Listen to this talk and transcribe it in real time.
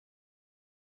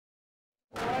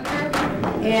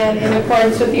And in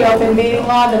accordance with the open meeting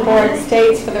law, the board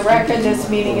states for the record this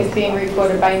meeting is being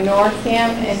recorded by NORCAM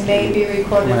and may be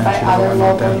recorded by other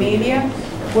local media.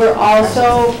 We're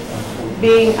also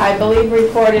being, I believe,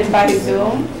 recorded by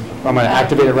Zoom. I'm going to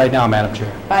activate it right now, Madam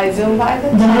Chair. By Zoom by the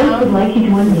host town. would like you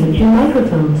to unmute your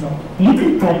microphone. You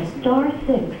can press *6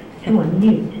 to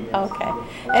unmute. Okay.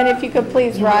 And if you could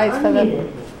please rise for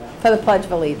the Pledge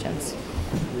of Allegiance.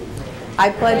 I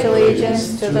pledge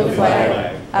allegiance to the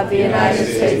flag of the United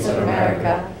States of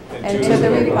America and to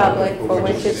the republic for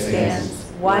which it stands,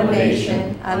 one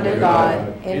nation, under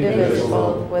God,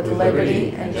 indivisible, with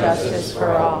liberty and justice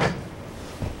for all.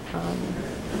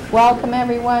 Welcome,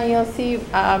 everyone. You'll see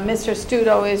Mr.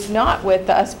 Studo is not with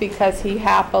us because he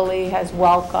happily has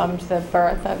welcomed the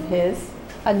birth of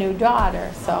a new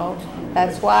daughter. So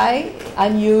that's why,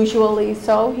 unusually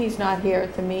so, he's not here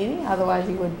at the meeting. Otherwise,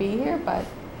 he would be here, but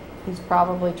he's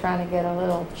probably trying to get a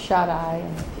little shut-eye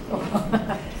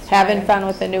and having fun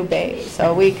with the new baby.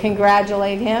 So we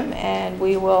congratulate him, and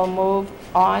we will move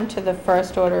on to the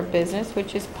first order of business,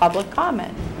 which is public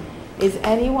comment. Is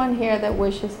anyone here that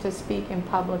wishes to speak in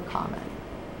public comment?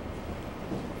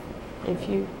 If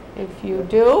you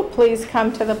do, please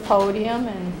come to the podium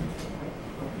and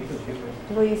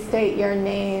please state your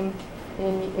name,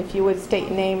 and if you would state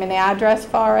your name and address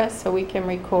for us so we can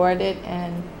record it,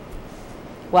 and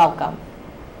welcome.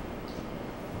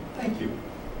 Thank you.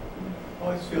 I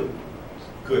always feel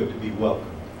good to be welcomed.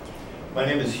 My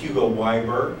name is Hugo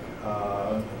Weiberg.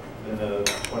 Been a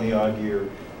 20-odd year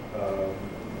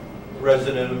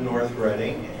resident of North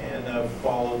Reading, and I've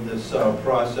followed this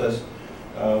process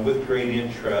with great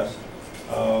interest.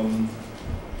 Let me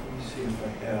see if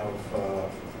I have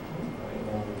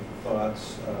my own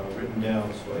thoughts written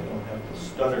down so I don't have to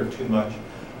stutter too much.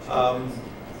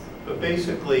 But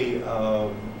basically,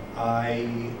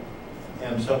 I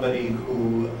am somebody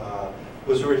who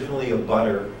was originally a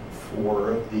butter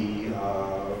for the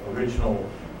original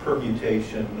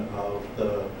permutation of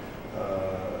the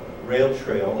rail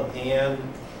trail, and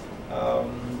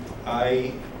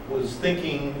I was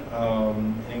thinking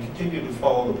and continue to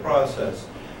follow the process,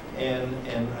 and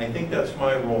I think that's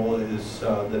my role, is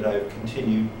that I've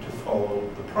continued to follow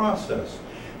the process.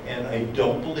 And I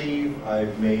don't believe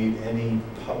I've made any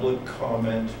public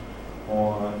comment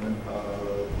on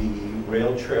the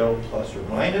rail trail plus or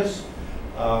minus,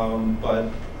 but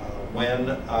when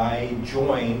I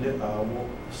joined,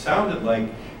 sounded like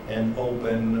an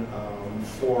open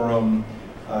forum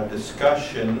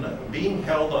discussion being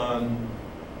held on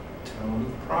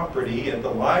town property at the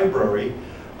library.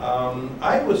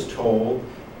 I was told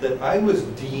that I was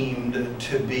deemed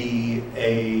to be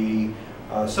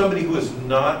somebody who is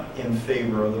not in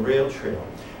favor of the rail trail.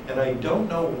 And I don't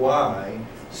know why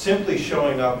simply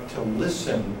showing up to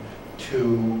listen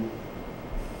to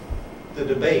the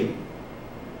debate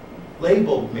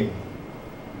labeled me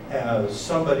as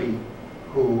somebody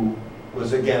who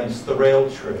was against the rail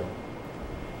trail.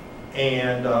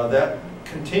 And that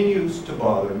continues to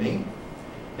bother me,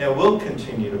 and will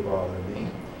continue to bother me.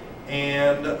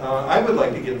 And I would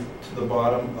like to get to the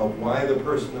bottom of why the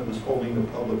person that was holding the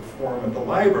public forum at the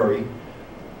library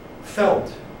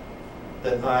felt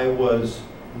that I was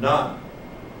not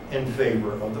in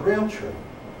favor of the rail trail.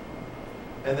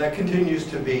 And that continues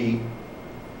to be,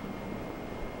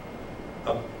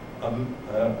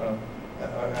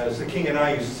 as the King and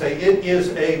I used to say, it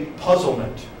is a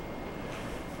puzzlement.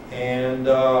 And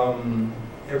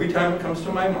every time it comes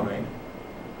to my mind,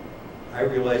 I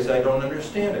realize I don't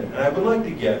understand it. And I would like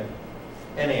to get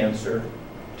an answer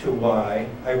to why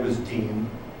I was deemed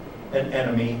an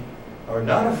enemy, or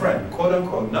not a friend, quote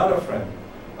unquote, not a friend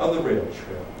of the rail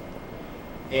trail.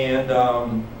 And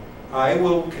I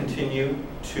will continue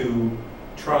to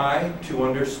try to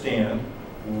understand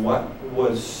what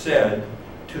was said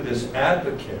to this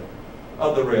advocate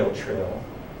of the rail trail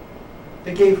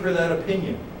that gave her that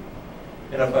opinion.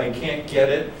 And if I can't get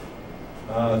it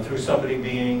through somebody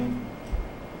being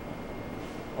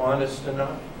honest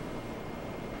enough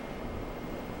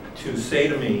to say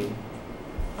to me,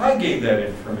 I gave that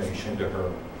information to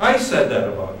her, I said that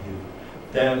about you,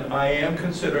 then I am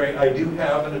considering, I do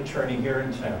have an attorney here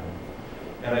in town,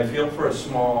 and I feel for a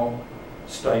small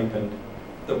stipend,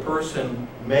 the person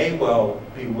may well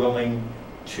be willing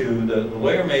to, the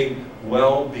lawyer may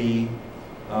well be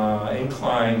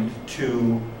inclined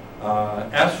to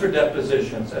ask for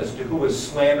depositions as to who was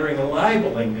slandering and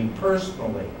libeling me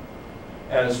personally,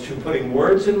 as to putting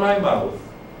words in my mouth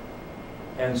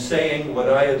and saying what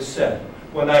I had said,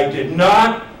 when I did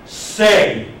not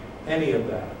say any of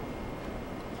that.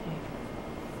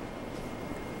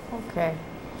 Okay,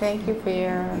 thank you for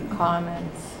your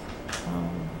comments.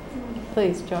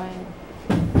 Please, Joanne.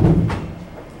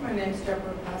 My name's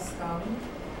Deborah Pascal.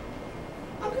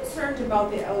 I'm concerned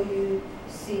about the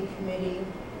LUC committee.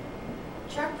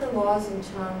 Chapter laws in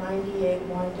town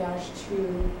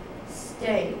 98-1-2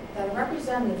 state that a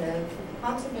representative of the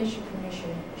Conservation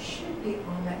Commission should be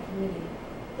on that committee.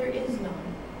 There is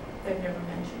none. They've never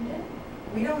mentioned it.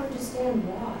 We don't understand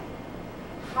why.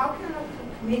 How can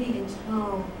a committee in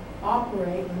town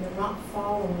operate when they're not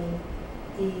following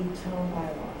the town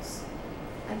bylaws?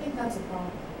 I think that's a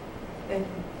problem. Thank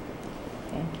you.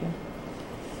 Thank you.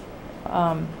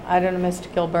 I don't know, Mr.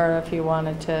 Gilberto, if you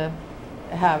wanted to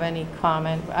have any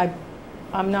comment.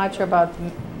 I'm not sure about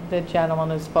the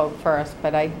gentleman who spoke first,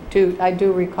 but I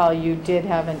do recall you did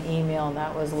have an email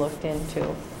that was looked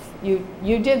into.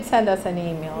 You did send us an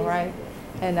email, right?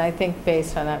 And I think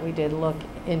based on that, we did look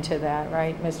into that,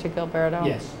 right, Mr. Gilberto?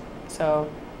 Yes. So.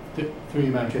 Through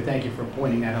you, Madam Chair, thank you for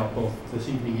pointing that out both this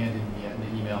evening and in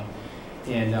the email.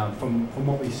 And from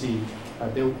what we see,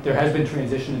 there has been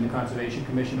transition in the Conservation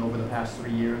Commission over the past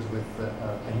 3 years with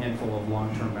a handful of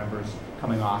long-term members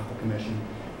coming off the commission.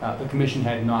 The commission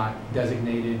had not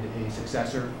designated a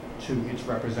successor to its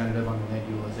representative on the Land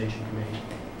Utilization Committee,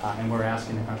 and we're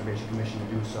asking the Conservation Commission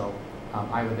to do so.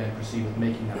 I would then proceed with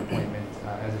making that appointment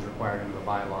as is required under the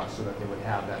bylaws so that they would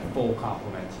have that full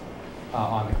complement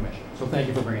on the commission. So thank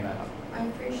you for bringing that up. I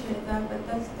appreciate that, but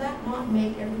does that not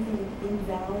make everything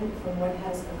invalid from what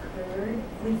has occurred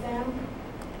with them?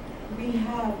 We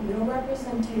have no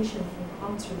representation from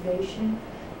conservation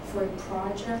for a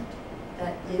project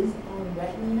that is on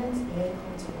wetlands and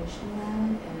conservation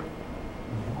land and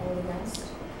all the rest.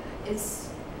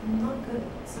 It's not good.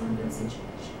 It's not a good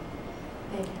situation.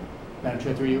 Thank you. Madam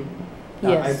Chair, through you?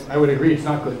 Yes. I would agree it's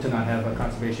not good to not have a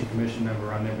Conservation Commission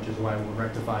member on there, which is why we'll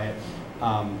rectify it.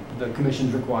 The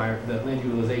commission's required, the Land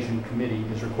Utilization Committee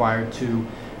is required to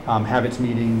have its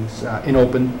meetings in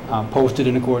open, posted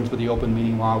in accordance with the open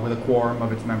meeting law with a quorum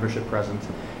of its membership present.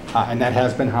 And that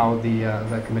has been how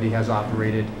the committee has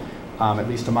operated, at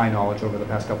least to my knowledge, over the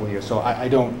past couple of years. So I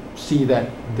don't see that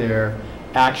their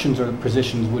actions or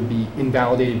positions would be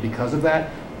invalidated because of that.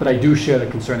 But I do share the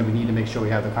concern that we need to make sure we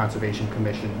have the Conservation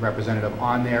Commission representative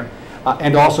on there.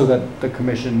 And also that the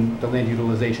commission, the Land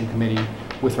Utilization Committee,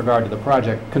 with regard to the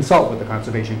project, consult with the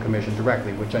Conservation Commission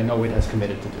directly, which I know it has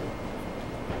committed to do.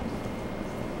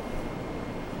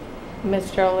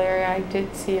 Mr. O'Leary, I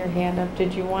did see your hand up.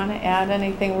 Did you want to add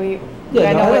anything? Yeah,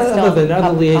 I know it's still other than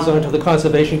public liaison comment. to the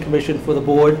Conservation Commission for the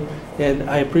board, and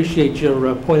I appreciate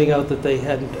your pointing out that they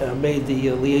hadn't made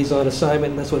the liaison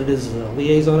assignment. That's what it is, a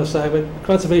liaison assignment.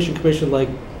 Conservation Commission, like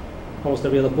almost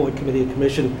every other board, committee, and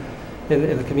commission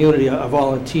in the community, are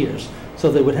volunteers.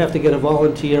 So they would have to get a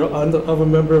volunteer of a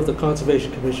member of the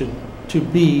Conservation Commission to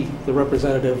be the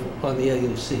representative on the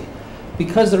LUC.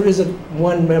 Because there isn't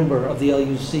one member of the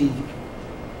LUC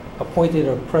appointed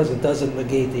or present doesn't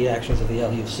negate the actions of the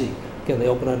LUC. Again, they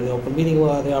open under the open meeting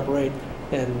law, they operate,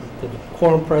 and the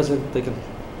quorum present, they can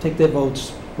take their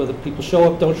votes, whether people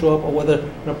show up, don't show up, or whether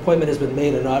an appointment has been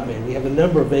made or not made. We have a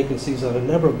number of vacancies on a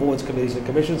number of boards, committees, and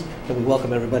commissions, and we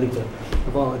welcome everybody to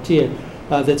volunteer,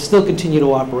 that still continue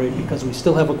to operate because we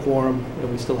still have a quorum and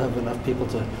we still have enough people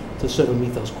to sort of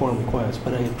meet those quorum requirements.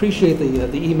 But I appreciate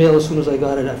the email. As soon as I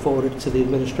got it, I forwarded it to the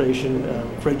administration,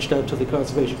 reached out to the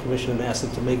Conservation Commission and asked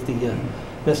them to make the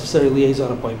necessary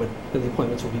liaison appointment, and the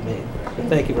appointments will be made. But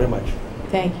thank you very much.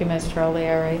 Thank you, Mr.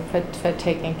 O'Leary, for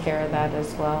taking care of that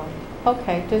as well.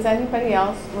 Okay, does anybody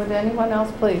else, would anyone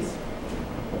else please?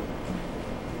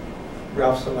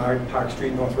 Ralph Simard, Park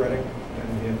Street, North Reading.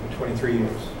 Been here for 23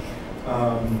 years.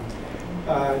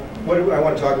 What I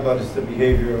want to talk about is the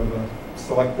behavior of a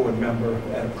select board member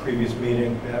at a previous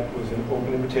meeting. That was an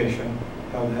open invitation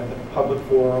held at the public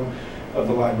forum of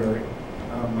the library.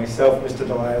 Myself, Mr.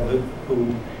 Delisle,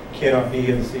 who cannot be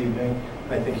here this evening,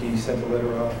 I think he sent a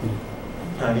letter off.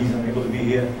 He's unable to be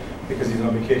here because he's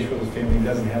on vacation with his family. He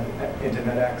doesn't have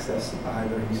internet access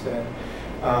either, he said.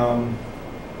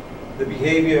 The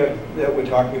behavior that we're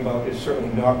talking about is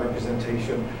certainly not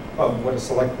representation of what a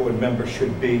select board member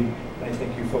should be, and I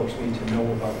think you folks need to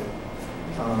know about it.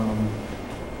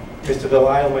 Mr.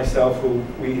 Delisle and myself, who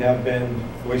we have been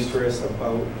boisterous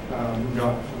about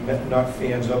not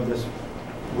fans of this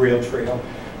rail trail,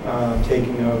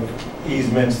 taking of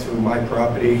easements through my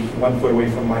property, 1 foot away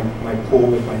from my pool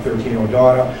with my 13-year-old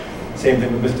daughter. Same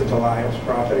thing with Mr. Delisle's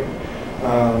property.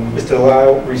 Mr.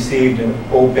 Delisle received an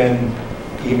open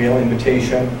email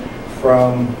invitation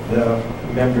from the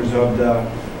members of the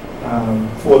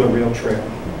for the rail trail.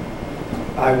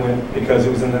 I went because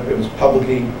it was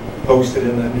publicly posted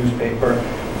in the newspaper.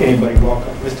 Anybody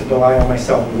welcome. Mr. Delisle and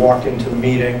myself walked into the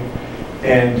meeting.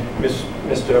 And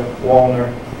Mr.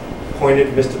 Wallner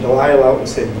pointed Mr. Delisle out and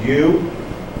said,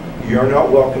 you're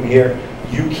not welcome here.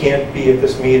 You can't be at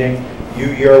this meeting.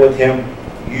 You're with him.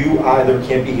 You either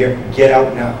can't be here. Get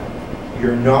out now.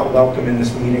 You're not welcome in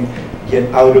this meeting.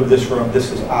 Get out of this room.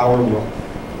 This is our room.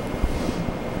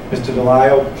 Mr.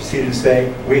 Delisle proceeded to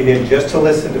say, we're here just to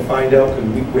listen, to find out,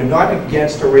 because we're not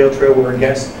against a rail trail. We're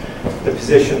against the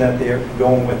position that they're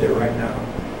going with it right now.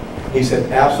 He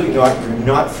said, absolutely not. You're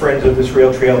not friends of this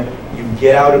rail trail. You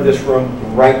get out of this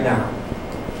room right now.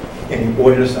 And he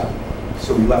ordered us out.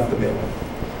 So we left the building.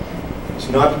 It's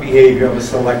not the behavior of a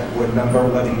select board member,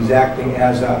 whether he's acting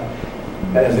as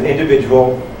an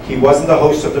individual. He wasn't the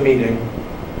host of the meeting.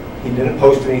 He didn't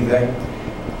post anything.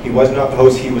 He was not the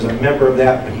host. He was a member of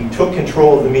that, but he took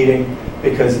control of the meeting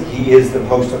because he is the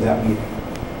host of that meeting.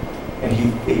 And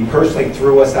he personally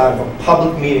threw us out of a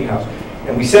public meeting house.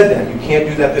 And we said that. You can't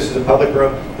do that. This is a public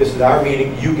room. This is our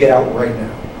meeting. You get out right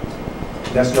now.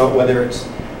 That's not whether it's...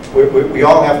 We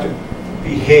all have to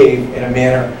behave in a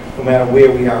manner no matter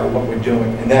where we are or what we're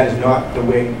doing. And that is not the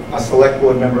way a select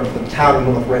board member of the town of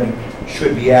North Reading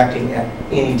should be acting at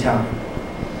any time.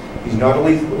 He's not a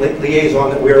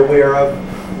liaison that we're aware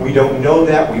of. We don't know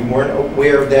that. We weren't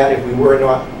aware of that if we were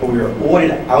not. But we were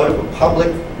ordered out of a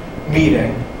public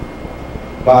meeting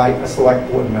by a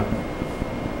select board member.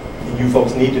 And you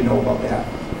folks need to know about that.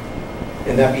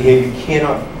 And that behavior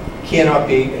cannot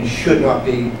be and should not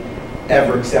be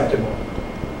ever acceptable.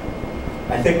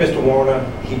 I think Mr. Warner,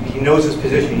 he knows his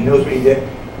position. He knows what he did.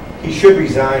 He should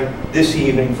resign this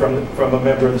evening from a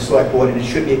member of the select board, and it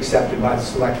should be accepted by the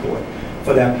select board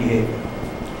for that behavior.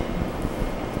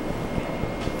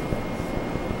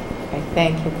 Okay,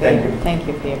 thank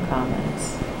you for your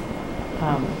comments.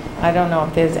 I don't know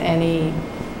if there's any...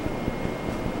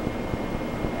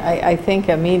 I think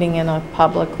a meeting in a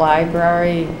public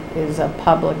library is a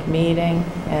public meeting,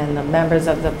 and the members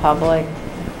of the public,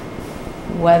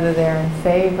 whether they're in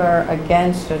favor,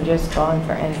 against, or just going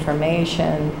for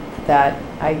information, that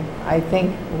I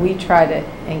think we try to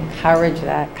encourage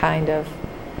that kind of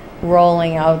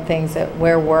rolling out things that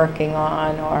we're working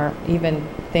on, or even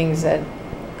things that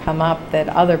come up that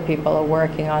other people are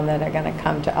working on that are going to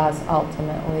come to us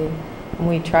ultimately. And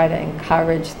we try to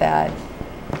encourage that,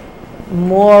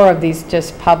 more of these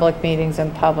just public meetings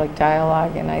and public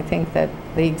dialogue. And I think that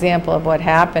the example of what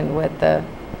happened with that,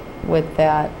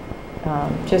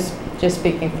 just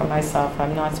speaking for myself,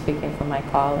 I'm not speaking for my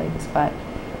colleagues, but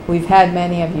we've had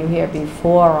many of you here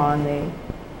before on the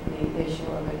issue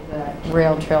of the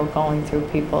rail trail going through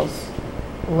people's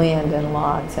land and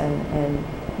lots, and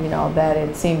you know, that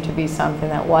it seemed to be something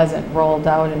that wasn't rolled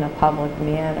out in a public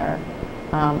manner,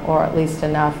 or at least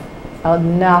enough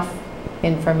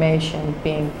information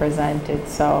being presented.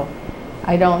 So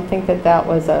I don't think that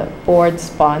was a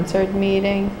board-sponsored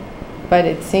meeting, but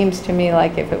it seems to me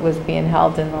like if it was being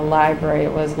held in the library,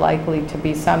 it was likely to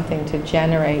be something to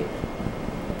generate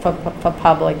for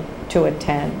public to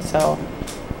attend. So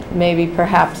maybe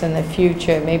perhaps in the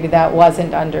future, maybe that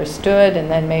wasn't understood, and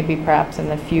then maybe perhaps in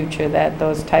the future that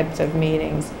those types of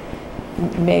meetings,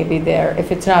 maybe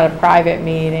if it's not a private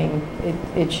meeting,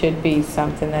 it should be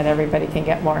something that everybody can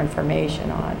get more information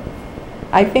on.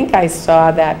 I think I saw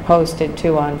that posted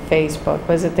too on Facebook.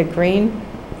 Was it the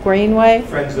Greenway?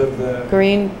 Friends of the...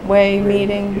 Greenway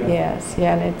meeting? Yeah. Yes,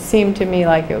 yeah, and it seemed to me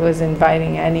like it was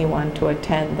inviting anyone to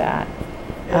attend that.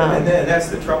 And that's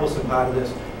the troublesome part of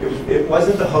this. It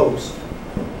wasn't the host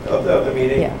of the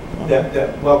meeting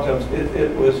that welcomes.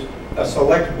 It was a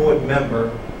select board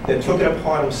member that took it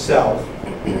upon himself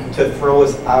to throw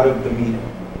us out of the meeting.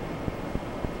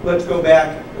 Let's go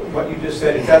back, what you just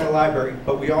said, it's at the library,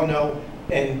 but we all know,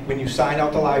 and when you sign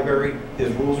out the library,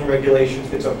 there's rules and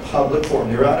regulations. It's a public forum.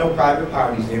 There are no private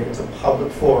parties there. It's a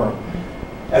public forum.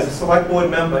 As a select board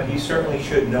member, he certainly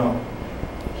should know.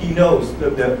 He knows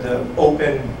the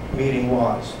open meeting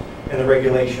laws and the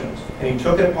regulations, and he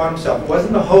took it upon himself. It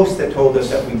wasn't the host that told us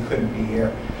that we couldn't be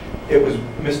here. It was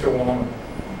Mr. Warner.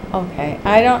 Okay,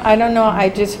 I don't know. I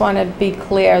just want to be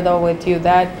clear though with you.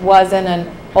 That wasn't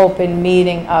an open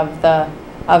meeting of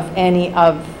any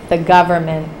of the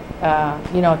government,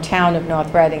 town of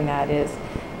North Reading. That is.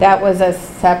 That was a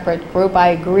separate group. I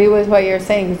agree with what you're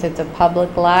saying because it's a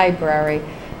public library,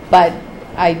 but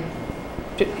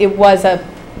it was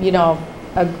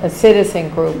a citizen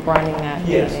group running that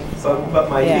meeting. So, but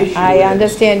my issue I is...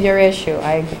 understand your issue.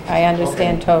 I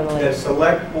understand totally. The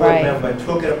select board member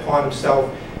took it upon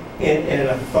himself in an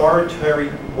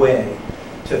authoritarian way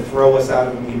to throw us out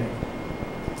of the meeting.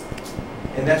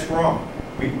 And that's wrong.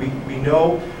 We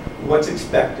know what's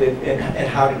expected and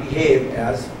how to behave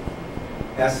as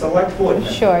as select board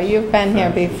members. Sure, you've been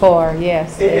here before,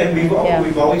 yes. And Yeah.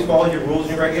 we've always followed your rules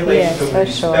and regulations, Yes, and we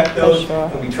for sure, respect for those,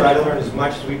 sure. and we try to learn as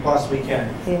much as we possibly can.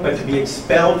 Yes. But to be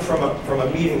expelled from a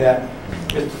meeting that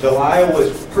Mr. Delisle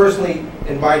was personally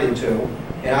invited to,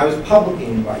 and I was publicly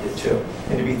invited to,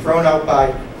 and to be thrown out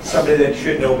by somebody that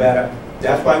should know better,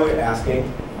 that's why we're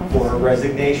asking for a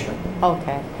resignation.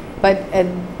 Okay, but at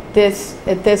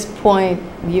this point,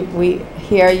 we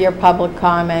hear your public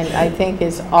comment. I think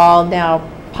is all now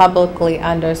publicly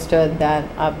understood that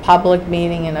a public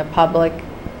meeting in a public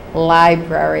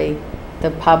library, the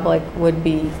public would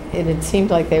be, it seemed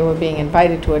like they were being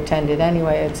invited to attend it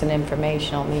anyway. It's an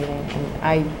informational meeting,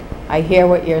 and I hear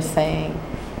what you're saying.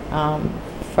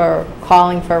 For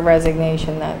calling for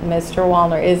resignation, that Mr.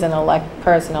 Wallner is an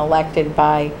person elected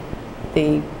by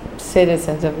the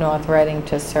citizens of North Reading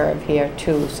to serve here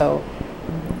too, so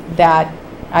that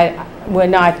we're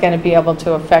not going to be able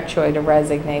to effectuate a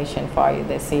resignation for you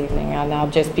this evening, and I'll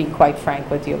just be quite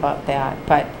frank with you about that.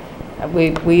 But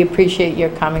we appreciate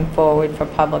your coming forward for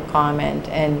public comment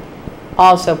and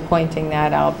also pointing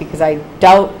that out, because I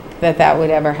doubt that that would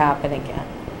ever happen again.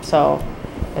 So,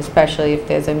 especially if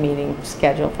there's a meeting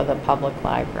scheduled for the public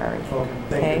library.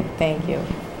 Okay, Thank you.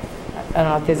 I don't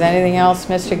know if there's anything else,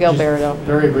 Mr. Gilberto. Just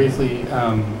very briefly,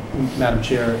 Madam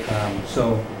Chair,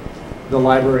 so the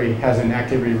library has an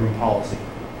activity room policy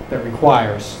that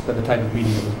requires that the type of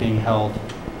meeting that was being held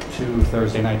 2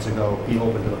 Thursday nights ago be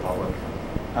open to the public.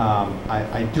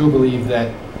 I do believe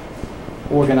that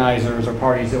organizers or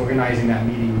parties organizing that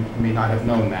meeting may not have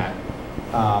known that.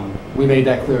 We made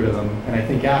that clear to them, and I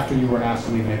think after you were asked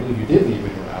to leave, and I believe you did leave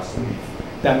when you were asked to leave,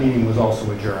 that meeting was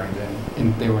also adjourned,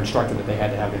 and they were instructed that they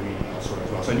had to have their meeting elsewhere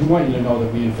as well. So I do want you to know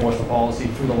that we enforce the policy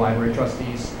through the library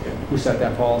trustees who set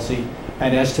that policy.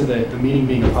 And as to the meeting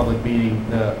being a public meeting,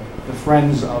 the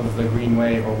Friends of the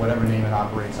Greenway, or whatever name it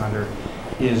operates under,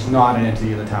 is not an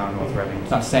entity of the town of North Reading.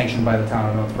 It's not sanctioned by the town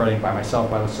of North Reading, by myself,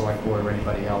 by the select board, or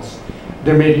anybody else.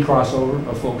 There may be crossover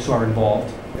of folks who are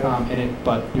involved in it,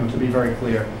 but to be very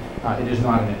clear, it is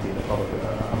not an entity of the public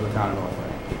of the town of North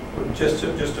Reading.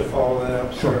 Just to follow that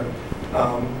up, Sure.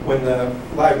 When the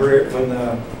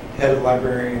head of the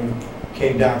librarian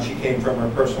came down, she came from her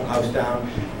personal house down.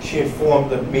 She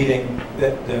informed the meeting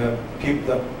that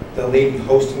the lady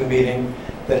hosting the meeting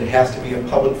that it has to be a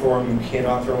public forum. You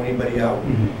cannot throw anybody out.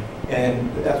 Mm-hmm.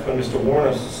 And that's when Mr.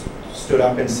 Warner stood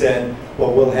up and said,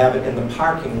 "Well, we'll have it in the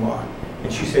parking lot."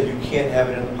 And she said, "You can't have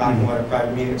it in the parking lot, a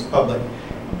private meeting, it's public."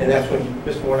 And that's when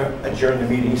Mr. Warner adjourned the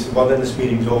meeting. He said, "Well, then this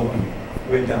meeting's over.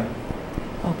 We're done."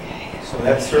 Okay. So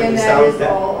that certainly And that sounds is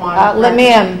all on.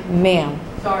 Ma'am,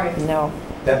 Sorry. no.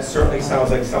 that certainly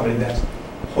sounds like somebody that's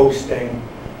hosting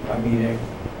a meeting,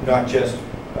 not just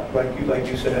like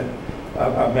you said,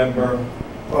 a member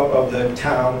of the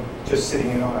town just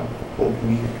sitting in on an open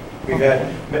meeting. We've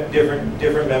had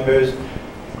different members,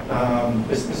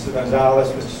 Mr. Gonzalez,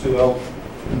 Mr. Studo,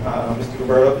 Mr.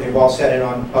 Gilberto, they've all sat in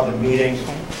on public meetings,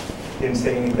 didn't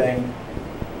say anything.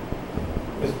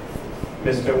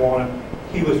 Mr. Warner,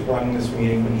 he was running this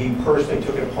meeting when he personally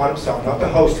took it upon himself, not to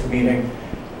host the meeting,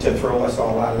 to throw us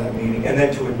all out of that meeting, and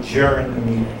then to adjourn the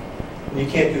meeting. And you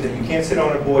can't do that. You can't sit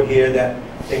on a board here that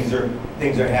things are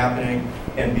happening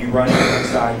and be running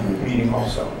inside the meeting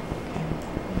also.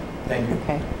 Thank you.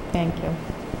 Okay, thank you.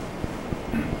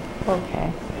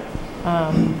 Okay.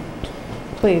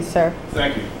 Please, sir.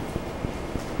 Thank you.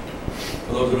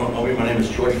 For those who don't know me, my name is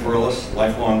George Furlis,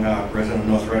 lifelong resident of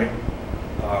North Reading.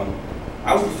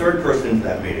 I was the third person into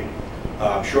that meeting,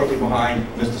 shortly behind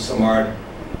Mr. Samard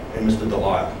and Mr.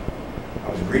 Delisle.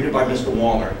 I was greeted by Mr.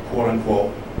 Wallner, quote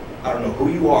unquote, "I don't know who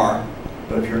you are,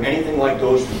 but if you're anything like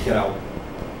those, then get out."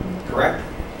 Correct?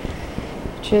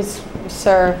 Just,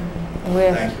 sir,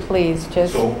 Thank you. please,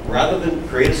 just, So rather than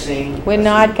create a scene. we're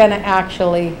not going to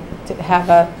actually have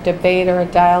a debate or a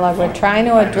dialogue. We're Fine. trying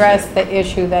to I address understand. the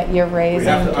issue that you're We raising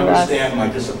have to to us. understand my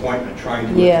disappointment trying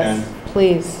to Yes, attend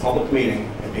please. a public meeting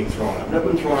and being thrown out. I've never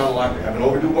been thrown out of the library. I have an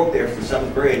overdue book there since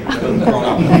 7th grade. I've never been thrown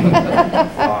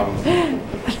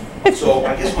out. So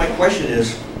I guess my question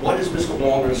is, what is Mr.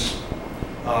 Wallner's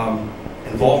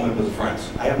involvement with the Friends?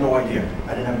 I have no idea. I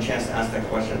didn't have a chance to ask that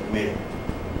question at the meeting.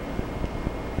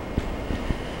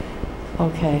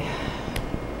 Okay.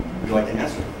 Would you like to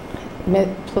answer?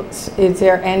 Is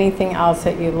there anything else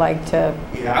that you'd like to?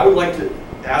 Yeah, I would like to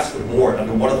ask the board,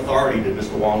 under what authority did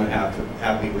Mr. Wallner have to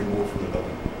have me removed from the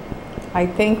building? I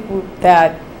think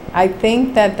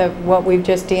that what we've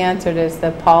just answered is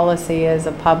the policy is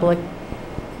a public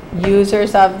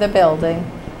users of the building,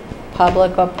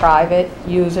 public or private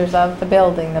users of the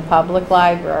building, the public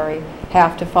library,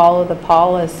 have to follow the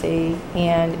policy,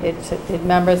 and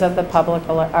members of the public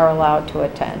are allowed to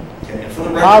attend. Okay, and for the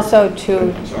record. Also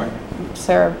to, I'm sorry.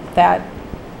 sir,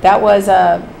 that was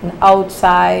an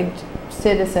outside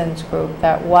citizens group.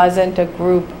 That wasn't a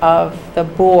group of the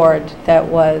board that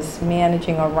was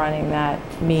managing or running that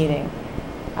meeting.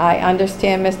 I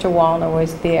understand Mr. Wallner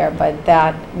was there, but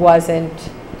that wasn't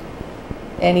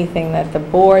anything that the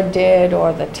board did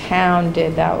or the town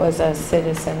did. That was a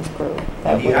citizens group.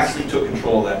 And he actually took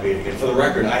control of that meeting. And for the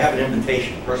record, I have an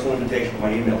invitation, personal invitation from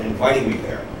my email inviting me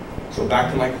there. So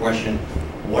back to my question,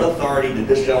 what authority did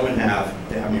this gentleman have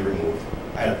to have me removed?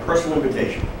 I had a personal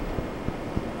invitation.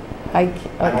 I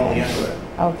don't know the answer to that.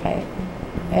 Okay.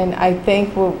 And I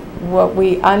think what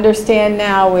we understand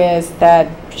now is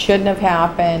that shouldn't have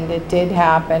happened, it did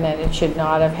happen, and it should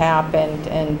not have happened,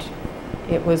 and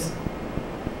it was,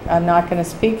 I'm not going to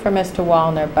speak for Mr.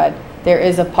 Wallner, but there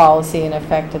is a policy in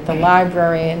effect at the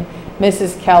library, and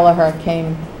Mrs. Kelleher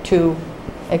came to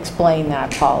explain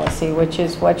that policy, which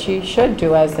is what she should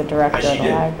do as the director of the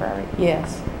library.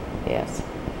 Yes, yes.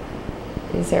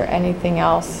 Is there anything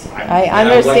else? I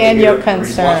understand your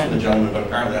concern. From the gentleman, but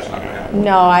apparently that's not going to happen.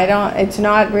 No, I don't. It's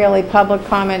not really, public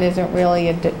comment isn't really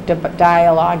a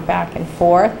dialogue back and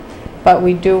forth, but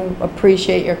we do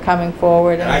appreciate your coming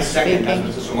forward And I and second, speaking.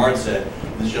 as Mr. Samard said,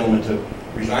 this gentleman to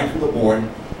resign from the board.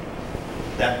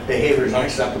 That behavior is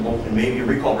unacceptable, and maybe a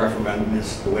recall referendum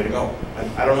is the way to go.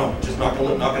 I don't know, just not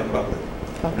going to put up with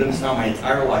it. I've done this now my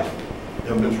entire life.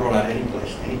 Never been thrown out any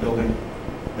place, any building,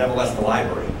 never left the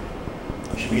library.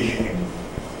 You should be ashamed.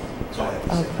 That's all I have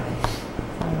to say.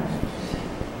 All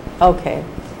right.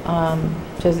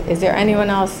 Okay. Is there anyone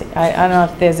else? I don't know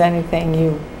if there's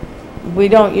anything we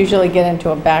don't usually get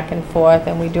into a back and forth,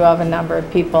 and we do have a number of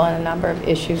people and a number of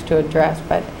issues to address,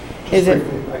 but is it?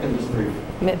 I can just brief.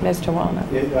 Mr. Wallner.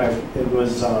 It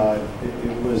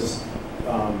was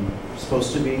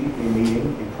supposed to be a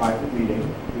meeting, a private meeting.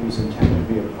 It was intended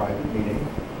to be a private meeting.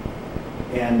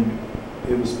 And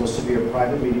it was supposed to be a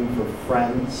private meeting for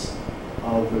friends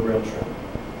of the rail trail.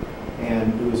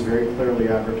 And it was very clearly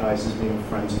advertised as being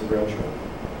friends of the rail trail.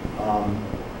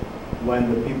 When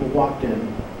the people walked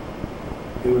in,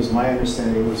 it was my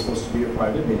understanding it was supposed to be a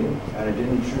private meeting, and I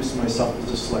didn't introduce myself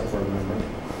as a select board member.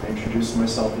 I introduced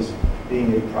myself as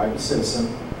being a private citizen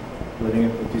living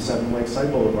at 57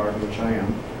 Lakeside Boulevard, which I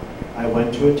am. I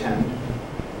went to attend.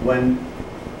 When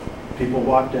people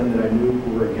walked in that I knew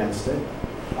who were against it,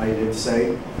 I did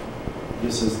say,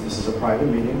 this is a private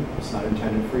meeting. It's not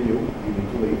intended for you. You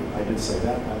need to leave. I did say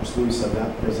that. I absolutely said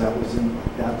that, because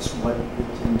that's what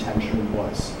the intention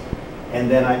was.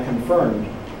 And then I confirmed,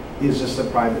 is this a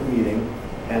private meeting?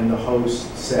 And the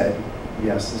host said,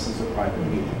 yes, this is a private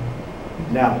meeting.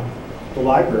 Now, the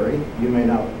library, you may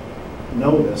not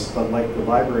know this, but like the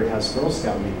library has Girl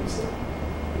Scout meetings there,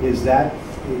 is that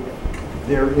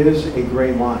there is a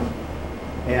gray line.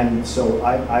 And so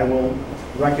I will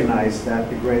recognize that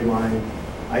the gray line,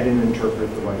 I didn't interpret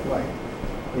the right way.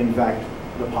 In fact,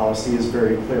 the policy is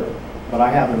very clear. But I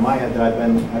have in my head that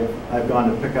I've gone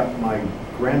to pick up my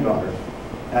granddaughter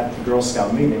at the Girl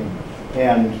Scout meeting,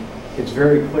 and it's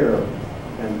very clear,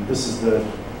 and this is the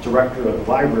director of the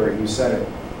library who said it,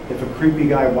 if a creepy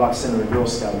guy walks into a Girl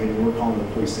Scout meeting, we're calling the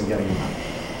police and getting him out.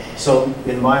 So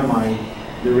in my mind,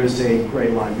 there is a gray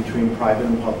line between private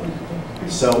and public.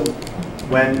 So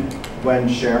when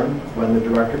Sharon, when the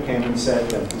director came and said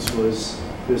that this was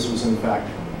in fact,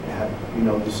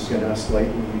 this was going to escalate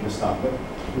and we need to stop it,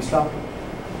 we stopped it.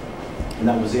 And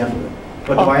that was the end of it.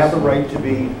 But do I have a right to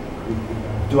be,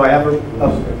 do I have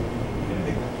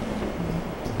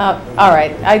all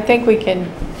right, I think we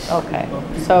can, okay,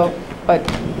 so, but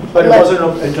it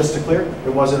wasn't, just to clear,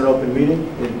 it wasn't an open meeting.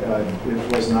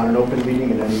 It was not an open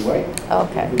meeting in any way.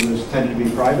 okay. It was intended to be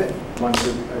private. Once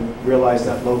I realized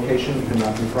that location could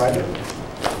not be private,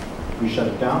 we shut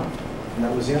it down, and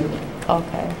that was the end of it.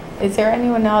 Okay. Is there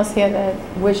anyone else here that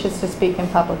wishes to speak in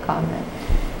public comment?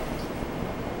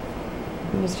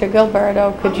 Mr.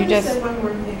 Gilberto, could you just... I'm going to say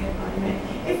one more thing, if I may.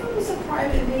 If it was a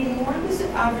private meeting, why was it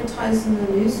advertised in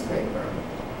the newspaper?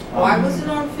 Why was it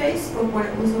on Facebook when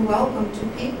it was a welcome to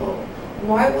people?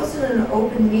 Why wasn't it an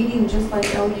open meeting just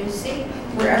like LUC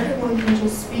where everyone can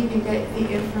just speak and get the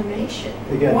information?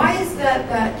 Again, why is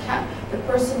the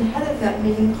person head of that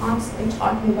meeting constantly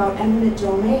talking about eminent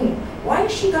domain? Why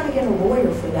is she going to get a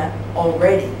lawyer for that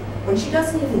already when she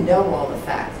doesn't even know all the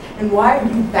facts? And why are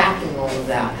you backing all of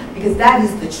that? Because that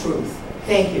is the truth.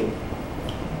 Thank you.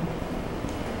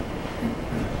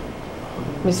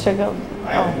 Mr. Gil?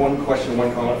 I have one question,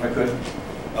 one comment, if I could.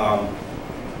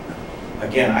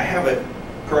 Again, I have a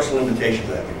personal invitation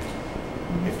to that meeting.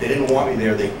 If they didn't want me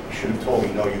there, they should have told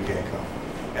me, no, you can't come.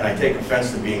 and I take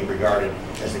offense to being regarded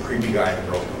as the creepy guy in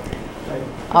the Girl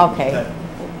Scout. Okay,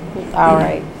 all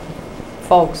right.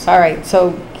 Folks, all right,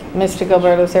 so Mr.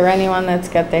 Gilberto, is there anyone that's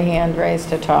got their hand raised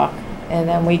to talk? And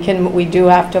then we do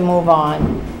have to move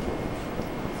on.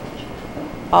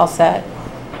 All set?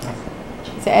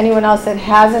 Is there anyone else that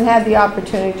hasn't had the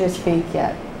opportunity to speak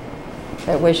yet,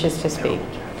 that wishes to speak?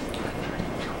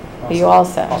 Are you all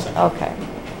set? All set. Okay.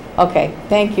 Okay,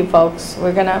 thank you, folks.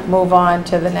 We're going to move on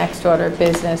to the next order of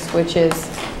business, which is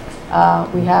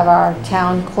we have our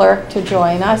town clerk to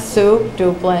join us, Sue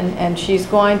Duplin, and she's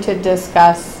going to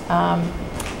discuss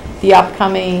the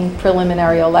upcoming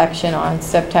preliminary election on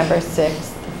September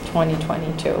 6th,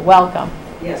 2022. Welcome.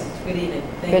 Yes, good evening.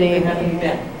 Good Thank you evening. for having me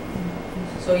back.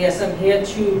 So yes, I'm here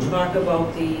to talk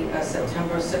about the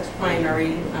September 6th primary.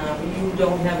 You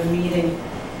don't have a meeting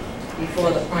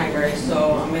before the primary,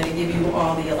 so I'm going to give you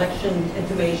all the election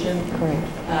information, Great.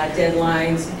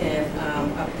 deadlines, and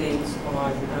updates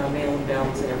on mail-in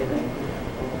ballots and everything.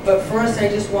 But first, I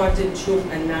just wanted to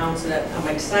announce that I'm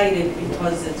excited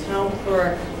because the town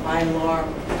clerk by law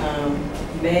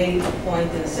may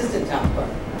appoint an assistant town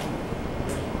clerk.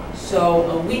 So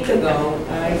a week ago,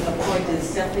 I appointed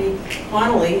Stephanie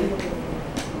Connolly,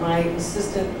 my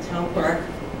assistant town clerk,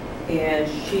 and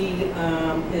she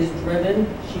is driven.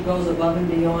 She goes above and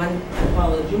beyond her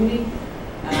call of duty.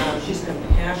 She's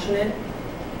compassionate.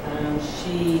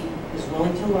 She is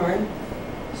willing to learn.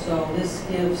 So this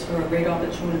gives her a great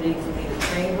opportunity for me to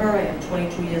train her. I have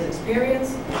 22 years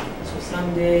experience. So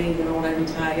someday, you know, when I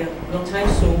retire, no time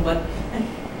soon, but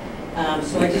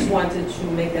so I just wanted to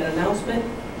make that announcement.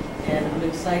 And I'm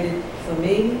excited for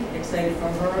me, excited for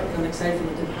her, and I'm excited for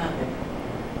the department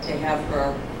to have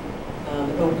her.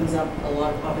 It opens up a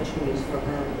lot of opportunities for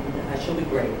her, and she'll be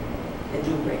great and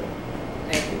do great.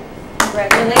 Thank you.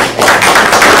 Congratulations.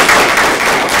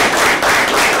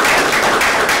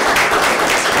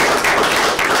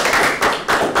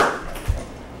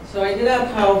 So I did have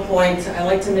PowerPoint. I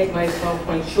like to make my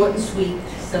PowerPoint short and sweet,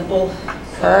 simple.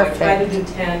 So Perfect. I try to do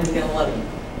 10 and get 11.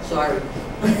 Sorry.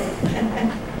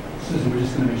 Susan, we're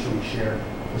just going to make sure we share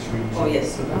this room. Oh,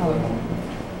 yes. So that- Oh.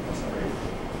 That's all right.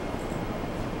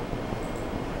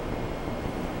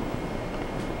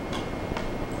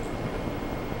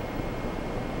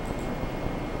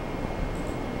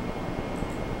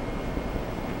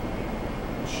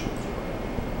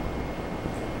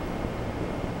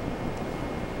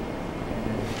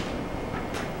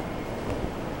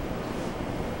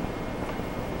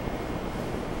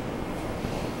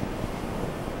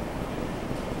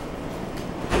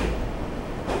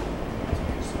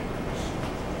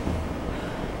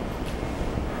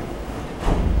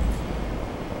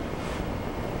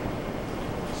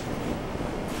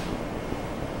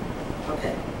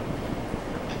 Okay.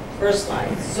 First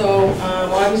slide. So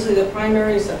obviously the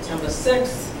primary is September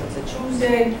 6th. It's a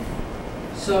Tuesday.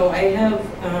 So I have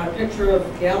a picture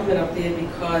of Galvin up there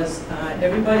because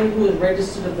everybody who is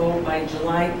registered to vote by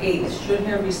July 8th should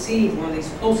have received one of these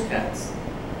postcards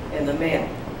in the mail.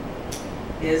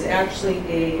 There's actually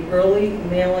a early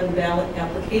mail-in ballot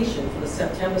application for the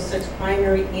September 6th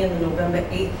primary and the November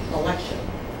 8th election.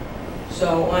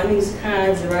 So on these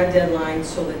cards, there are deadlines.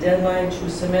 So the deadline to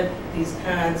submit these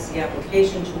cards, the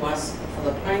application to us for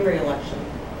the primary election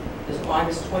is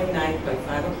August 29th by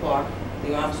 5 o'clock.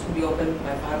 The office will be open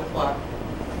by 5 o'clock.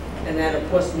 And then, of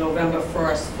course, November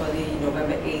 1st for the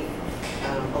November 8th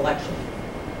election.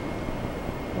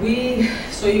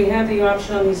 So you have the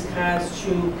option on these cards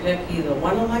to pick either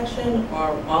one election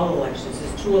or all elections.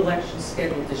 There's 2 elections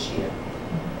scheduled this year.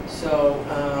 So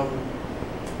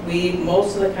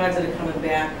most of the cards that are coming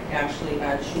back actually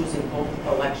are choosing both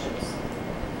elections.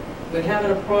 We're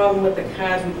having a problem with the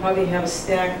cards. We probably have a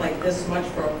stack like this much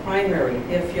for a primary.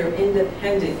 If you're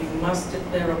independent, you must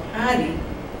declare a party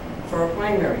for a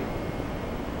primary.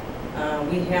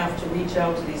 We have to reach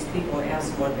out to these people and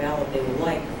ask them what ballot they would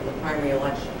like for the primary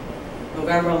election.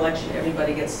 November election,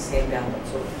 everybody gets the same ballot,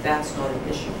 so that's not an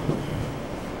issue.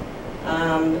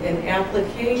 An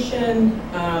application,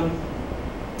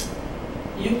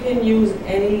 you can use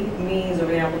any means of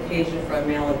an application for a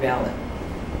mail-in ballot.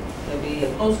 There'll be a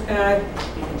postcard,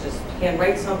 you can just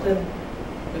handwrite something,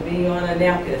 it'll be on a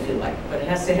napkin if you like, but it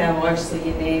has to have obviously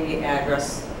your name, your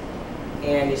address,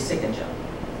 and your signature.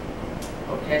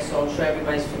 Okay, so I'm sure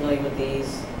everybody's familiar with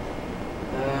these.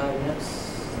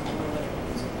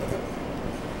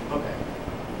 Okay.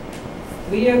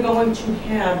 We are going to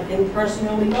have in-person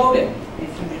early voting.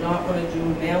 If you do not want to do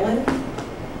mail-in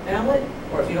ballot,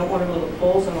 or if you don't want to go to the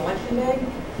polls on election day,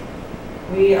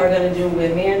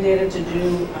 We're mandated to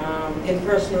do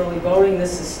in-person early voting.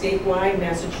 This is statewide,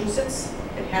 Massachusetts.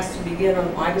 It has to begin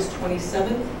on August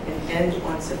 27th and end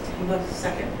on September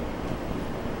 2nd.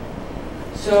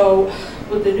 So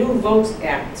with the new Votes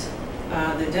Act,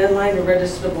 the deadline to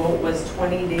register to vote was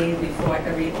 20 days before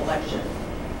every election.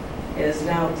 It is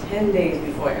now 10 days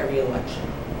before every election.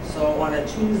 So on a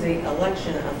Tuesday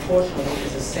election, unfortunately,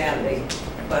 is a Saturday,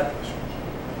 but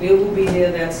we will be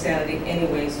there that Saturday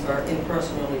anyways for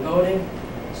in-person early voting.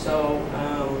 So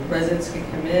residents can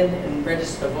come in and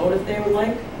register to vote if they would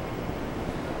like.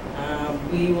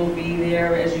 We will be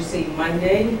there, as you see,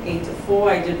 Monday, 8 to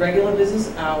 4. I did regular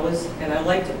business hours, and I'd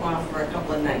like to offer a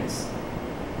couple of nights.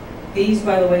 These,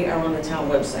 by the way, are on the town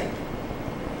website.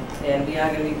 And we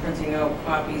are going to be printing out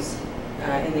copies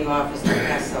in the office to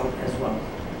pass out as well.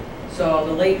 So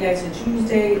the late nights are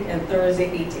Tuesday and Thursday,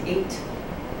 8 to 8.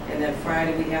 And then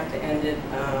Friday, we have to end it.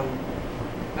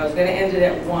 I was going to end it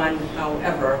at 1,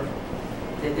 however,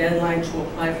 the deadline to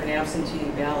apply for an absentee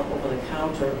ballot over the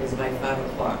counter is by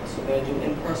 5 o'clock. So we're going to do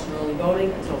in-person early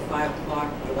voting until 5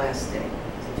 o'clock the last day,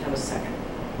 September 2nd.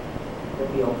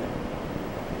 It'll be open.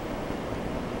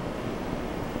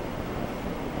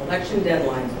 Election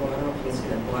deadlines. Well, I don't know if you can see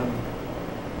that one.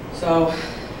 So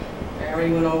I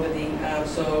already went over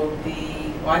so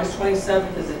the August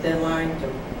 27th is the deadline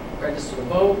to register to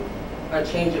vote, or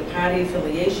change of party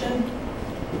affiliation.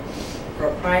 For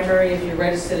a primary, if you're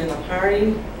registered in a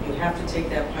party, you have to take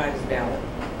that party's ballot.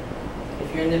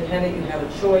 If you're independent, you have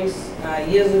a choice.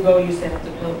 Years ago, you used to have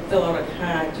to fill out a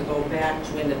card to go back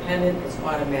to independent. It's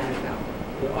automatic now.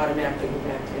 You automatically go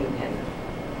back to independent.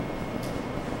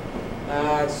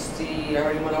 I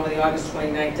already went over the August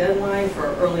 29th deadline for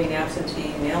early and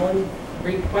absentee mail-in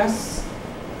requests.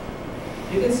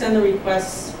 You can send the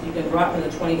requests, you can drop them in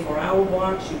the 24-hour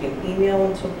box, you can email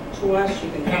them to us, you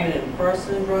can come in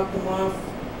person and drop them off.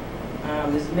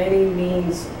 There's many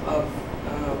means of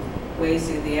ways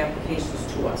to get the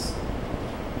applications to us.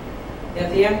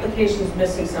 If the application is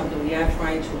missing something, we are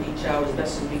trying to reach out as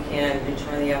best as we can,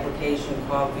 return the application,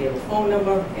 call via the phone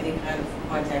number, any kind of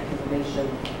contact information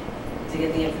to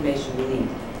get the information we need.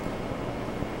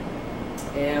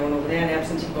 And when over that,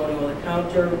 absentee voting on the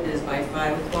counter is by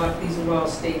 5 o'clock. These are all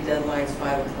state deadlines,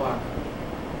 5 o'clock.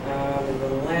 And the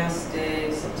last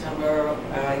day, September,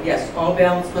 yes, all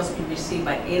ballots must be received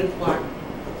by 8 o'clock,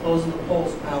 the close of the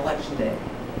polls on election day.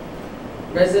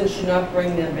 Residents should not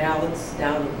bring their ballots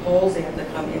down to the polls. They have to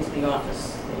come into the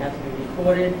office. They have to be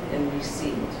recorded and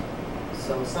received.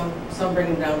 So some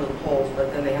bring them down to the polls,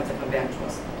 but then they have to come back to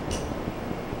us.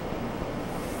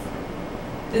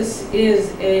 This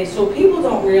is so people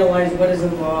don't realize what is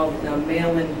involved in a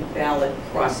mail-in ballot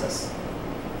process.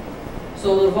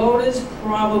 So the voters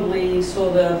probably,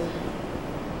 so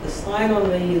the slide on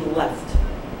the left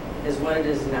is what it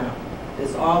is now.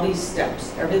 There's all these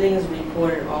steps. Everything is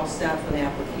recorded, all steps in the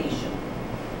application.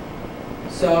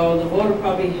 So the voter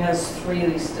probably has 3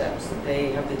 of these steps that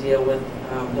they have to deal with.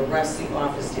 The rest the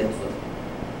office deals with.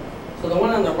 So the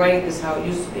one on the right is how it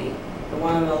used to be. The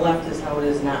one on the left is how it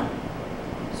is now.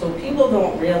 So people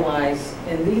don't realize,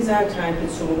 and these are time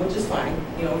consuming, which is fine,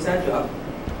 you know, it's our job.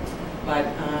 But,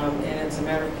 and it's a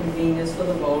matter of convenience for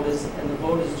the voters, and the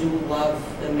voters do love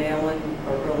the mail-in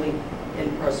or early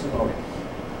in-person voting.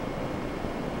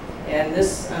 And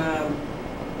this, I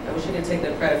wish I could take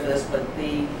the credit for this, but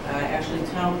the, actually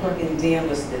town clerk in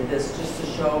Danvers did this just to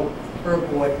show her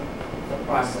board the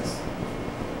process,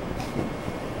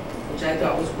 which I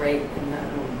thought was great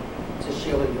and to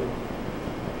share with you.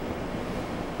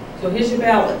 So here's your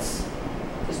ballots.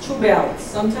 There's 2 ballots.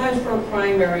 Sometimes for a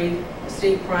primary, a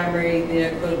state primary,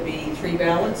 there could be 3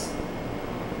 ballots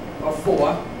or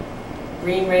 4.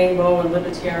 Green, Rainbow, and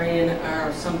Libertarian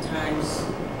are sometimes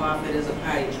offered as a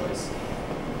party choice.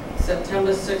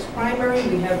 September 6th primary,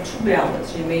 we have 2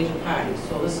 ballots, your major parties.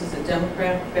 So this is a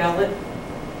Democrat ballot,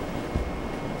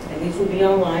 and these will be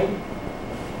online.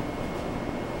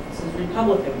 This is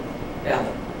Republican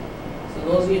ballot. So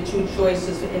those are your 2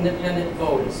 choices for independent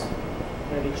voters.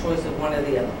 Going to be choice of one or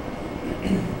the other.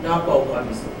 Not both,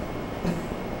 obviously.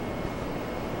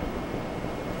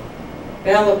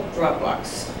 Ballot drop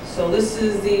box. So this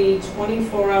is the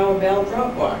 24-hour ballot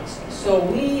drop box. So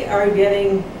we are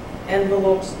getting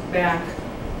envelopes back.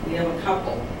 We have a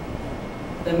couple.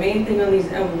 The main thing on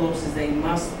these envelopes is they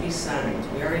must be signed.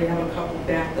 We already have a couple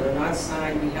back that are not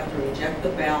signed. We have to reject the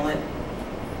ballot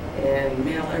and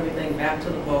mail everything back to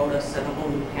the voter, send a whole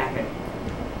new packet.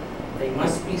 They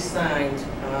must be signed,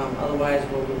 otherwise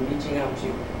we'll be reaching out to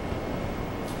you.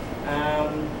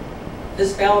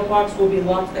 This ballot box will be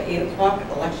locked at 8 o'clock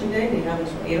election day. We have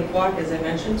until 8 o'clock, as I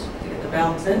mentioned, to get the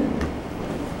ballots in.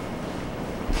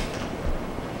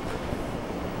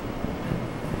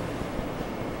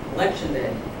 Election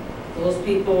Day. Those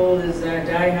people, is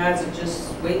diehards that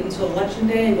just wait until Election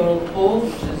Day and go to the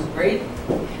polls, which is great.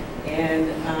 And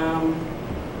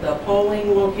the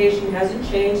polling location hasn't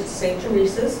changed, it's St.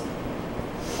 Teresa's.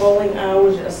 Polling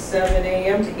hours are 7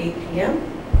 a.m. to 8 p.m.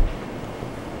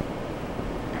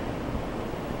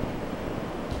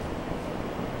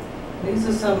 These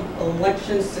are some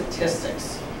election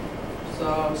statistics.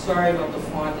 So I'm sorry about the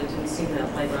font, it didn't seem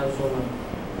that light when I was on the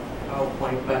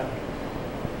PowerPoint, but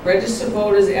registered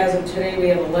voters as of today, we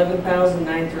have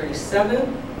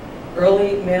 11,937.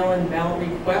 Early mail-in ballot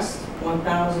requests,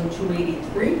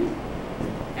 1,283.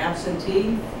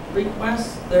 Absentee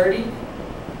requests, 30.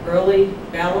 Early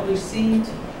ballot received,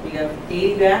 we have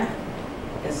 80 back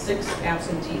and 6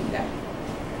 absentee back.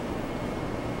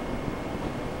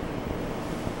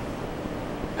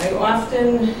 I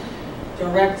often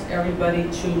direct everybody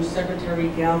to Secretary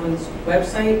Galvin's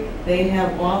website. They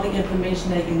have all the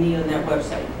information that you need on that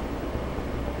website.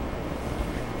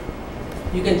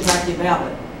 You can track your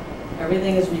ballot.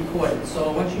 Everything is recorded.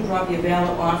 So once you drop your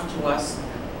ballot off to us,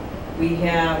 we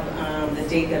have the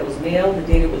date that it was mailed, the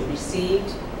date it was received,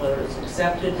 whether it's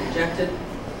accepted, rejected.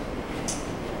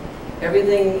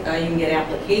 Everything, you can get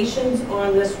applications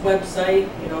on this website.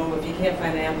 You know, if you can't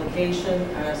find an application,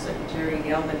 Secretary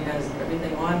Galvin has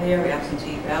everything on there,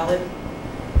 absentee ballot,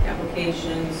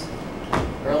 applications,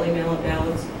 early mail-in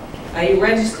ballots. Are you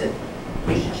registered?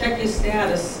 You should check your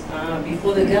status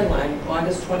before the deadline,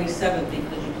 August 27th,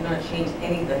 because you cannot change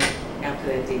anything after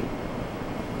that date.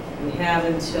 We have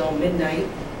until midnight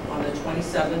on the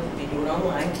 27th, if you do it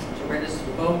online, to register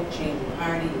to vote, change your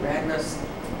party, your address,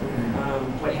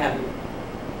 what have you.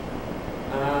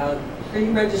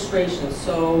 Pre-registration,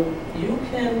 so you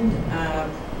can,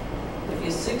 if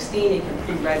you're 16, you can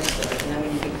pre-register, and then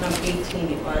when you become 18,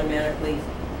 you automatically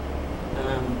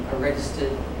are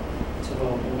registered to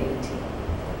vote in 18.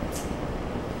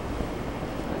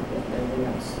 Everything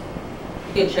else.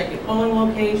 You can check your polling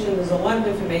location. There's a lot of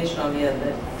information on there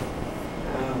that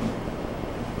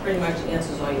pretty much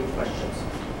answers all your questions.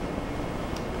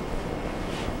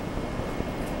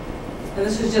 And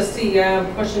this is just the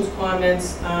questions,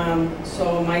 comments.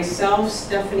 So myself,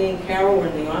 Stephanie, and Carol were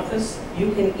in the office.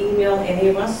 You can email any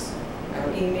of us, our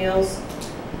emails,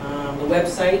 the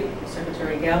website,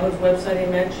 Secretary Galvin's website I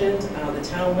mentioned, the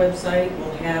town website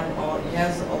will have all, it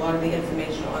has a lot of the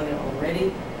information on there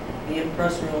already. The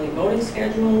in-person early voting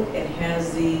schedule, it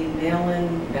has the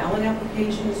mail-in ballot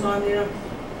applications on there,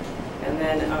 and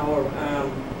then our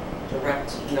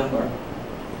direct number.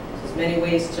 There's many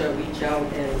ways to reach out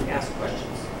and ask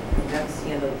questions. And that's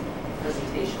the end of the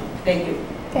presentation. Thank you.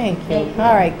 Thank you.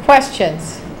 All right,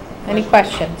 questions? Any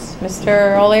questions?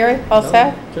 Mr. O'Leary, all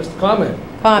set? Just a comment.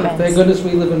 Comments? Thank goodness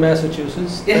we live in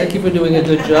Massachusetts. Thank you for doing a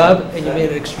good job, and you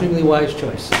made an extremely wise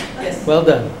choice. Yes. Well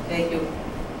done. Thank you.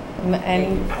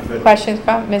 Any questions,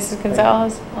 Mrs.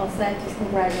 Gonzalez? All set, just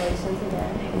congratulations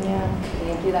again. Yeah.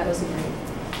 Thank you, that was great.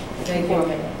 Thank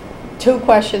you. 2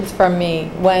 questions from me.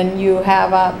 When you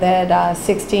have up that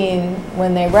 16,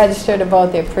 when they register to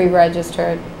vote, they're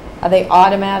pre-registered, are they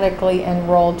automatically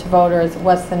enrolled to voters?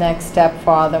 What's the next step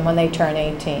for them when they turn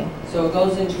 18? So it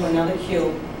goes into another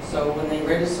queue. So when they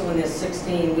register when they're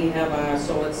 16, we have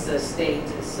so it's the state,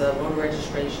 it's voter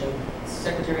registration, it's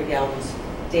Secretary Galvin's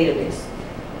database.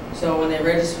 So when they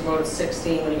register to vote at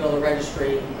 16, when you go to the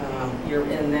registry, you're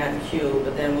in that queue,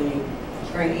 but then when you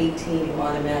turn 18, you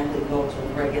automatically go to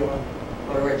the regular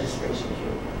voter registration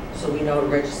queue. So we know to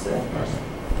register that person.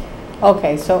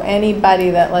 Okay, so anybody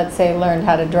that, let's say, learned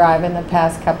how to drive in the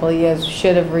past couple of years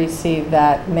should have received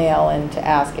that mail-in to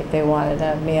ask if they wanted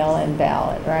a mail-in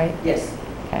ballot, right? Yes.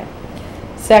 Okay.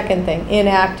 Second thing,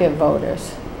 inactive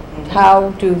voters. How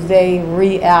do they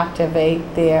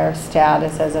reactivate their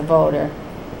status as a voter?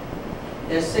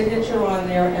 Their signature on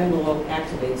their envelope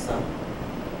activates them.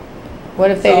 What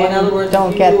if they So in other words,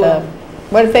 don't if get you do the,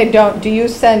 what if they don't, do you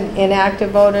send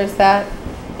inactive voters that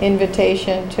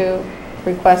invitation to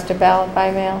request a ballot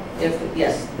by mail?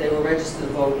 Yes, they were registered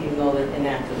to vote even though they're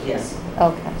inactive, yes.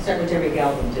 Okay, Secretary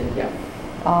Galvin did, yeah.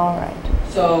 all right.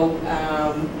 So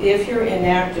if you're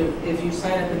inactive, if you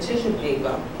sign a petition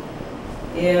paper,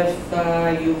 if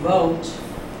you vote,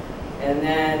 and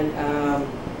then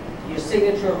your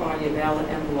signature on your ballot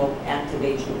envelope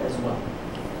activates you as well.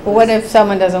 But what if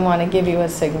someone doesn't want to give you a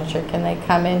signature? Can they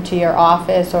come into your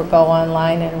office or go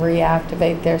online and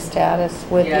reactivate their status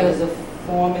with Yeah, there's you? a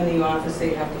form in the office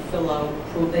they have to fill out,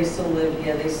 prove they still live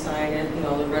here, they sign it, you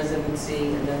know, the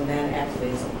residency, and then that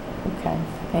activates them. Okay,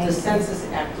 The thank you. census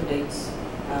activates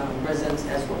residents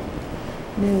as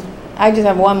well. I just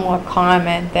have one more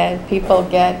comment, that people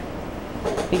get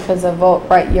because a vote,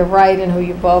 right, you're right, and who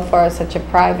you vote for is such a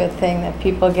private thing that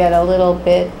people get a little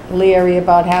bit leery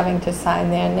about having to sign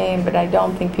their name, but I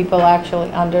don't think people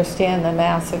actually understand the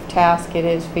massive task it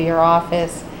is for your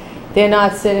office. They're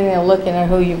not sitting there looking at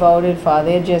who you voted for.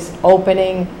 They're just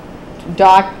opening,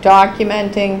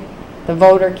 documenting, the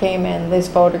voter came in, this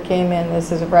voter came in,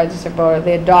 this is a registered voter.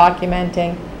 They're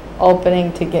documenting,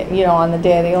 opening to get, you know, on the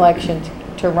day of the election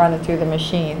to run it through the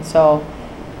machine. So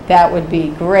that would be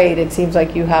great. It seems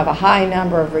like you have a high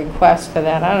number of requests for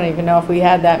that. I don't even know if we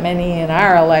had that many in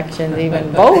our elections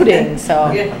even voting. So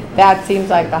that seems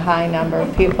like a high number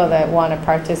of people that want to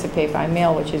participate by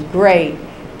mail, which is great.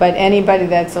 But anybody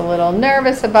that's a little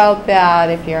nervous about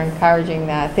that, if you're encouraging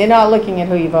that, they're not looking at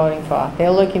who you're voting for. They're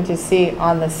looking to see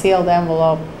on the sealed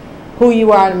envelope who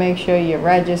you are to make sure you're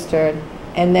registered,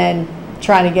 and then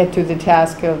trying to get through the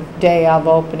task of day of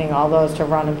opening all those to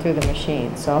run them through the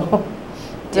machine. So.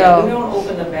 Yeah, we don't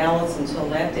open the ballots until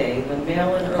that day. The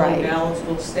mail-in early Right. ballots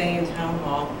will stay in town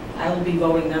hall. I will be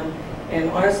voting them. And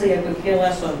honestly, I could care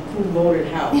less on who voted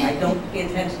how. I don't pay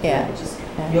attention to Yeah. it. Just,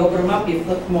 Yeah. you open them up, you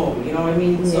flip them over, you know what I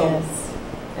mean? So, Yes.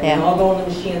 and Yeah. they all go in the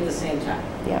machine at the same time.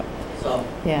 Yep. So,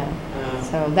 Yeah.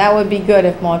 So that would be good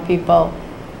if more people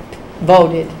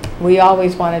voted. We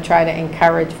always want to try to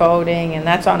encourage voting, and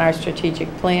that's on our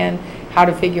strategic plan, how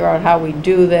to figure out how we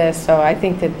do this. So I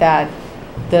think that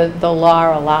the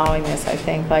law allowing this, I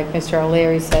think, like Mr.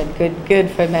 O'Leary said, good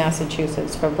for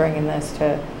Massachusetts for bringing this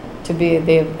to be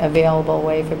the available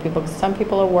way for people. 'Cause some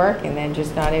people are working, they're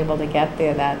just not able to get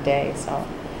there that day.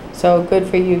 So good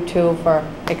for you too for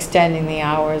extending the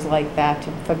hours like that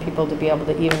for people to be able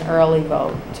to even early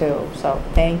vote too. So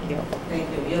thank you. thank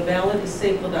you. Your ballot is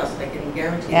safe with us, I can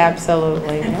guarantee you.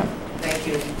 Absolutely. Yeah. Thank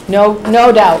you.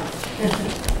 No doubt.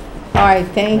 All right,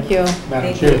 thank you.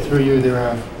 Madam Thank Chair, you. through you, there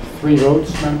are 3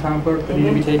 votes, Madam Town Clerk, that need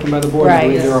to be taken by the board. I Right.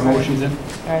 believe there are Yes. motions in.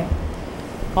 All right.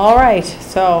 All right,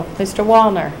 so Mr.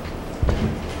 Wallner.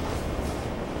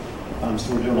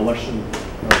 So we're doing election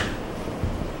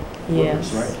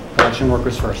workers, right? Election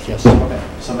workers first, yes. Okay.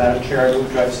 So Madam Chair, I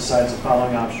move to exercise the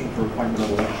following option for appointment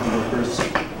of election workers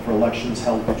for elections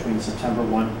held between September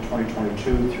 1,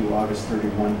 2022 through August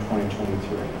 31,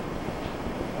 2023.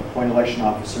 Appoint election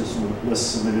officers from the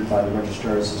list submitted by the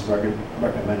registrars as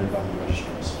recommended by the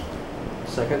registrars.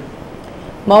 Second?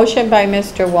 Motion by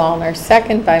Mr. Wallner,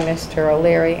 second by Mr.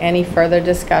 O'Leary. Any further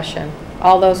discussion?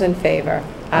 All those in favor?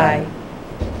 Aye.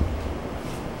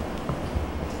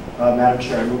 Madam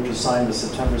Chair, I move to sign the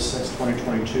September 6,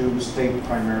 2022 state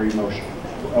primary motion,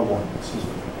 warrant, excuse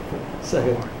me.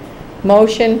 Second.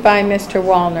 Motion by Mr.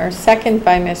 Wallner, second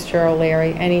by Mr.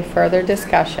 O'Leary. Any further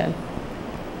discussion?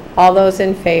 All those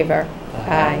in favor?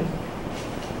 Aye.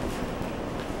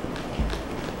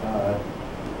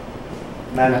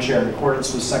 Madam Chair, in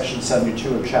accordance with Section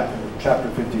 72 of Chapter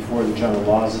 54 of the General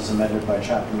Laws as amended by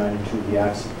Chapter 92 of the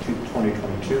Acts of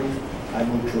 2022, I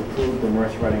move to approve the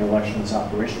North Reading Elections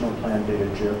Operational Plan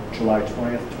dated July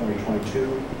 20th,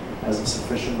 2022, as a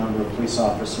sufficient number of police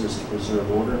officers to preserve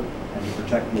order and to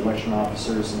protect the election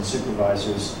officers and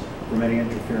supervisors from any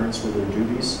interference with their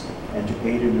duties, and to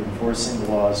aid in enforcing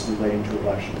the laws relating to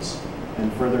elections,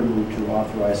 and further move to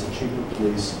authorize the Chief of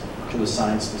Police to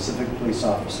assign specific police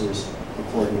officers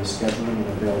according to scheduling and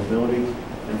availability,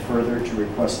 and further to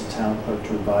request the town clerk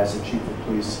to advise the Chief of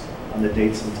Police on the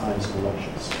dates and times of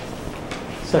elections.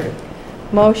 Second.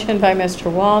 Motion by Mr.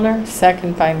 Wallner,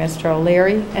 second by Mr.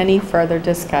 O'Leary. Any further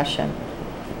discussion?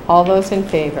 All those in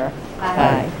favor?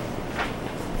 Aye.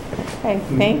 Okay,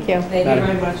 thank you. Thank you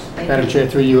very much. Thank Madam you. Chair,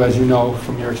 through you, as you know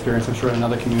from your experience, I'm sure in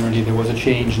another community, there was a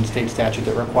change in state statute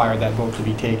that required that vote to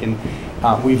be taken.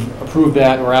 We've approved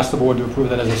that, or asked the board to approve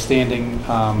that as a standing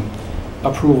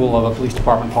approval of a police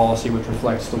department policy, which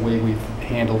reflects the way we've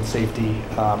handled safety,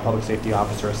 public safety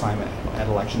officer assignment at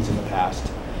elections in the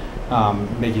past,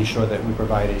 making sure that we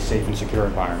provide a safe and secure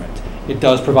environment. It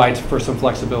does provide for some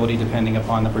flexibility depending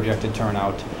upon the projected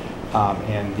turnout,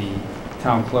 and the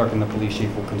town clerk and the police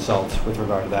chief will consult with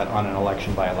regard to that on an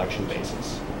election-by-election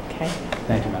basis. Okay.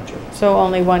 Thank you, Madam Chair. So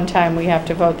only one time we have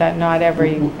to vote that, not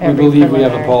every We believe we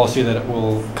have a preliminary. policy that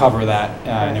will cover that,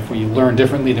 and if we learn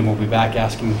differently, then we'll be back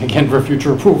asking again for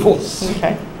future approvals.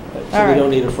 Okay. So All we right. don't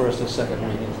need a first and second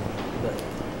reading.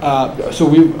 So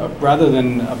we, rather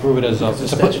than approve it as a,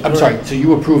 It's a I'm statutory. sorry, so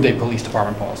you approved a police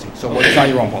department policy, so it's not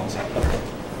your own policy.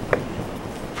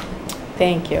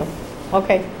 Thank you.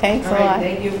 Okay, thanks a All right, lot.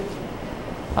 thank you.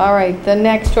 All right, the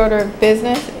next order of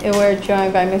business, we're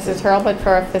joined by Mrs. Hurlbut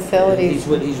for our facilities.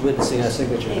 He's witnessing our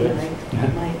signatures, Hey,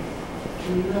 right? Mike,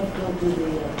 can you help go do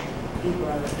the people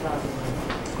on the top?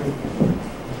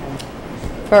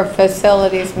 For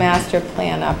facilities master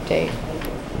plan update.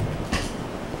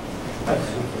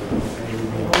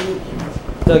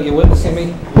 Doug, you witnessing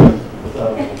me?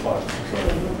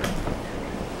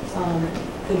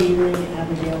 Good evening,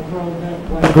 Abigail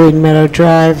Hurlbut, Green Meadow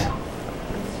Drive. I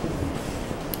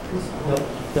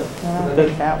don't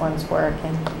think that one's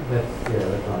working.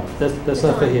 That's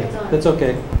not for here. That's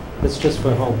okay. That's just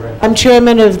for home. I'm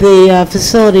chairman of the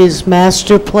Facilities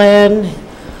Master Plan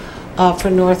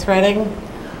for North Reading.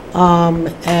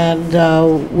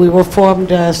 We were formed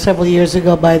several years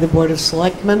ago by the Board of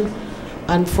Selectmen.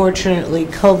 Unfortunately,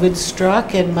 COVID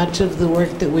struck, and much of the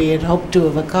work that we had hoped to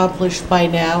have accomplished by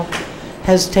now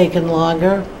has taken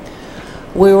longer.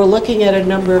 We were looking at a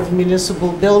number of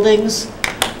municipal buildings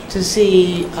to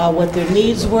see what their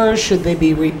needs were. Should they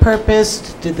be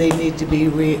repurposed? Did they need to be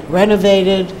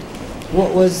renovated?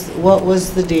 What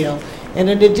was the deal? And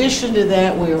in addition to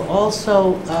that, we were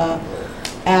also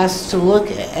asked to look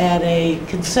at a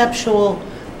conceptual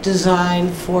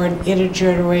design for an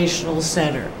intergenerational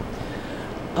center.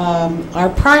 Our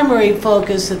primary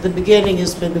focus at the beginning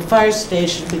has been the fire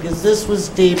station, because this was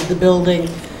deemed the building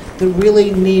that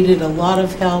really needed a lot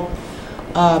of help,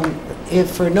 if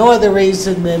for no other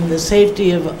reason than the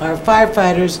safety of our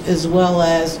firefighters as well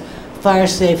as fire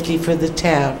safety for the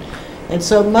town. And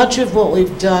so much of what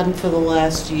we've done for the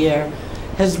last year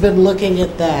has been looking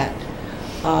at that.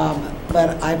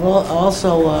 But I've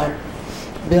also,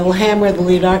 Bill Hammer, the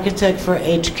lead architect for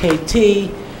HKT,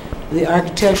 the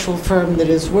architectural firm that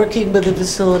is working with the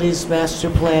Facilities Master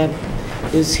Plan,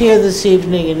 is here this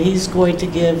evening, and he's going to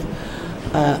give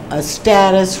a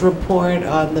status report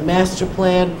on the master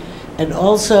plan and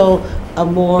also a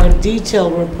more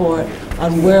detailed report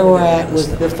on where we're at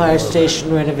with the fire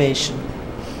station renovation.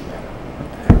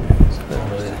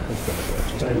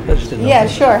 Yeah,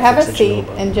 sure, have a seat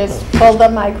and just pull the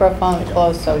microphone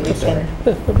close so you can.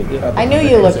 I knew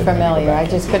you looked familiar, I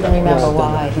just couldn't remember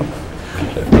why.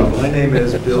 My name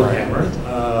is Bill Hammer.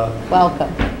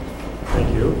 Welcome.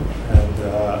 Thank you. And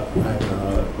I'm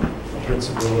a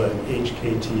principal at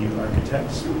HKT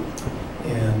Architects.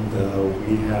 And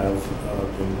we have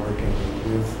been working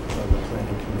with the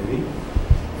planning committee.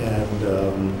 And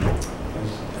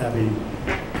as Abby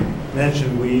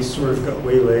mentioned, we sort of got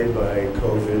waylaid by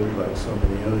COVID, like so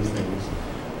many other things.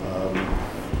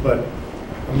 But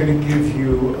I'm going to give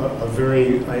you a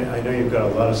very, I know you've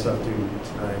got a lot of stuff to do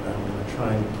tonight. I'm going to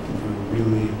try and give you a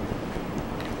really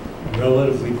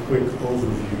relatively quick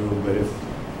overview, but if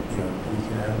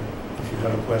you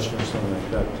have a question or something like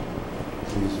that,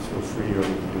 please feel free, or we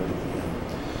can do it at the end.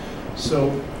 So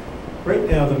right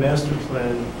now, the master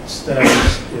plan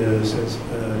status is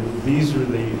these are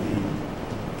the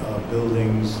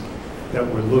buildings that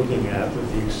we're looking at, with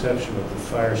the exception of the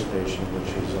fire station,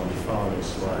 which is on the following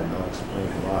slide, and I'll explain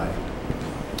why.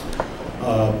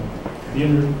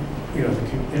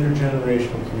 The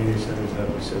intergenerational community centers that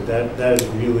we said, that is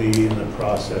really in the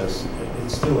process.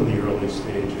 It's still in the early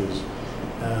stages,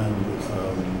 and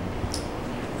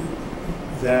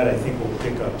that I think will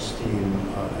pick up steam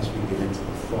as we get into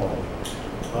the fall.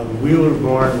 The Wheeler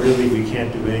Barn, really, we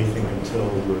can't do anything until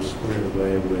we're squared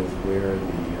away with where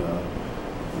the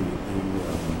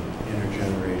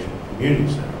intergenerational community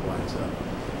center winds up,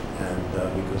 and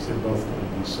because they're both going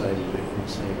to be sited in the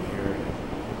same area.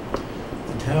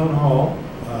 The town hall,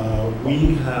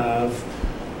 we have,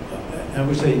 I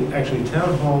would say, actually,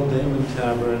 town hall, Damon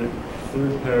Tavern,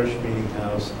 Third Parish Meeting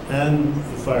House, and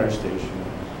the fire station.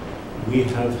 We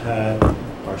have had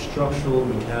our structural,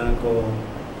 mechanical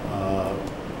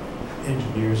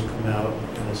engineers come out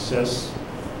and assess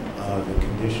the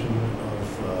condition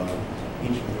of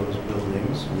each of those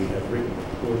buildings. We have written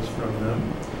reports from them.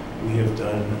 We have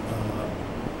done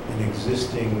an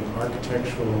existing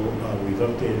architectural, we've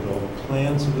updated all the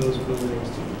plans of those buildings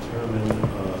to determine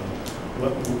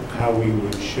how we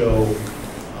would show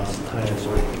the kind of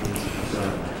work that needs to be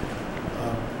done.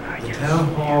 The town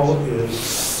hall is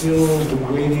still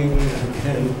waiting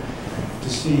again to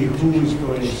see who is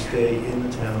going to stay in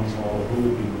the town hall, who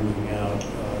will be moving out to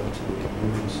the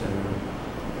community center.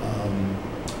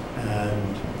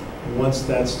 And once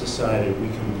that's decided, we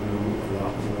can do a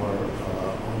lot more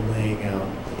on laying out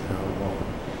the town hall.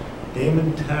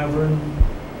 Damon Tavern,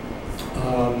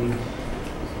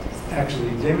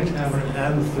 actually, Damon Tavern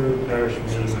and the Third Parish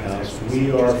Meeting House,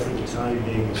 we are, for the time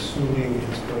being, assuming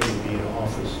it's going to be an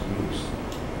office use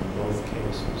in both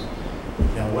cases.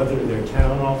 Now, whether they're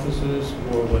town offices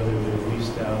or whether they're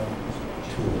leased out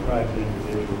to a private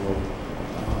individual,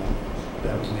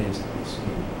 that remains to be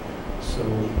seen. So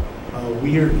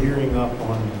we are gearing up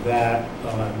on that.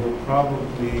 We'll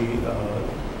probably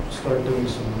start doing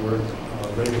some work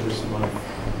later this month,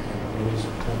 in early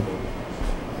September.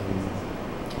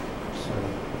 So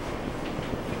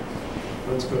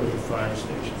let's go to the fire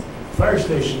station. Fire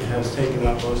station has taken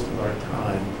up most of our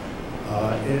time.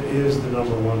 It is the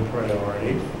 #1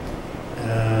 priority,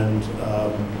 and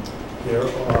there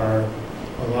are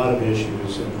a lot of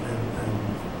issues, and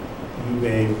you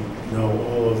may know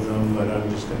all of them, but I'm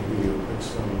just going to give you a quick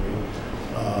summary.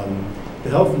 The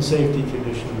health and safety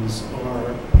conditions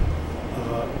are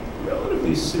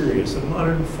relatively serious. A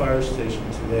modern fire station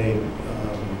today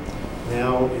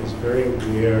now is very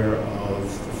aware of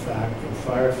the fact that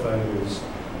firefighters,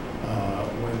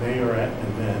 when they are at an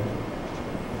event,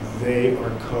 they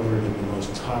are covered in the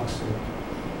most toxic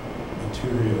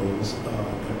materials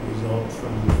that result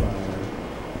from the fire.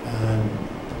 And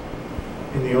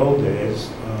in the old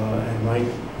days, and like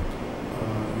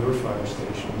your fire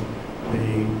station,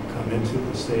 they come into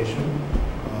the station,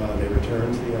 they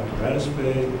return to the apparatus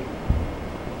bay,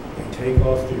 they take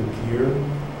off their gear,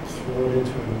 throw it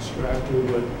into an extractor,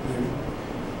 but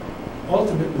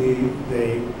ultimately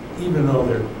they, even though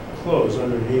their clothes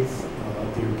underneath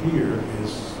their gear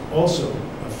is also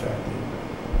affected,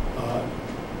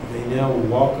 they now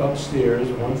walk upstairs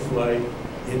one flight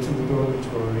into the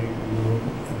dormitory room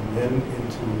and then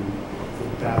into the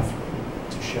bathroom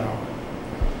to shower.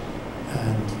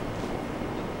 And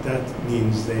that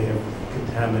means they have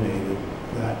contaminated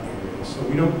that area. So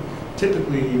we don't,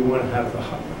 typically you want to have the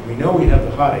hot, we know we have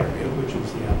the hot area, which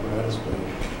is the apparatus bay.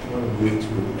 You want to move to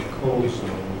a cold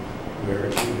zone where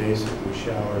you basically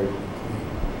showered and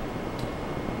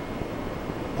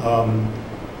cleaned.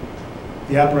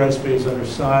 The apparatus bay is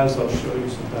undersized. I'll show you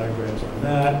some diagrams on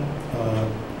that.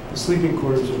 The sleeping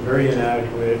quarters are very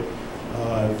inadequate.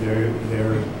 And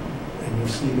you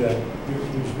see that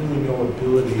there's really no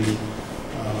ability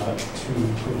to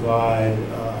provide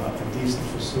a decent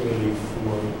facility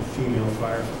for female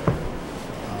firefighters.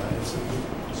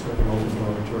 It's sort of an open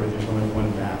dormitory. There's only one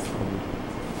bathroom.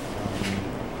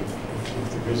 If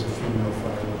there is a female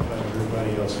firefighter,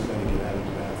 everybody else is going to get out of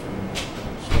the bathroom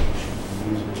so she can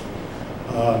use it.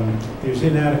 There's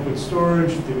inadequate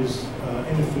storage. There's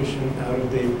inefficient,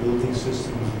 out-of-date building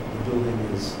systems. The building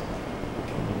is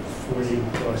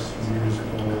 40-plus years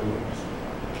old.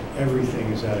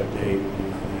 Everything is out of date.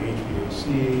 The HVAC,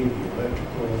 the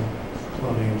electrical,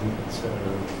 plumbing, etc.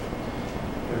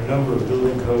 There are a number of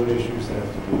building code issues that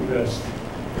have to be addressed,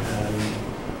 and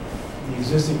the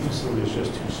existing facility is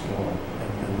just too small,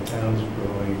 and the town is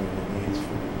growing, and the needs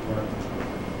for the department.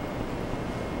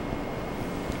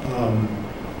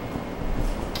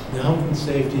 The health and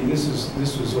safety. This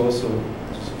was also.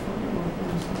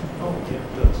 Oh, yeah,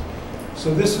 it does.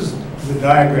 So this is the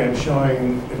diagram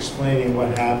explaining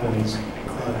what happens.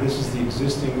 This is the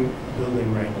existing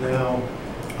building right now.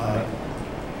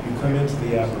 You come into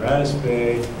the apparatus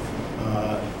bay.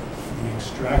 The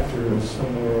extractor is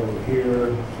somewhere over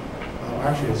here.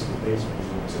 Actually, it's in the basement.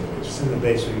 It's in the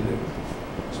basement.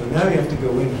 So now you have to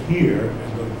go in here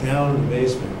and go down in the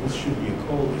basement. This should be a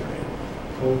cold area,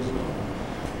 cold zone.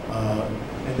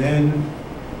 And then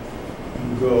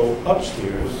you go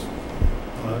upstairs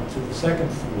to the second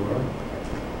floor,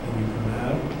 and you come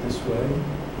out this way.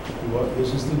 This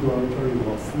is the dormitory. You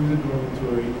walk through the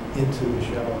dormitory into the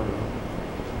shower room.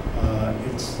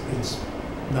 It's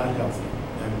not healthy,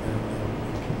 and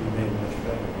it can be made much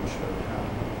better. We'll show you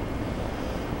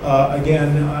how. Again,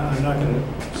 I'm not going to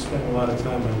spend a lot of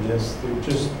time on this.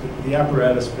 The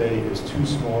apparatus bay is too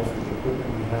small for the equipment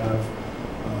we have.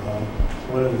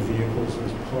 One of the vehicles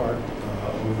is parked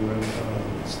over at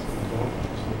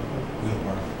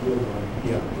Wheel barn.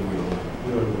 Yeah, the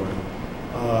wheel barn.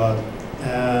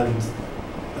 And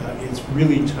it's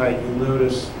really tight. You'll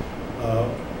notice,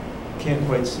 can't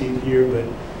quite see it here, but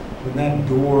when that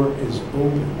door is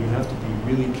open, you have to be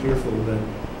really careful that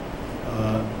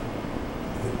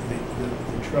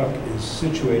the truck is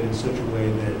situated in such a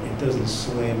way that it doesn't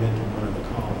slam into one of the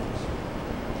columns.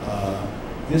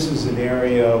 This is an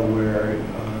area where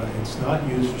it's not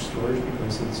used for storage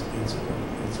because it's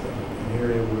an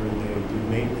area where they do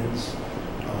maintenance,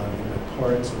 they have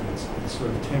parts, and it's sort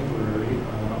of temporary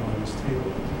on this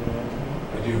table.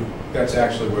 I do. That's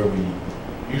actually where we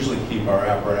usually keep our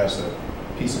apparatus, a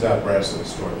piece of apparatus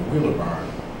that's stored in the wheeler barn.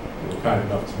 They were kind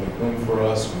enough to make room for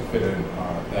us. We fit in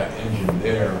that engine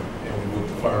there, and we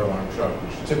moved the fire alarm truck,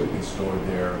 which is typically stored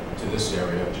there, to this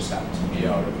area. It just happens to be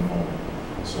out at the moment.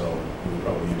 So we were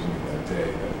probably using it that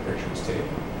day that the picture was taken.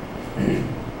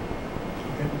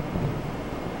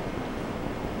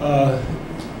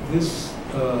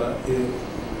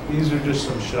 These are just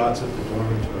some shots of the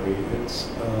dormitory.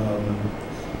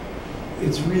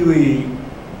 It's really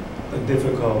a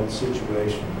difficult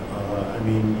situation. I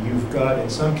mean, you've got, in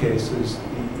some cases,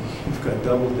 you've got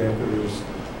double deckers.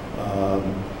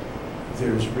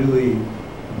 There's really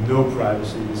no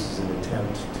privacy. This is an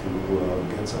attempt to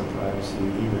get some privacy,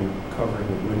 even covering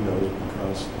the windows,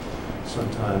 because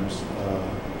sometimes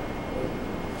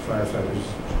firefighters,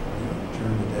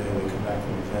 during the day, they come back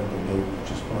from the event and they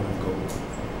just want to go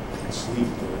and sleep.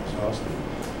 They're exhausted.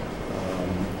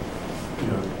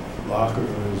 Lockers,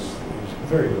 there's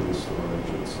very little storage.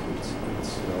 It's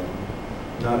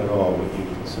not at all what you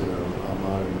consider a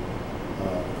modern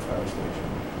fire station.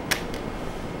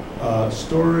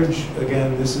 Storage,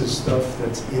 again, this is stuff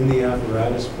that's in the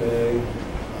apparatus bay.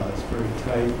 It's very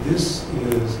tight. This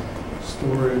is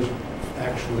storage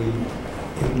actually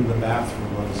in the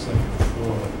bathroom on the second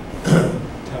floor.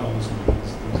 Towels and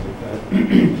things like that.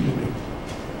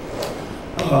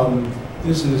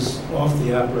 This is off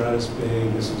the apparatus bay.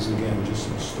 This is, again, just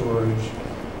some storage.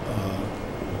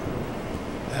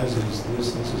 As is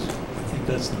this is, I think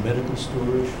that's the medical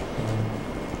storage.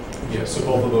 Yeah, so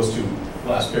both of those two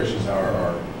last pictures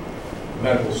are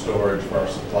medical storage for our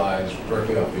supplies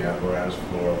directly off the apparatus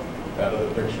floor. That other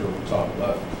picture on the top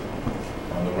left,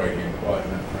 on the right-hand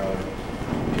quadrant, rather,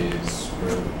 is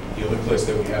where the only place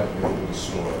that we have available to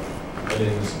store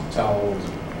linens, and towels,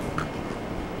 and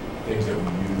things that we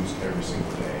use every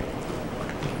single day.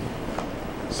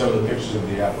 Some of the pictures of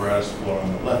the apparatus floor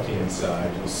on the left-hand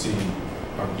side, you'll see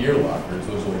our gear lockers.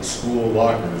 Those are like school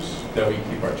lockers that we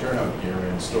keep our turnout gear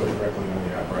in, stored directly on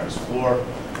the apparatus floor.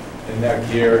 And that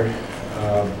gear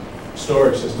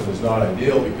storage system is not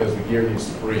ideal because the gear needs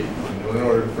to breathe. And in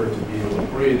order for it to be able to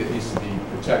breathe, it needs to be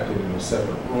protected in a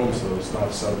separate room so it's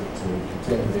not subject to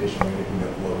contamination or anything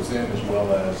that blows in, as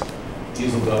well as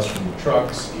diesel dust from the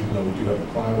trucks. Even though we do have a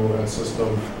climbable vent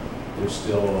system, there's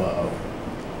still an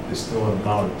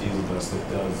amount of diesel dust that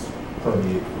does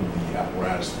permeate through the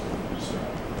apparatus.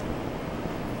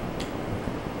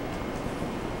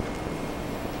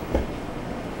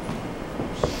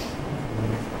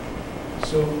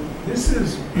 So this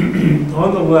is,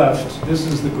 on the left, this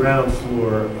is the ground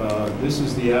floor. This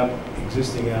is the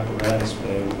existing apparatus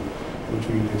bay, which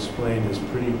we've explained is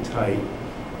pretty tight.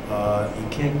 You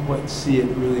can't quite see it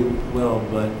really well,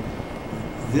 but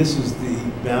this is the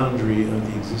boundary of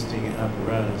the existing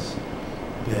apparatus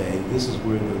bay. This is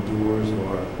where the doors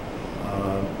are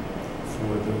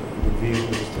for the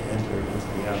vehicles to enter into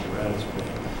the apparatus bay.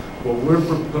 What we're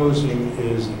proposing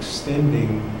is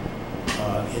extending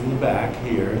in the back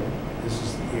here. This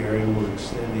is the area we're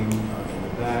extending in the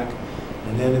back.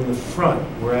 And then in the front,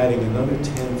 we're adding another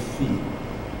 10 feet,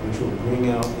 which will bring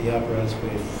out the apparatus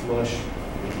bay flush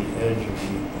with the edge of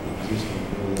the existing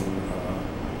building on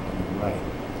the right.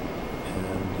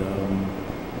 And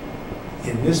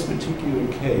in this particular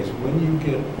case, when you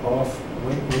get off,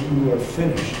 when you are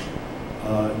finished,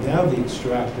 now the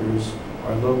extractors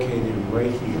are located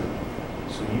right here.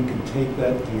 So you can take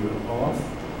that gear off,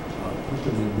 put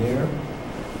them in there,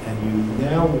 and you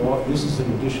now walk, this is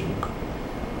an addition.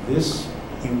 This,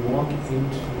 you walk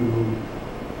into,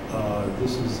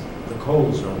 this is the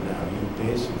cold zone now. You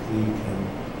basically can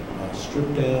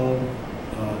strip down,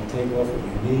 take off what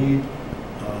you need.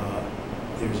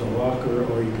 There's a locker,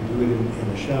 or you can do it in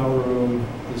the shower room.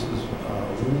 This is a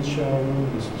women's shower room.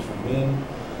 This is for men.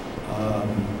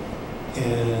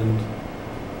 And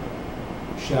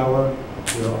shower,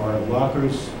 there are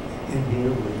lockers in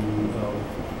here where you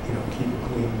keep a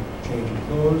clean change of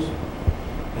clothes.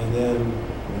 And then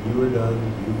when you are done,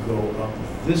 you go up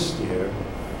this stair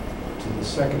to the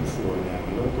second floor now.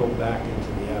 You don't go back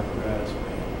into the apparatus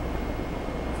bay.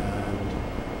 And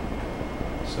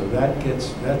so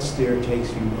that stair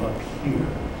takes you up here.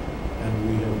 And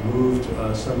we have moved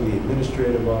some of the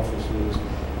administrative offices.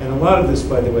 And a lot of this,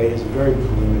 by the way, is very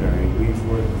preliminary. We've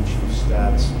worked with Chief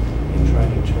Stats in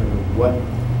trying to determine what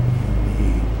you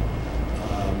need.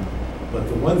 But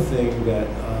the one thing that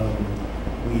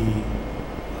we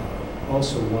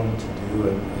also wanted to do,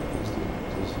 and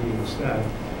as he and staff,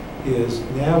 is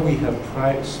now we have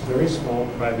very small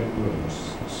private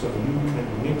rooms. So you can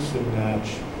mix and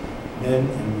match men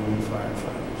and women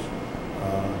firefighters.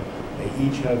 They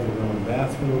each have their own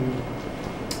bathroom,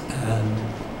 and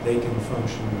they can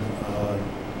function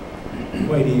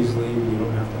quite easily. We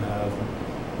don't have to have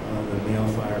the male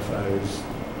firefighters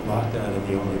locked down in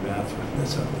the only bathroom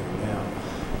that's up there now.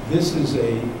 This is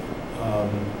a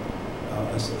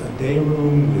day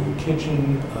room with a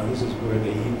kitchen. This is where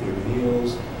they eat their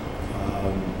meals.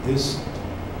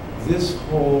 This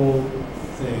whole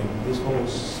thing, this whole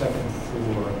second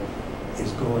floor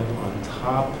is going on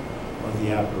top of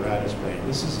the apparatus bay.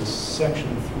 This is a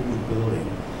section through the building.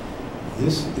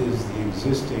 This is the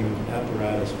existing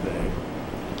apparatus bay.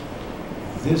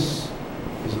 This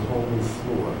is a whole new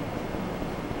floor.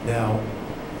 Now,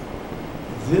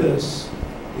 this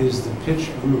is the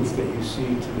pitched roof that you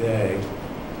see today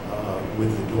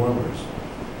with the dormers.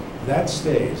 That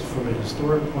stays. From a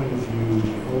historic point of view,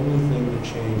 the only thing that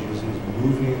changes is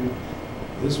moving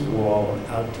this wall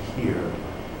out to here,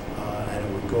 and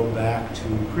it would go back to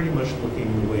pretty much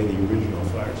looking the way the original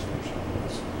fire station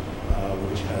was,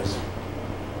 which has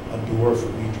a door for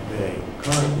each bay.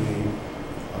 Currently,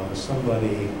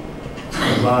 somebody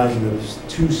combined those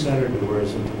two center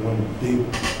doors into one big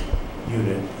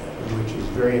unit, which is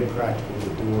very impractical.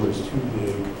 The door is too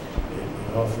big.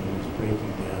 It often is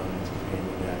breaking down. It's a pain in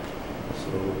the neck.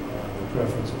 So the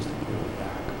preference is to put it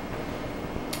back.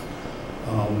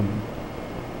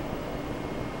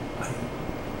 I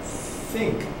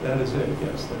think that is it.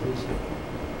 Yes, that is it.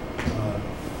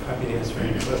 Happy to answer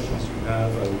any questions you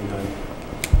have. I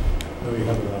know you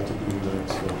have a lot to do tonight,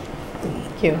 so.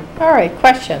 Thank you. All right,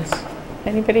 questions?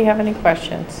 Anybody have any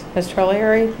questions? Mr.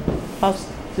 O'Leary?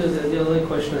 The only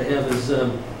question I have is,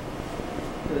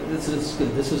 this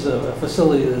is a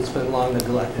facility that's been long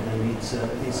neglected and needs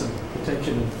some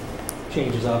attention and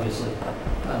changes, obviously.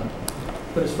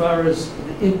 But as far as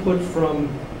the input from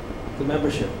the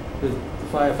membership, the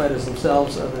firefighters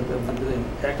themselves, are they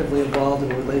actively involved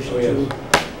in relation to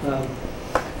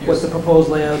what the proposed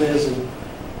layout is? And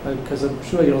because I'm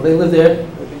sure, they live there,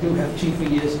 they do have chief for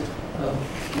years.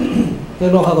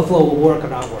 They know how the flow will work or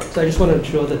not work. So I just want to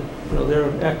ensure that,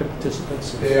 they're active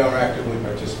participants. They are actively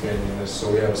participating in this, so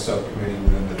we have a subcommittee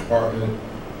within the department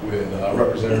with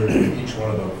representatives of each one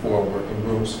of the 4 working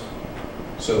groups.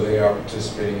 So they are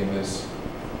participating in this.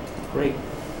 Great.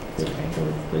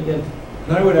 Again,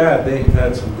 And I would add, they've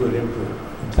had some good input.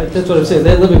 that's what I'm saying.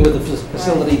 They're living with the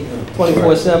facility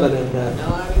 24/7,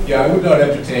 and Yeah, I would not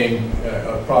entertain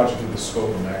a project of the scope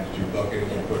and magnitude without getting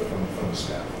input from the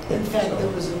staff. In fact, there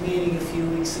was a meeting a few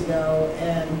weeks ago,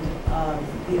 and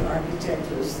the architect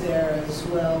was there, as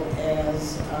well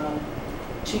as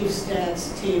Chief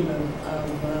Stat's team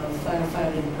of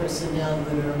firefighting personnel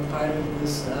that are part of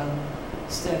this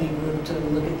study group to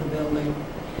look at the building.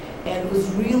 And it was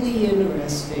really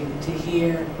interesting to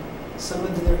hear some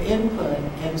of their input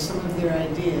and some of their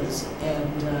ideas.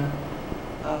 And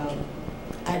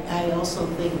I also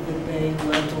think that they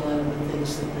liked a lot of the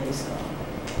things that they saw.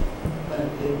 But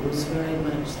it was very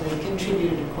much, they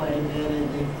contributed quite a bit, and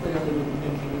they've clearly been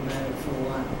thinking about it for a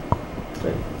while.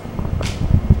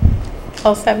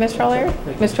 All set, Mr. O'Leary?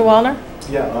 Mr. Wallner?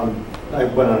 Yeah, I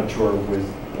went on a tour with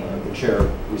the chair.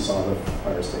 We saw the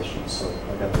fire station, so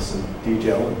I got this in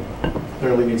detail, and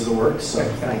clearly needs to work, so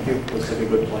thank you. Looks like a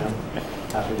good plan.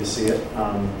 Happy to see it.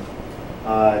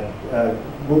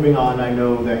 Moving on, I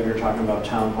know that you're talking about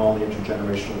Town Hall, the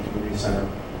Intergenerational Community Center.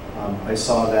 I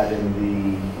saw that in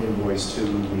the invoice to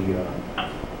the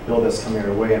bill that's coming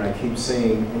our way, and I keep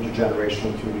saying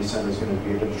Intergenerational Community Center is going to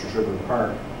be at District River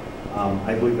Park.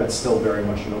 I believe that's still very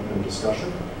much an open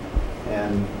discussion,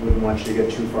 and wouldn't want you to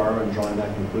get too far in drawing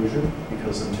that conclusion,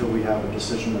 because until we have a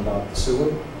decision about the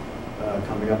sewer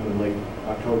coming up in late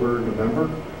October, November,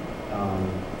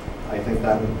 I think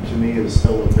that, to me, is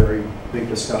still a very big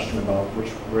discussion about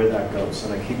where that goes.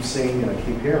 And I keep seeing and I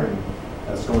keep hearing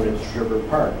that's going to River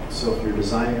Park. So if you're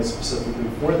designing it specifically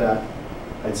for that,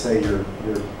 I'd say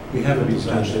We haven't be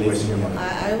designed potentially wasting your money.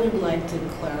 I would like to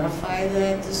clarify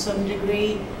that to some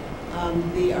degree.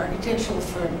 The architectural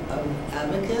firm of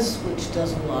Abacus, which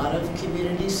does a lot of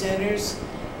community centers,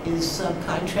 is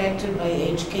subcontracted by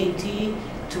HKT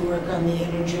to work on the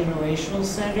intergenerational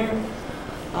center.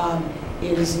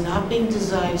 It is not being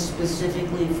designed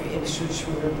specifically for Ipswich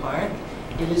River Park.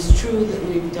 It is true that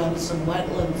we've done some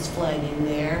wetlands flagging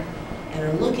there and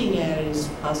are looking at it as a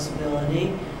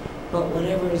possibility, but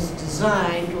whatever is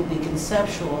designed will be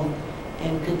conceptual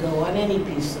and could go on any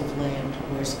piece of land,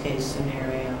 worst case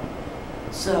scenario.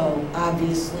 So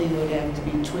obviously it would have to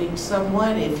be tweaked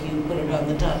somewhat if you put it on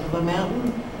the top of a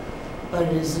mountain, but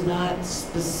it is not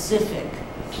specific,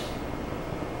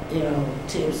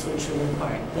 to Ipswich River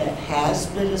Park. That has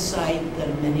been a site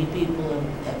that many people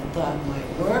have thought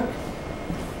might work,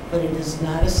 but it is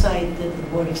not a site that the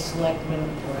Board of Selectmen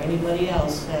or anybody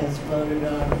else has voted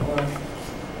on or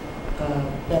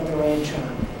bet the ranch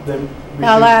on.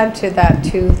 I'll add to that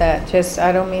too,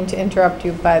 I don't mean to interrupt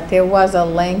you, but there was a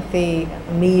lengthy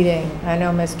meeting. I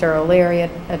know Mr. O'Leary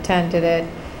attended it.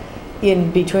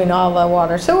 In between all the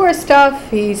water sewer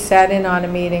stuff, he sat in on a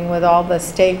meeting with all the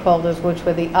stakeholders, which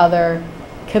were the other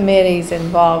committees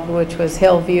involved, which was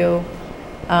Hillview,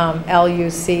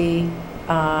 LUC,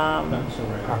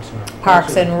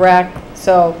 Parks and Rec.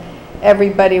 So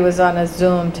everybody was on a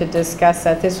Zoom to discuss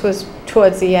that. This was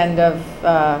towards the end of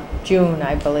June,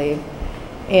 I believe.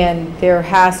 And there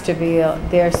has to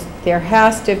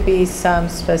be some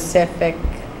specific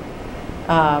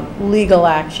legal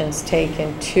actions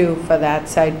taken too for that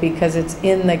site, because it's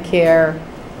in the care,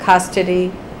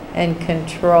 custody, and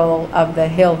control of the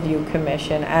Hillview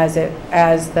Commission as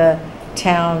the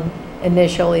town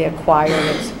initially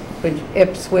acquired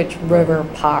Ipswich River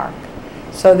Park.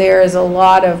 So there is a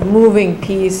lot of moving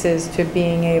pieces to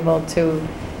being able to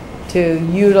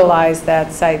utilize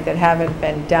that site that haven't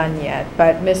been done yet.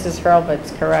 But Mrs.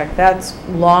 Hurlbut's correct. That's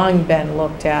long been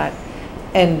looked at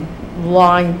and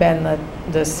long been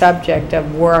the subject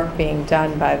of work being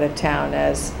done by the town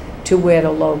as to where to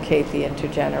locate the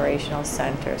intergenerational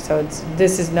center. So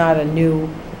this is not a new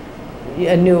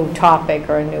topic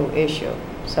or a new issue.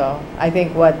 So I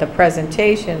think what the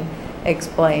presentation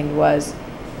explained was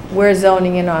we're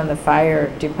zoning in on the fire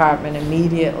department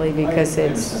immediately because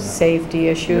it's safety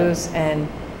issues, and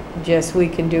just we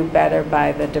can do better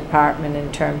by the department in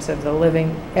terms of the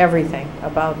living, everything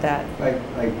about that.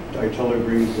 I totally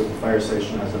agree with the fire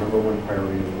station as the #1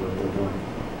 priority of the work they're doing.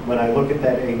 When I look at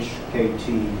that HKT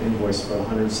invoice for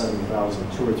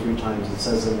 $107,000, 2 or 3 times it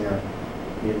says in there,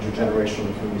 the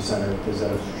intergenerational community center is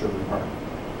at River Park.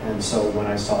 And so when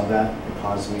I saw that, it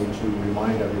caused me to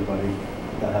remind everybody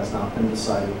that has not been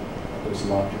decided. There's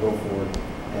a lot to go forward,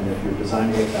 and if you're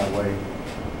designing it that way,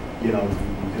 you know,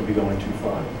 you could be going too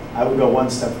far. I would go one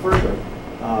step further.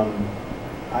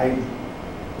 I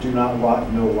do not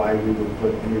know why we would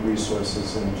put any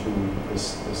resources into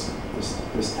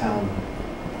this town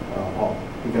hall,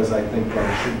 because I think that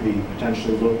it should be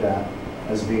potentially looked at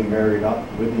as being married up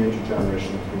with the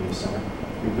intergenerational community center.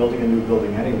 You're building a new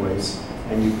building anyways,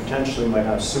 and you potentially might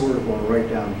have sewer going right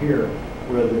down here.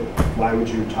 Why would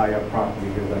you tie up property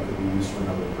here that could be used for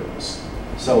another purpose?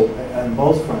 So on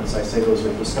both fronts, I say those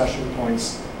are discussion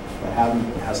points that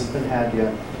hasn't been had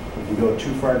yet. If you go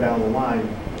too far down the line,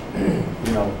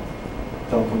 you know,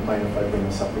 don't complain if I bring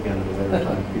this up again at a later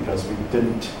time, because we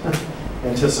didn't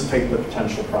anticipate the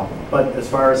potential problem. But as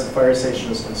far as the fire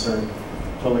station is concerned,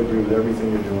 totally agree with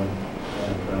everything you're doing,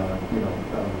 and you know,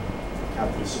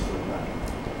 happy to support that.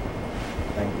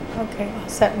 Thank you. Okay, all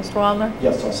set, Mr. Wallner?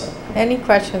 Yes, all set. Any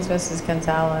questions, Mrs.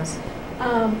 Gonzalez?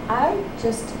 I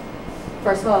just,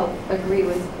 first of all, agree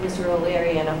with Mr.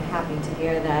 O'Leary, and I'm happy to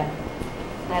hear that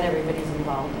everybody's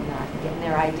involved in that, getting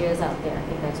their ideas out there. I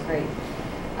think that's great.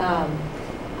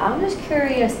 I'm just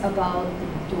curious about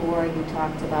the door you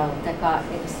talked about that got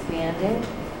expanded.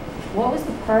 What was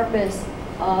the purpose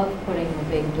of putting the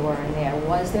big door in there?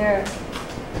 Was there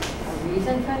a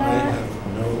reason for I that? have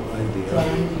no idea.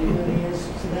 John, do you know the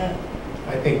answer to that?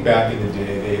 I think back in the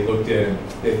day, they looked at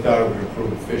it, they thought it would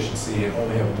improve efficiency and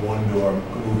only have one door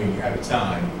moving at a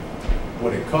time.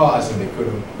 What it caused, and they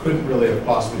couldn't really have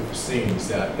possibly foreseen, is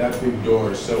that big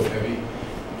door is so heavy,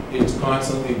 it's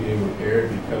constantly being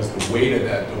repaired because the weight of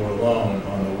that door alone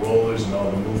on the rollers and all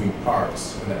the moving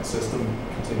parts in that system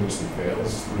continuously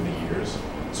fails through the years.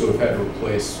 So we've had to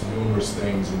replace numerous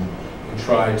things and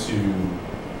try to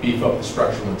beef up the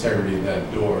structural integrity of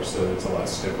that door so that it's a lot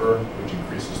stiffer, which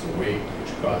increases the weight,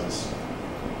 which causes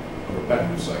a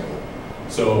repetitive cycle.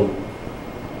 So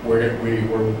we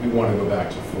want to go back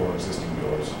to 4 existing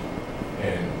doors.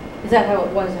 And Is that how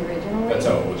it was originally? that's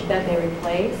how it was. That they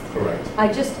replaced? Correct. I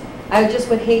just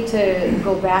would hate to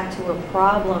go back to a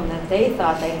problem that they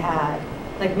thought they had.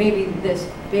 Like maybe this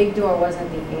big door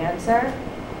wasn't the answer,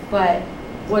 but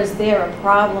was there a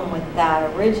problem with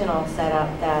that original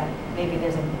setup that maybe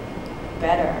there's a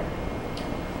better?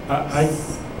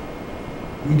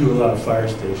 We do a lot of fire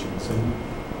stations, and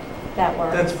That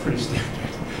works. that's pretty standard.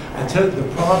 I tell you,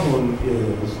 the problem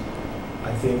is,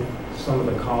 I think, some of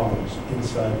the columns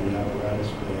inside the apparatus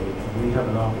bay, and we have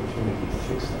an opportunity to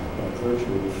fix that by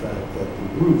virtue of the fact that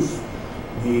the roof,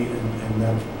 and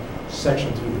that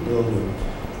section through the building,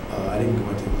 I didn't go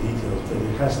into the details,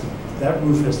 but that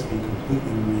roof has to be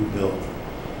completely rebuilt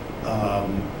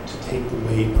to take the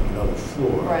weight of another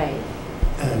floor. Right.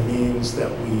 And it means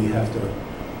that we have to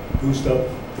boost up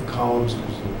the columns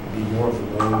because it would be more of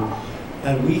a load.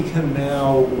 And we can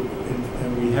now,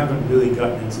 and we haven't really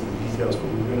gotten into the details, but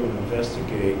we're going to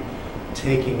investigate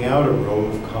taking out a row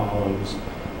of columns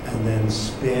and then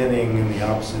spanning in the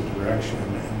opposite direction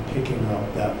and picking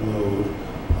up that load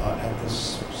at the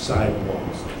side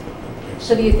walls.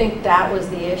 So do you think that was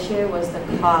the issue, was the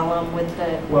column with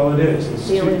the, Well, it is. It's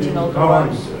the original the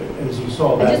columns, door? as you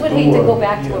saw, I that just would hate to door, go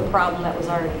back to yeah. a problem that was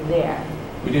already there.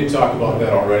 We did talk about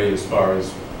that already as far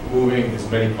as moving as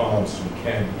many columns as we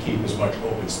can to keep as much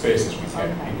open space as we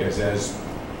can. Okay. Because as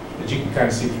you can kind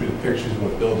of see through the pictures,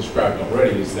 what Bill described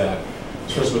already is that,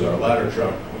 especially with our ladder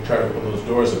truck, we try to open those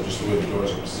doors up just the way the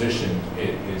doors are positioned.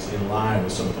 It is in line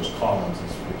with some of those columns.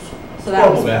 It's So that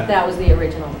horrible was, map. that was the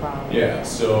original problem. Yeah,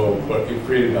 so, but it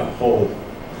created a whole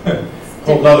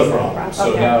other problem.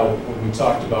 So Okay. now, when we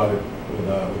talked about it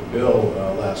with Bill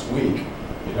last week,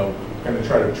 you know, we're going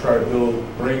to try to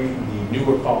bring the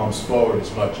newer columns forward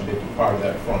as much and make it part of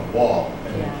that front wall,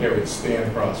 and then Yeah. carry the span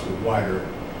across with wider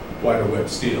web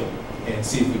steel, and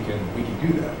see if we can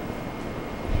do that.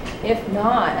 If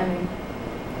not, I mean,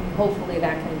 hopefully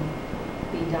that can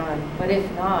be done, but if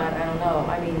not, I don't know,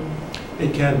 I mean,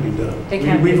 It can be done. It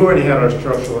can We've be. already had our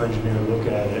structural engineer look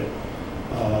at it,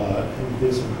 and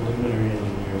did some preliminary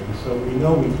engineering, so we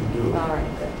know we can do it. all right,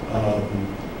 good.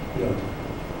 Yeah.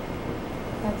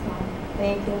 That's all.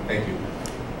 Thank you. Thank you.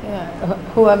 Yeah,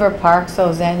 whoever parks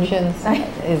those engines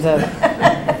is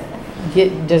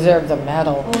deserves a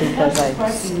medal because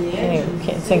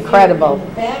it's incredible.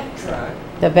 The back truck.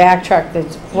 The back truck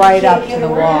that's right up to can't the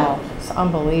get wall. around. It's Well,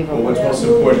 unbelievable. what's most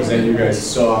important is that you guys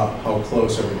saw how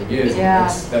close everything is. Yeah.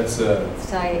 That's a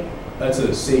Tight. That's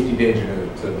a safety danger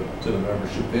to the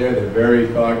membership there. They're very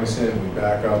cognizant. We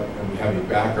back up, and we have a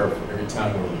backer for every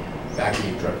time we're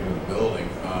backing a truck into the building.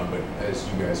 But as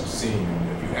you guys have seen,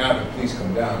 and if you haven't, please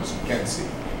come down so you can see,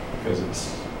 because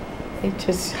It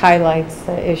just highlights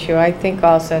the issue. I think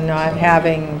also not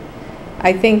having,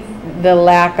 I think the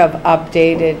lack of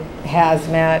updated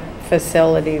hazmat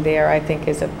facility there, I think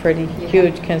is a pretty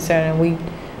huge concern. And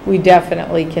we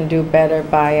definitely can do better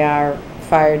by our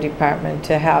fire department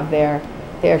to have their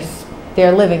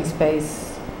living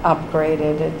space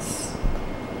upgraded. It's,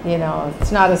 you know,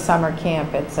 it's not a summer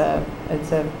camp, it's a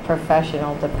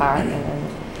professional department.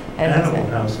 And Animal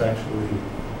House actually,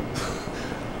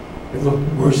 it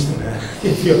looked worse than that,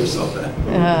 if you ever saw that.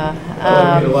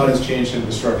 I mean, a lot has changed in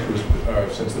the structures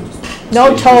since the no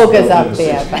station was togas built in up the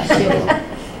there, 60s. but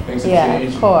So things have yeah,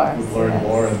 changed. of course, We've learned yes.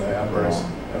 more, and the apparatus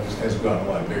has gotten a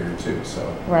lot bigger too. So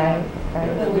right,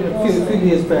 right. But we A few also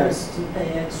years back. used to pay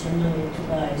extra money to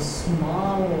buy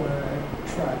smaller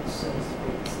trucks, so to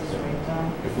speak, is that right,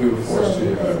 Tom? if we were forced So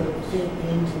to, that they would fit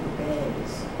into the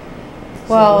bays.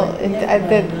 Well, So we have to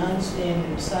buy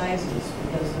non-standard sizes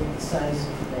because of the size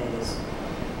of the bays.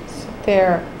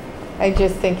 There, I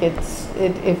just think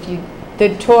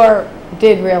the tour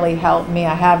did really help me.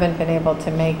 I haven't been able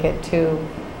to make it to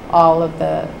all of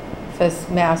the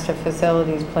master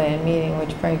facilities plan meeting,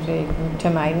 which brings me to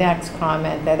my next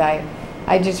comment that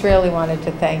I just really wanted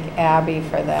to thank Abby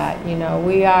for that. You know,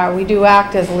 we do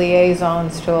act as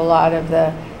liaisons to a lot of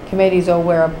the committees, or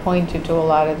we're appointed to a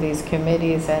lot of these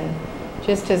committees, and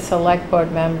just as select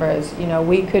board members, you know,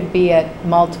 we could be at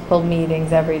multiple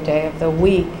meetings every day of the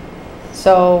week.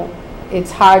 So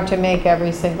it's hard to make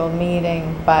every single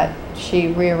meeting, but she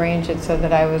rearranged it so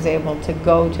that I was able to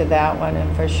go to that one,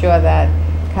 and for sure that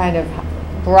kind of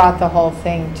brought the whole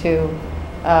thing to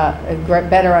a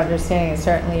better understanding, and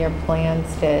certainly your plans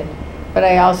did. But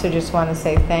I also just want to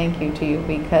say thank you to you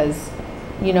because,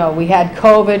 you know, we had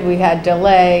COVID, we had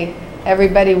delay.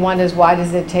 Everybody wonders why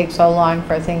does it take so long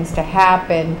for things to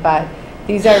happen, but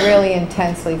these are really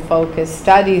intensely focused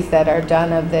studies that are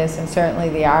done of this, and certainly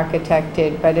the architect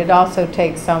did, but it also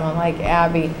takes someone like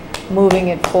Abby moving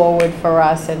it forward for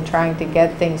us and trying to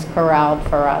get things corralled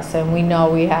for us. And we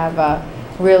know we have a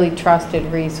really trusted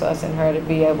resource in her to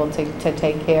be able to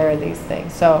take care of these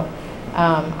things. So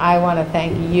I want to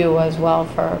thank you as well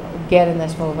for getting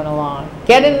this moving along,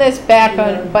 getting this back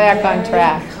on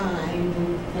track. Kind,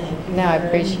 and thank you. No, I very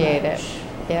appreciate it. much.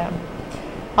 Yeah.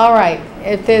 All right.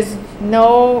 If there's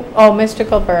no, Mr.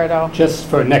 Gilberto. Just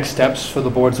for next steps for the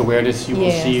board's awareness, you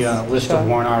will see a Yes, list sure. of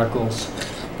warrant articles.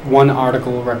 One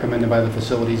article recommended by the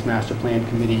Facilities Master Plan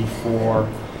Committee for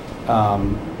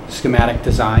schematic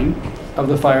design of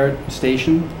the fire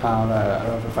station,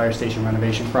 of the fire station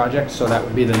renovation project. So that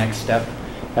would be the next step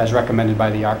as recommended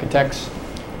by the architects.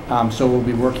 So we'll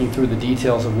be working through the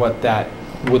details of what that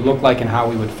would look like and how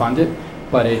we would fund it.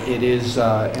 But it is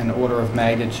an order of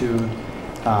magnitude,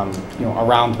 you know,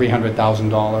 around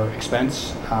 $300,000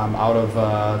 expense out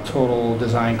of total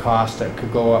design cost that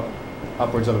could go up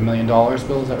upwards of $1 million.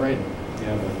 Bill, is that right?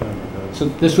 Yeah, that number does. So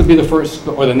this would be the first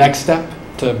or the next step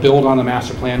to build on the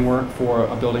master plan work for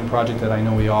a building project that I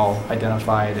know we all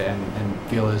identified and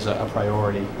feel is a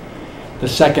priority. The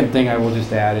second thing I will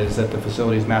just add is that the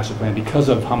facilities master plan, because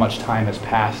of how much time has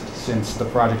passed since the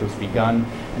project was begun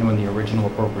and when the original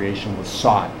appropriation was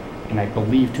sought in, I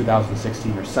believe,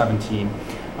 2016 or 17,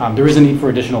 there is a need for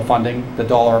additional funding, the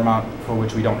dollar amount for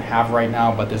which we don't have right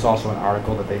now, but there's also an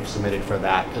article that they've submitted for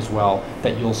that as well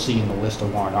that you'll see in the list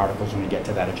of warrant articles when we get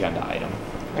to that agenda item.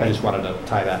 I just wanted to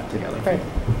tie that together. Great.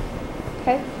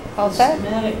 Okay, all The set?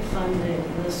 schematic funding,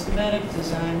 the schematic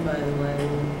design, by the way,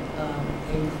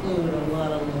 will include a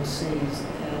lot of low Cs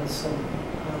and some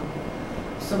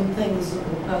some things that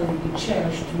will probably be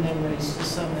cherished memories to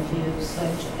some of you,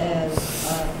 such as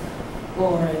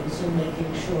boards and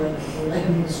making sure that the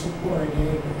land is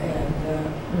supported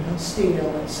and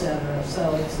steel, etc.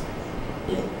 So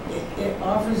it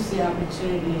offers the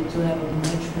opportunity to have a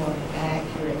much more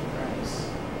accurate price.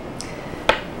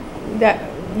 That,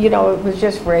 you know, it was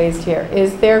just raised here.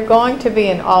 Is there going to be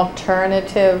an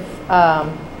alternative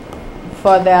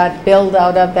for that build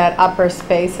out of that upper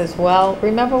space as well?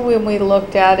 Remember when we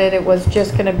looked at it, it was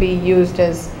just going to be used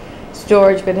as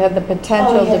storage, but had the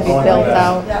potential to be built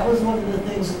out? That was one of the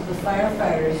things that the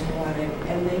firefighters wanted,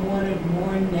 and they wanted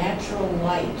more natural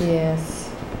light.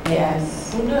 Yes,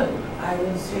 yes. Who knew? I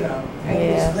was, you know, it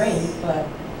Yes. was great, but,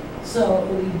 so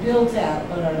we built out,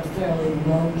 but on a fairly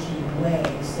low-key way,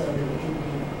 so that it could be,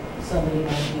 somebody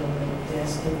might be able to put a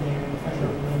desk in there in front of the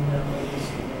window.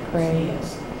 Great.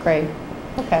 Yes. Great.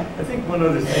 Okay. I think one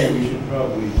other thing we should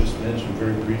probably just mention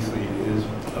very briefly is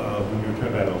when you're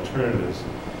talking about alternatives,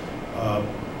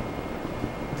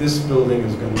 this building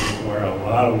is going to require a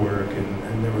lot of work,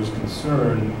 and there was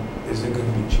concern, is it going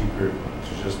to be cheaper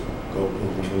to just go build a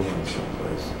new one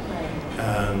someplace? Right.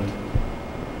 And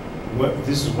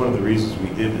this is one of the reasons we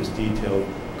did this detailed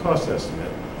cost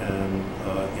estimate, and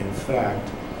in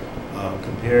fact,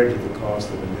 compared to the cost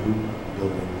of a new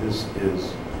building, this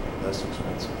is less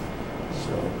expensive.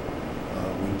 So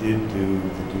we did do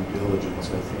the due diligence,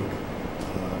 I think.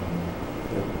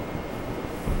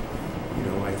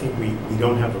 I think we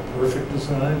don't have a perfect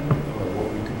design or what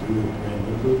we could do with a brand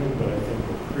new building, but I think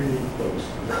we're pretty close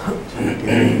to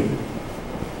getting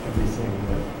everything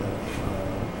that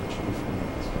chief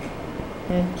needs.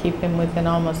 And keep him within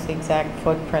almost the exact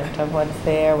footprint of what's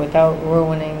there without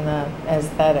ruining the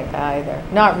aesthetic either.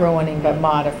 Not ruining, but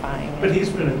modifying it. But he's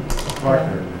been a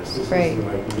partner in this. This Great. is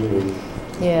like really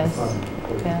Yes. fun.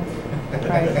 Yes.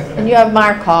 Right. And you have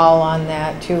Mark Hall on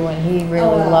that too, and he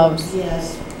really loves.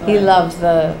 Yes. He loves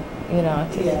the, you know,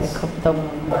 Yes. the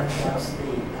Mark loves the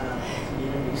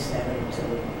community center to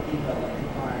people like a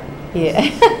barn. yeah.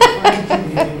 Farm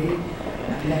community.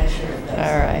 I'm not sure if that's.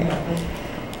 All right.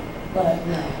 But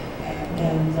no,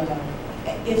 and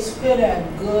it's been a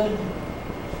good,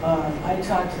 I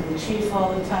talk to the chief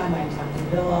all the time, I talk to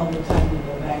Bill all the time, we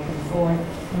go back and forth.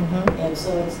 And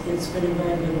so it's been a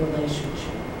very good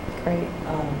relationship. Great.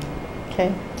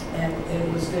 Okay. And it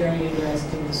was very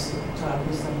interesting to talk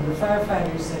with some of the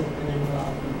firefighters that have been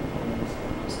involved in the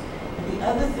things. And the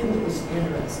other thing that was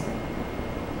interesting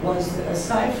was that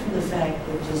aside from the fact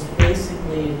that just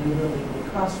basically a new building would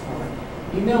cost more,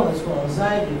 you know as well as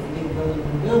I do, if you're going to build a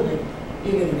new building,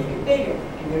 you're going to make it bigger.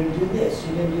 You're going to do this,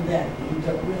 you're going to do that. You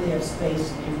don't really have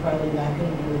space, you're probably not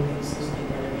going to do an existing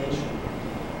renovation.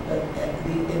 But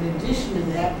in addition to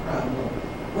that problem,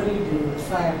 what do you do with the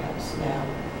firehouse? Now,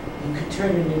 you could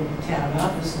turn it into town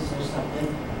offices or something.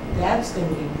 That's going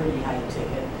to be pretty high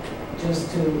ticket,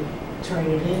 just to turn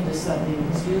it into something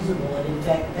that's usable. And in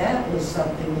fact, that was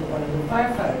something that one of the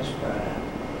firefighters brought up.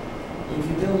 If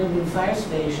you build a new fire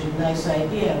station, nice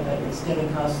idea, but it's going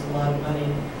to cost a lot of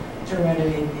money to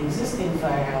renovate the existing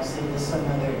firehouse into some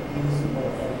other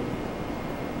usable entity.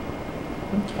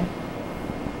 Okay.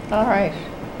 All right.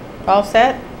 All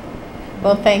set?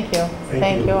 Well, thank you.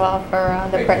 Thank you all for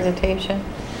the presentation.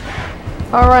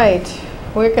 All right.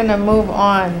 We're going to move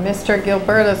on. Mr.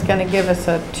 Gilberto's going to give us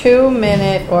a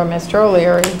 2-minute, or Mr.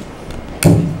 O'Leary,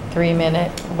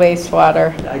 3-minute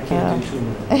wastewater. I can't do 2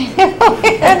 minutes.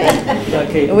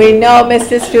 We know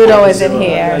Mr. Studo isn't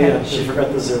here. She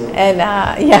forgot the Zoom. And,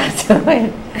 yes,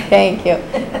 thank you.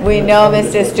 We know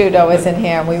Mr. Studo isn't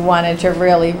here, and we wanted to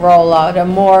really roll out a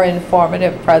more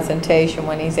informative presentation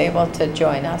when he's able to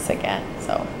join us again,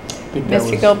 so.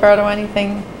 Mr. Gilberto,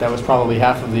 anything? That was probably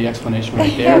half of the explanation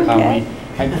right there. Okay.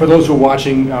 And for those who are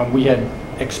watching, we had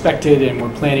expected and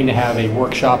we're planning to have a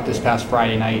workshop this past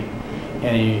Friday night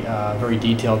and a very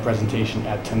detailed presentation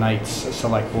at tonight's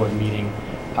select board meeting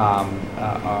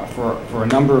for a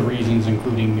number of reasons,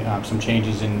 including some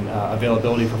changes in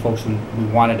availability for folks who we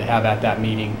wanted to have at that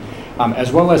meeting,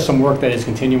 as well as some work that is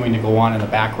continuing to go on in the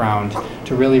background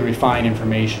to really refine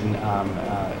information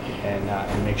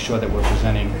and make sure that we're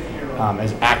presenting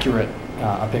as accurate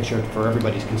a picture for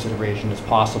everybody's consideration as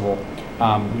possible.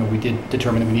 We did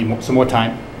determine that we need some more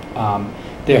time.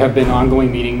 There have been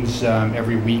ongoing meetings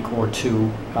every week or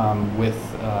two with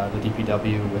the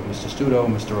DPW, with Mr. Studo,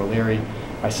 Mr. O'Leary,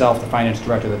 myself, the finance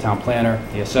director, the town planner,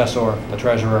 the assessor, the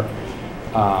treasurer,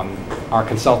 our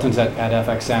consultants at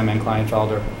FXM and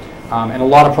Kleinfelder. And a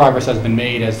lot of progress has been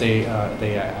made as they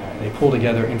pull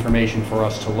together information for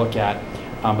us to look at.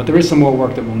 But there is some more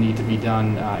work that will need to be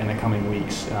done in the coming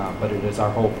weeks. But it is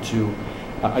our hope to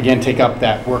again, take up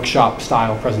that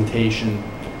workshop-style presentation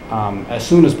as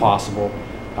soon as possible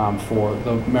for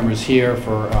the members here,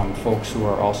 for folks who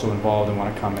are also involved and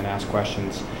want to come and ask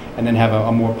questions, and then have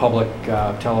a more public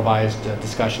televised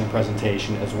discussion and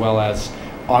presentation, as well as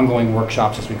ongoing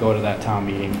workshops as we go to that town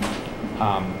meeting.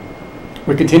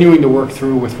 We're continuing to work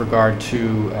through with regard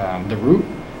to the route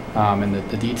and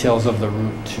the details of the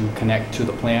route to connect to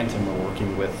the plant, and we're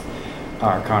working with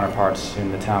our counterparts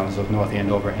in the towns of North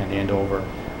Andover and Andover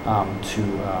to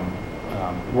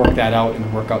work that out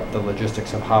and work out the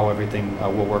logistics of how everything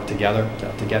will work together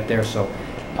to get there. So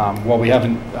while we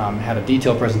haven't had a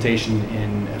detailed presentation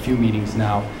in a few meetings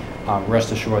now,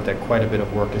 rest assured that quite a bit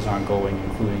of work is ongoing,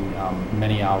 including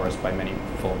many hours by many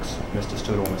folks, Mr.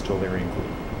 Studo and Mr. O'Leary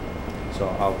included. So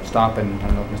I'll stop, and I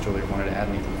don't know if Mr. O'Leary wanted to add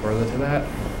anything further to that.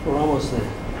 We're almost there.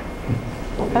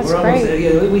 That's We're great. almost there.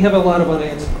 Yeah, we have a lot of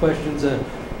unanswered questions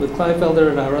with Kleinfelder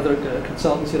and our other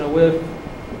consultants. You know, we're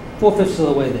 4/5 of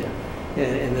the way there,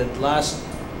 and the last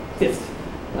fifth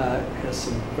has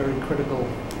some very critical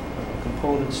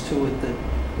components to it that,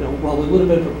 you know, while we would have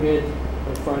been prepared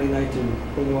on Friday night to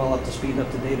bring you all up to speed,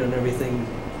 up to date on everything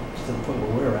to the point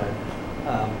where we're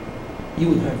at, you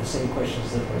would have the same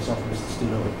questions that myself and Mr.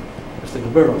 Studo and Mr.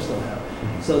 Gilberto still have.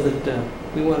 So that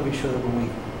we want to be sure that when we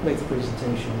make the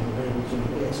presentation, we're able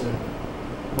to answer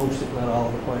most, if not all,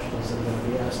 of the questions that are going to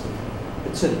be asked and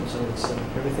considered. So it's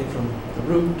everything from the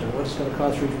route to what it's going to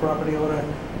cost for each property owner,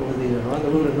 whether they're on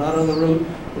the route or not on the route.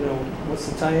 You know, what's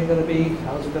the tie-in going to be?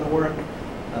 How's it going to work?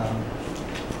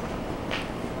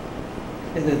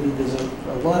 And then there's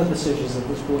a lot of decisions that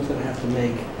this board's going to have to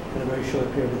make in a very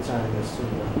short period of time as to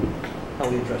how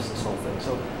we address this whole thing.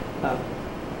 So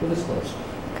we're this close.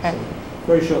 Okay. So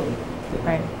very shortly.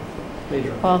 Right.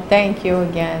 Major. Well, thank you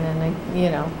again, and you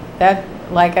know, that,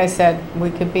 like I said, we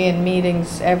could be in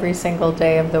meetings every single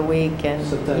day of the week, and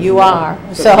Sometimes you we are.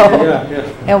 So, yeah.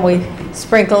 and we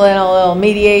sprinkle in a little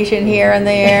mediation here and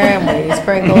there, and we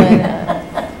sprinkle in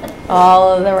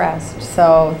all of the rest.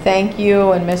 So thank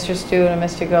you, and Mr. Stewart and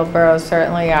Mr. Gilberto,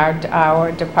 certainly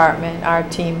our department, our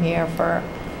team here, for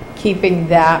keeping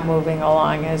that moving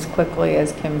along as quickly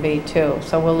as can be too.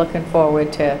 So we're looking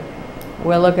forward to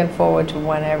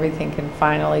when everything can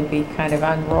finally be kind of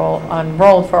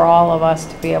unrolled for all of us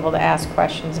to be able to ask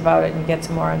questions about it and get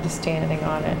some more understanding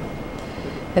on it.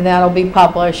 And that'll be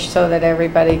published so that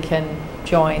everybody can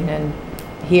join and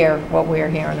hear what we're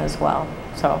hearing as well.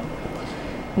 So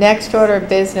next order of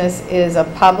business is a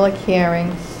public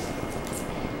hearing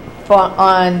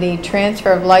on the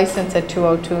transfer of license at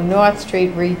 202 North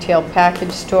Street, retail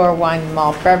package store, wine and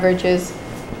malt beverages.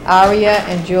 Aria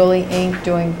and Julie Inc.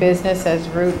 doing business as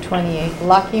Route 28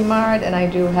 Lucky Mart, and I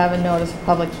do have a notice of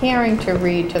public hearing to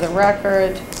read to the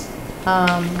record,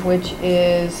 which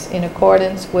is in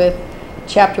accordance with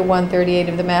Chapter 138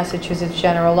 of the Massachusetts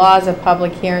General Laws. A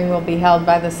public hearing will be held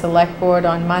by the Select Board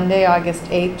on Monday, August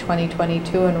 8,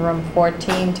 2022, in Room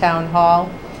 14, Town Hall,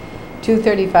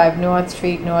 235 North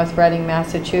Street, North Reading,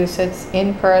 Massachusetts,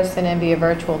 in person and via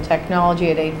virtual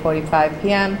technology at 8:45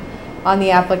 p.m. on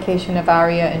the application of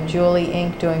Aria and Julie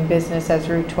Inc. doing business as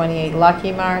Route 28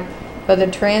 Lucky Mart for the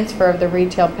transfer of the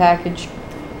retail package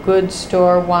goods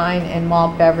store, wine and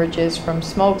malt beverages from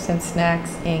Smokes and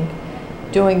Snacks Inc.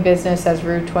 doing business as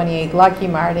Route 28 Lucky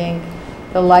Mart Inc.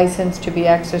 The license to be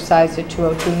exercised at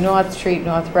 202 North Street,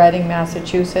 North Reading,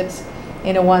 Massachusetts,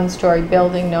 in a one-story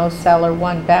building, no cellar,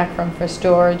 1 back room for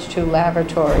storage, 2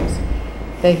 lavatories.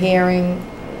 The hearing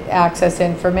access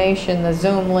information, the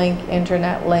Zoom link,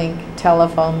 internet link,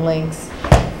 telephone links,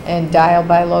 and dial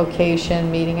by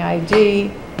location, meeting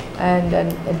ID, and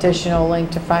an additional link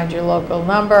to find your local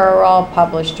number are all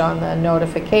published on the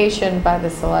notification by the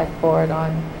Select Board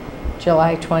on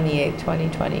July 28,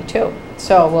 2022.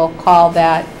 So we'll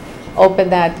open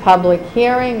that public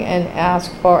hearing and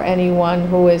ask for anyone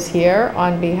who is here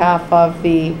on behalf of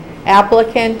the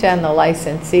applicant and the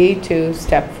licensee to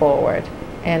step forward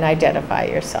and identify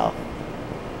yourself.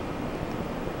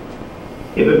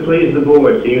 If it pleases the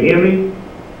board, can you hear me?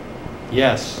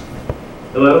 Yes.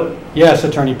 Hello? Yes,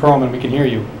 Attorney Perlman, we can hear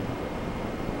you.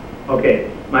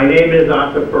 Okay. My name is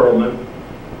Arthur Perlman.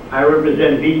 I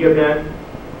represent Vijayan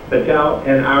Patel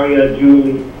and Aria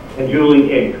Julie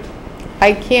Inc.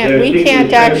 We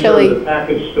can't actually. The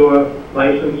package store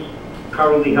license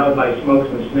currently held by Smokes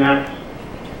and Snacks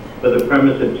for the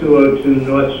premise at 202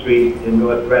 North Street in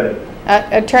North Reading.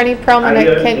 Attorney Perlman,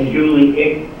 and Julie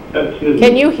Inc.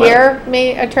 Can you hear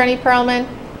me, Attorney Perlman?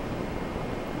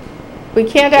 We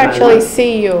can't actually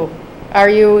see you. Are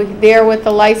you there with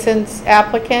the license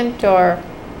applicant, or?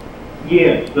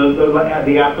 Yes,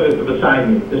 the applicant beside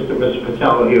me, Mr.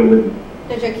 Patel here with me.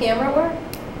 Does your camera work?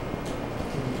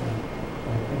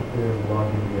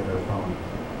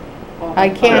 I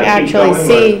can't actually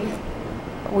see,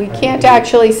 we can't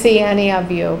actually see any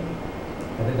of you.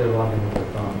 I think they're logging with their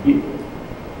phone.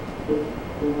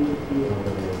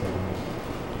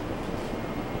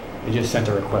 They just sent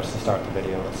a request to start the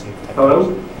video. Let's see if that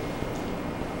Hello? goes.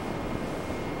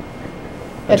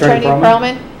 Attorney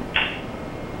Perlman?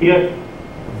 Yes,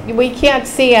 We can't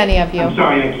see any of I'm you.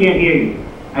 sorry, I can't hear you.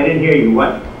 I didn't hear you,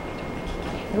 what?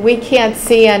 We can't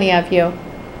see any of you.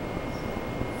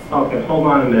 Okay, hold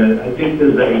on a minute. I think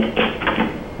there's a,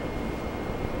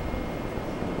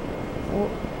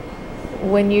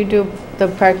 When you do the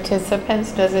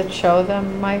participants, does it show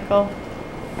them, Michael?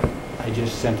 I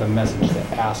just sent a message to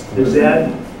ask them. does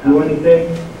that do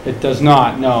anything? It does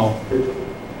not, no.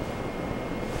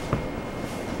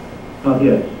 Oh,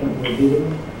 yes.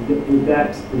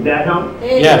 Does that help?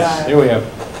 There you Yes, are. here we go.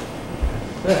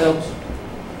 That helps.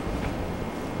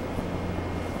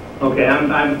 Okay, I'm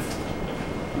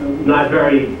not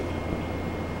very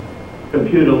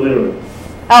computer literate.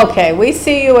 Okay, we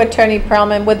see you, Attorney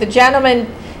Perlman. Would the gentleman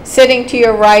sitting to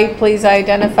your right please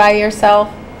identify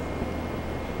yourself?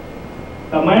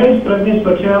 My name is Pragnesh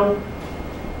Patel.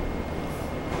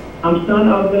 I'm son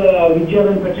of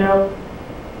Vijay Patel.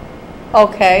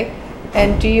 Okay,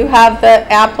 and do you have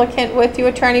the applicant with you,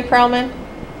 Attorney Perlman?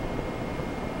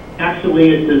 Actually,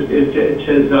 it's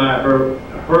his, her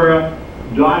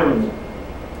daughter-in-law.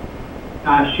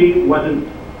 She wasn't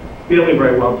feeling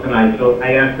very well tonight, so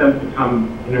I asked them to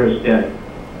come in her stead.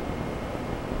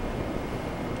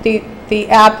 The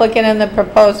applicant and the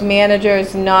proposed manager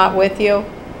is not with you?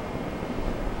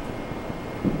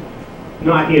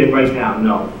 Not here right now,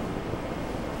 no.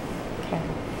 Okay.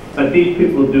 But these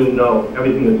people do know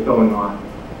everything that's going on.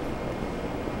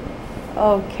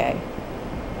 Okay.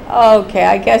 Okay,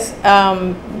 I guess,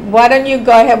 why don't you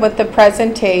go ahead with the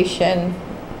presentation,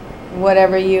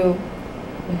 whatever you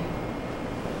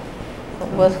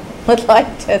would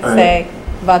like to All right. say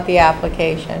about the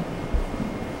application.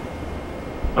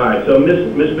 All right, so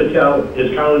Ms. Patel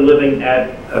is currently living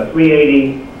at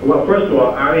 380, well, first of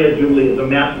all, Aria Julie is a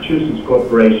Massachusetts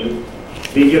corporation.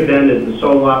 Vijay Ben is the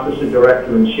sole officer,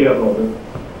 director, and shareholder.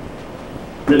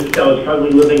 Ms. Patel is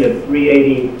currently living at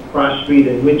 380 Cross Street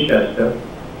in Winchester.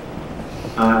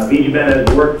 Vijay Ben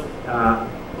has worked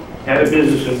at a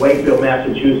business in Wakefield,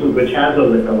 Massachusetts, which has a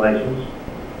liquor license.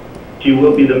 She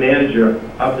will be the manager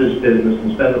of this business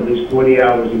and spend at least 40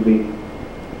 hours a week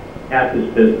at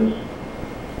this business.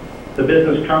 The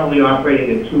business currently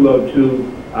operating at 202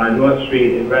 North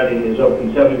Street in Reading is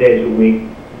open 7 days a week.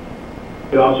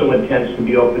 It also intends to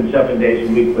be open 7 days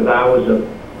a week with hours of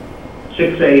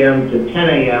 6 a.m. to 10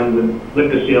 a.m. with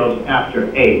liquor sales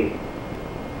after 8,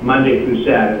 Monday through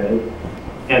Saturday.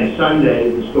 And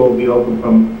Sunday, the store will be open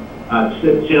from,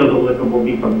 sales of liquor will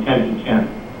be from 10 to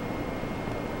 10.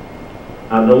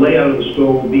 The layout of the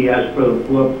store will be as per the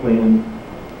floor plan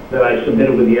that I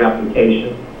submitted with the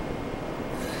application.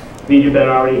 Vijay Ben,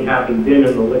 already having been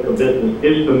in the liquor business,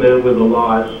 is familiar with the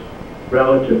laws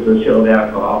relative to the sale of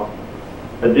alcohol.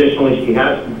 Additionally, she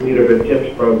has completed her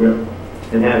TIPS program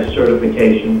and has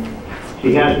certification.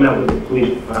 She has met with the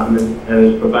police department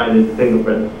and has provided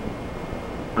fingerprints.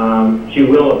 She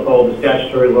will uphold the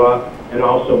statutory law and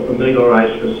also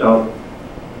familiarize herself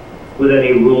with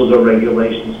any rules or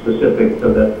regulations specific to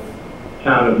the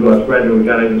town of North Reading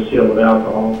regarding the sale of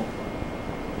alcohol.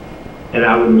 And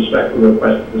I would respectfully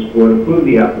request that this board approve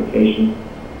the application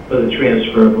for the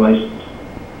transfer of license.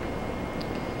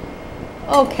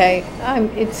 Okay,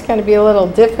 it's going to be a little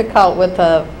difficult with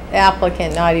the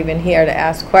applicant not even here to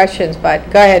ask questions, but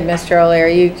go ahead, Mr.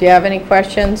 O'Leary. Do you have any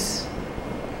questions?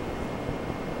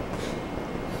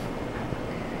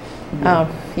 Oh,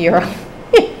 you're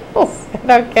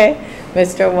okay.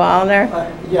 Mr. Wallner?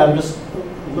 Yeah, I'm just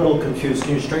a little confused.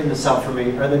 Can you straighten this out for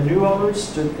me? Are the new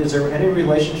owners, is there any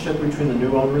relationship between the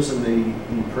new owners and the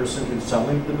person who's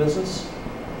selling the business?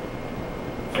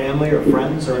 Family or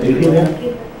friends or anything like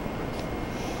that?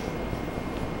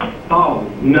 Oh,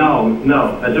 no.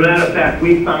 As a matter of fact,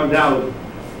 we found out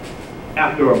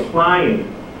after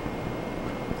applying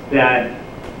that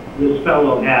this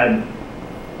fellow had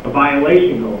a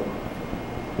violation going on.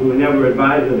 We were never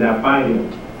advised of that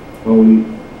finding when we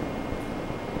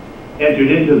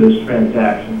entered into this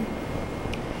transaction.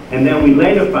 And then we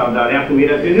later found out, after we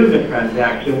entered into the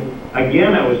transaction,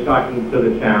 again I was talking to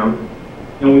the town,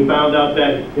 and we found out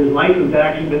that his license had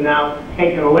actually been now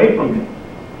taken away from him.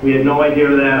 We had no idea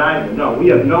of that either. No, we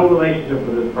have no relationship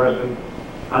with this person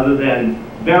other than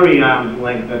very arm's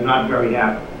length and not very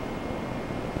happy.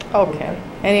 Okay.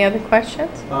 Any other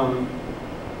questions?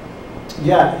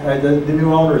 Yeah, the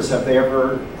new owners, have they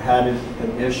ever had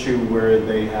an issue where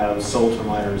they have sold to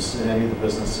minors in any of the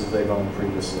businesses they've owned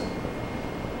previously?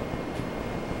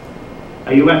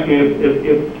 Are you asking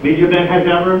if Videoban has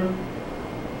ever?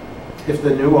 If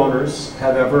the new owners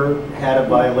have ever had a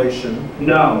violation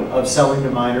No. of selling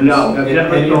to minors? No, have in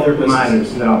never any of sold their to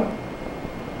minors, businesses? no.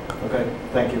 Okay,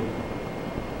 thank you.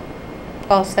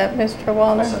 All set, Mr.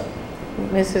 Wallner? All set.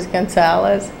 Mrs.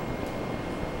 Gonzalez?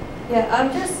 Yeah,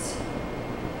 I'm just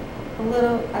a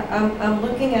little, I'm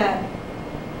looking at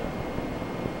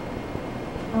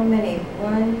how many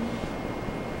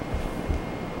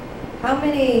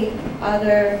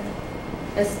other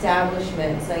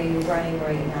establishments are you running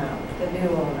right now, the new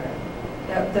owner,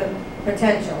 the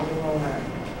potential new owner?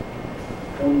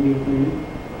 Only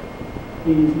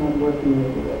he is not working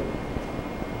very well.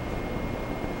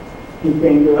 He's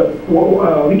saying,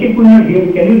 we can put your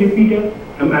here, can you repeat it?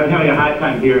 I'm having a hard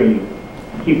time hearing you.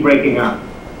 Keep breaking up.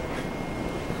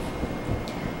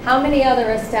 How many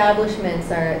other establishments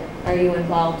are you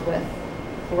involved with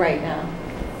right now,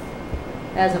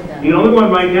 as of now? The only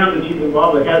one right now that she's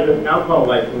involved that has an alcohol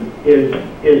license is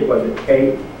was it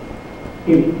KB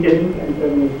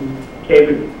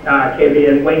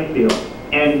in Wakefield.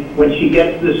 And when she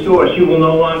gets to the store, she will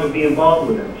no longer be involved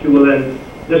with them. She will then,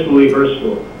 this will be her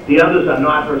store. The others are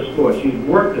not her store. She's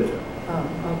worked at them. Oh,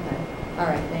 okay. All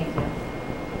right, thank you.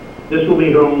 This will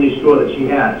be her only store that she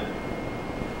has.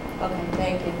 Okay,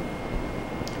 thank you.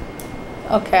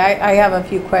 Okay, I have a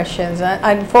few questions.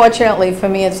 Unfortunately, for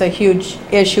me, it's a huge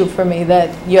issue for me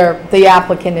that the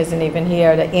applicant isn't even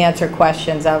here to answer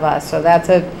questions of us. So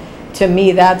to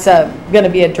me, that's going to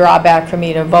be a drawback for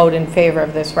me to vote in favor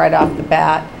of this right off the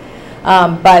bat.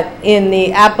 But in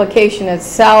the application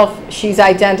itself, she's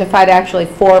identified actually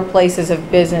 4 places of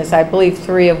business, I believe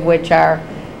 3 of which are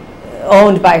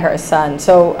owned by her son.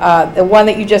 So the one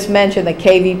that you just mentioned, the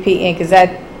KVP Inc., is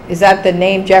that the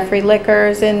name, Jeffrey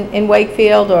Liquors in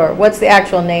Wakefield, or what's the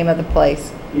actual name of the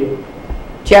place? Yes.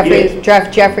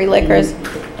 Jeffrey Liquors.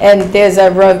 And there's a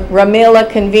Ramila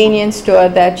convenience store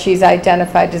that she's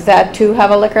identified. Does that too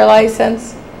have a liquor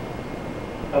license?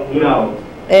 No.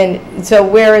 And so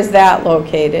where is that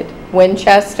located?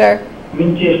 Winchester?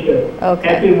 Winchester. Okay.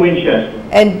 That's in Winchester.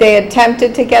 And they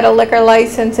attempted to get a liquor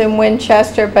license in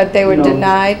Winchester, but they were No.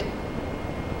 denied?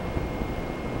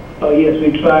 Yes,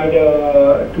 we tried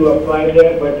to apply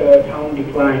there, but town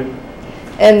declined.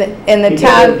 And the Because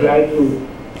town, of drive-through.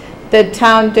 the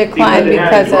town declined Because it had a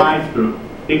because of, drive-through.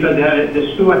 Because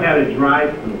the store had a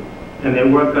drive-through, and they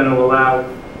weren't going to allow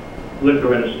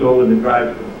liquor in a store with a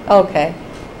drive-through. okay.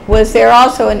 Was there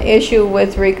also an issue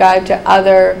with regard to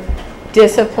other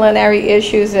disciplinary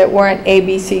issues that weren't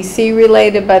ABCC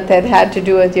related, but that had to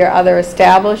do with your other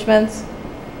establishments?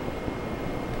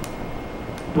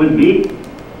 With me,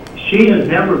 she has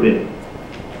never been.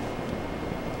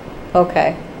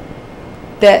 Okay.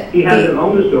 That She hasn't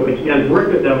owned a store, but she has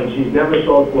worked at them, and she's never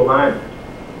sold to a minor.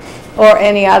 or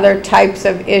any other types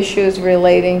of issues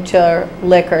relating to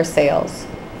liquor sales?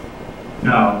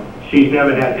 No, she's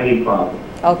never had any problem.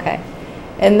 Okay.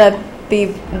 And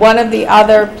one of the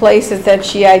other places that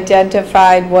she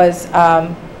identified was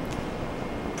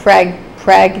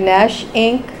Pragnesh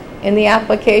Inc. in the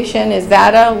application. Is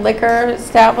that a liquor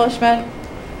establishment?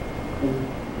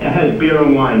 It has beer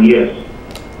and wine, yes.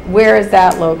 Where is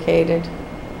that located?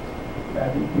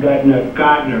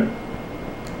 Gardner.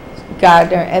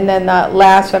 Gardner. And then the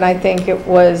last one, I think it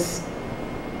was,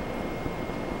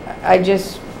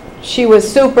 she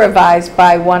was supervised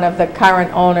by one of the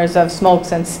current owners of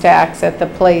Smokes and Stacks at the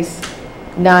place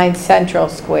 9 Central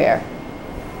Square.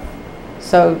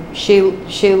 So she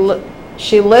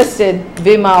listed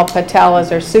Vimal Patel as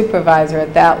her supervisor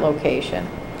at that location.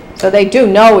 So they do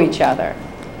know each other.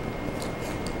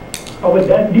 Oh, but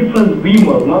that's different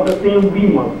Vimal, not the same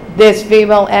Vimal. This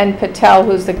Vimal N. Patel,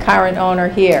 who's the current owner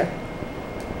here.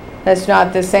 That's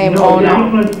not the same owner?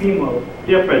 No, different Vimal.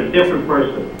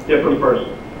 Different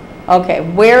person. Okay,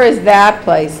 where is that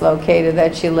place located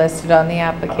that she listed on the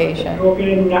application?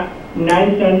 Located in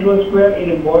 9 Central Square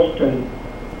in Boston.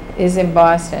 Is in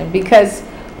Boston. Because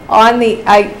on the,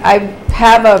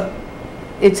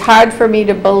 it's hard for me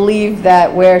to believe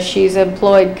that where she's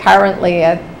employed currently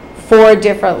at 4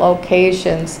 different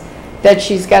locations, that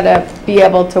she's got to be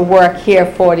able to work here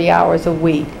 40 hours a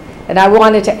week. And I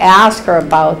wanted to ask her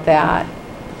about that.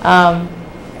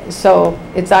 So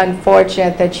it's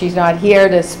unfortunate that she's not here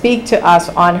to speak to us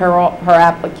on her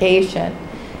application.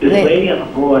 This lady on the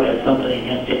board has something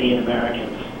against Indian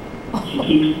Americans.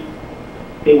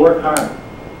 They work hard.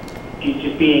 She's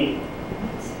just being...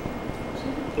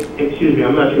 Excuse me,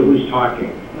 I'm not sure who's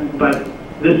talking, but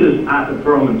This is Arthur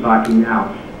Perlman talking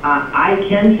now. I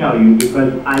can tell you,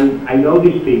 because I know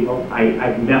these people,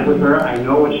 I've met with her, I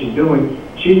know what she's doing.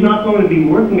 She's not going to be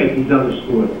working at these other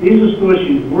stores. These are stores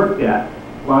she's worked at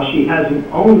while she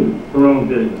hasn't owned her own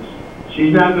business.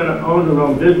 She's not going to own her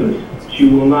own business. She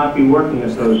will not be working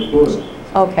at those stores.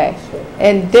 Okay.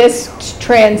 And this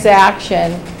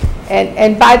transaction,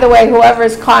 and by the way, whoever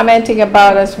is commenting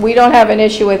about us, we don't have an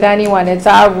issue with anyone. It's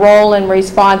our role and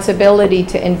responsibility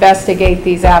to investigate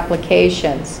these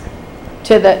applications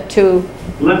as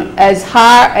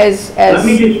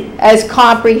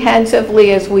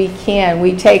comprehensively as we can.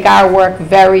 We take our work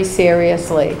very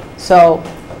seriously. So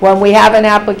when we have an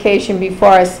application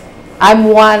before us, I'm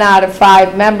 1 out of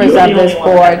 5 members of this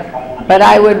board, but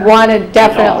I would want to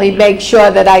definitely make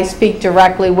sure that I speak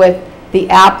directly with the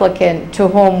applicant to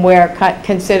whom we're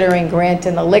considering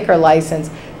granting the liquor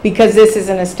license, because this is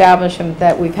an establishment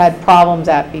that we've had problems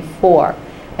at before.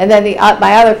 And then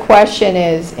my other question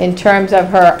is, in terms of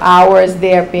her hours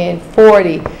there being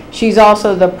 40, she's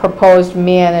also the proposed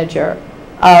manager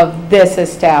of this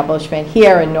establishment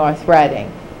here in North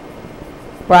Reading.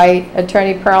 Right,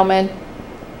 Attorney Perlman?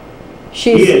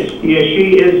 Yes,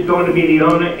 she is going to be the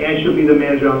owner, and she'll be the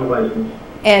manager on the license.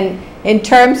 And in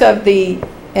terms of the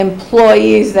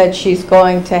employees that she's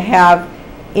going to have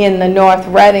in the North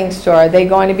Reading store, are they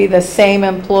going to be the same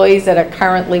employees that are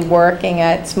currently working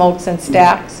at Smokes and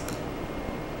Stacks?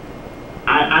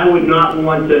 I would not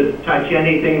want to touch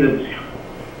anything that's,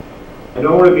 I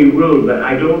don't want to be rude, but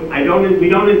we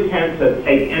don't intend to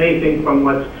take anything from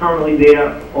what's currently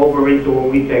there over into what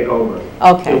we take over.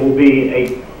 Okay. It will be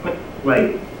a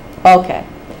right. Okay.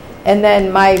 And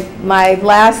then my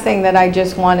last thing that I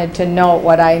just wanted to note,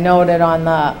 what I noted on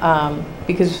the,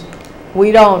 because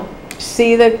we don't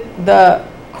see the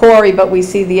query, but we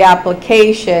see the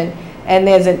application, and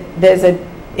there's a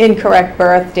incorrect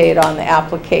birth date on the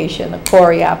application, the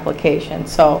query application.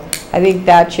 So I think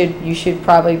that you should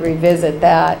probably revisit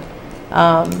that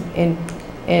and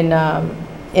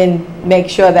make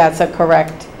sure that's the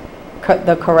correct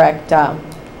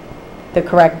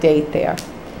date there.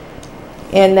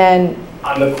 And then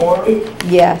on the query?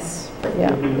 Yes.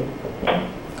 Yeah.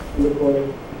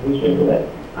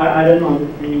 I don't know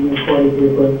the query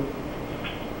paper.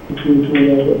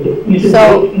 So,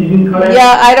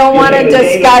 yeah, I don't want to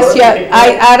discuss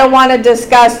I don't want to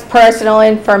discuss personal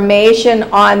information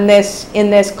on this in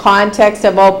this context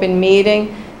of open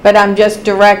meeting, but I'm just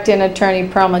directing Attorney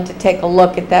Perlman to take a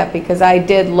look at that, because I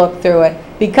did look through it,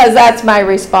 because that's my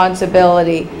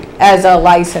responsibility as a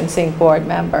licensing board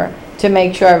member, to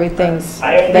make sure everything's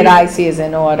that I see is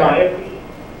in order.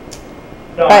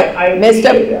 But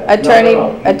Mr.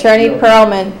 Attorney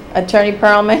Perlman,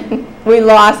 we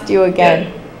lost you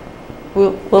again. We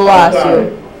lost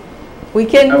you. We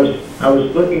can. I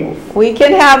was looking. We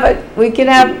can ask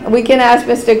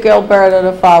Mr. Gilberto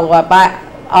to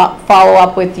follow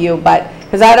up with you, but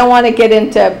because I don't want to get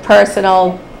into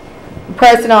personal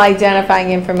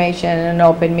identifying information in an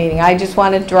open meeting. I just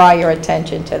want to draw your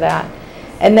attention to that.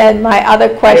 And then my other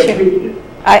question.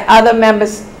 Other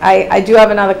members, I do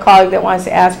have another colleague that wants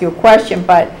to ask you a question,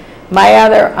 but my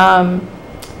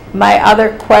other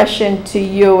question to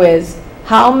you is,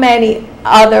 how many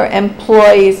other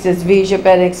employees does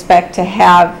VisaBet expect to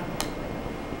have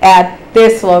at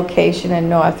this location in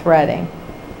North Reading?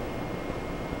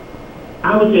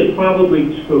 I would say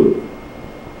probably 2.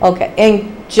 Okay,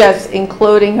 and just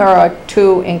including her, or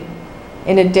 2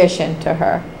 in addition to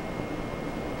her?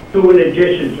 2 in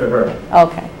addition to her.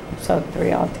 Okay. So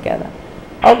 3 altogether.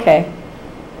 Okay.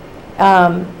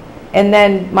 And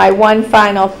then my one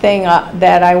final thing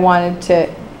that I wanted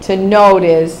to note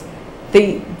is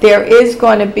there is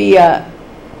going to be a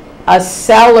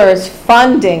seller's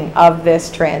funding of this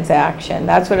transaction.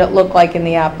 That's what it looked like in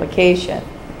the application.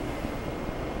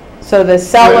 So the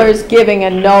seller's giving a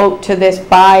note to this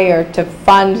buyer to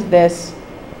fund this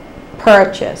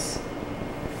purchase.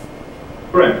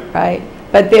 Correct. Right?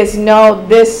 But this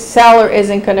seller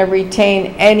isn't going to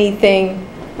retain anything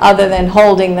other than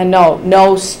holding the note.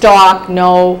 No stock,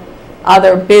 no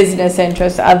other business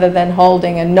interests other than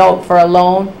holding a note for a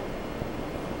loan?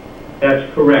 That's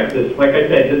correct. Like I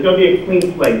said, there's going to be a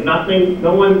clean slate.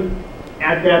 No one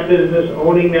at that business,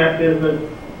 owning that business,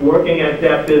 working at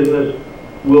that business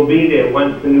will be there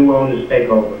once the new owners take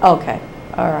over. Okay.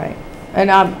 All right. And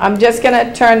I'm just going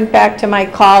to turn back to my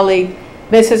colleague.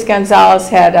 Mrs. Gonzalez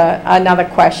had another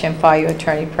question for you,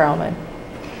 Attorney Perlman.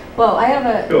 Well, I have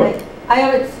a, sure.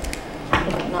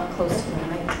 I'm not close to the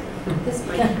mic.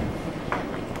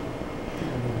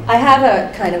 I have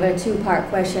a kind of a 2-part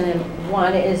question, and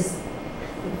one is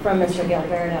from Mr.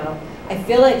 Gilberto. I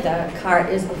feel like the cart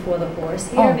is before the horse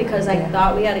here, Oh, because I yeah.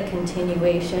 thought we had a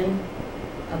continuation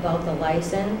about the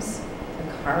license,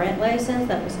 the current license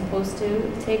that was supposed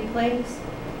to take place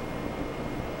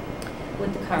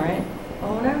with the current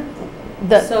owner.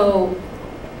 So,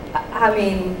 I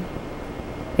mean,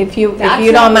 If you That's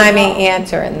don't not mind me resolved.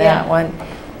 answering that Yeah. one,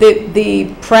 the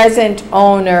present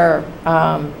owner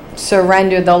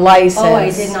surrendered the license. oh, I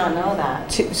did not know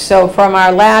that. So from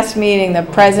our last meeting, the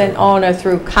present owner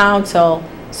through council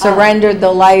surrendered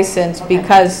the license Okay.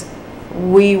 because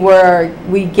we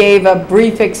gave a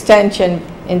brief extension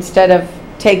instead of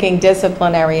taking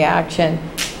disciplinary action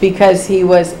because he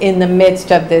was in the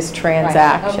midst of this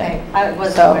transaction. Right, okay, I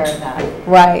wasn't So- aware of that.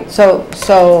 Right,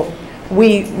 so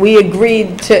we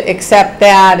agreed to accept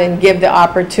that and give the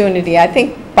opportunity, I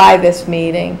think by this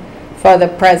meeting, for the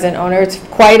present owner. It's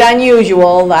quite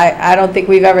unusual, I don't think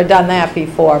we've ever done that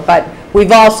before, but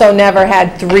we've also never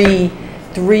had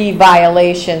three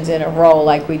violations in a row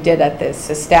like we did at this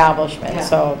establishment. Yeah.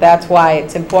 So that's why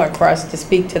it's important for us to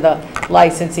speak to the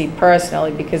licensee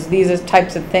personally, because these are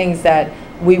types of things that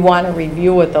we want to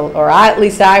review with, at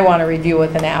least I want to review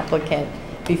with an applicant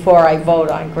before I vote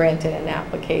on granting an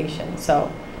application.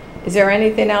 So is there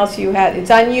anything else you had? It's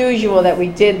unusual that we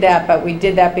did that, but we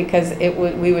did that because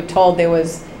we were told there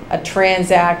was a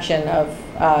transaction of,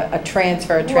 a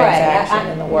transfer transaction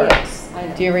in the works. Yes, I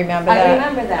know. Do you remember that? I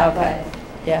remember that,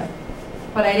 Okay.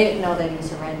 but I didn't know that he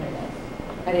surrendered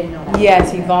it. I didn't know that.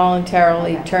 Yes, he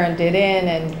voluntarily turned it in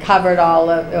and covered all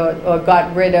of, or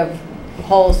got rid of,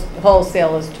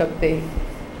 wholesalers took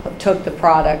the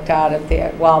product out of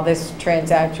there while this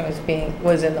transaction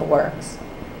was in the works.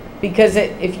 Because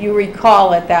if you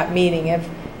recall at that meeting,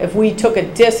 if we took a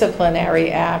disciplinary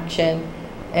action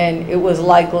and it was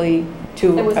likely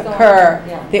to occur,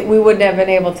 that we wouldn't have been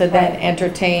able to then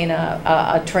entertain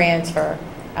a transfer.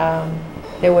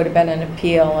 There would have been an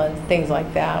appeal and things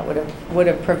like that would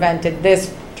have prevented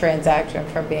this transaction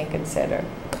from being considered.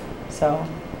 So,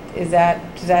 does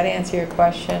that answer your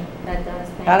question? That does.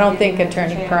 Thank I don't you, think Mr.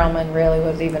 Attorney Chairman. Perlman really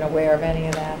was even aware of any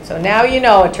of that. So now you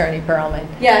know, Attorney Perlman.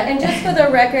 Yeah, and just for the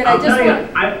record, I I'll just tell you,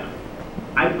 want,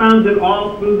 I found it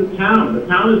all through the town. The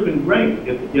town has been great.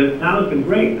 The town has been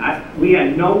great.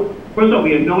 First of all,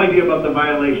 we had no idea about the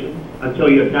violation until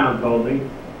your town told me.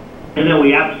 And then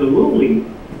we absolutely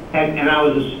had, and I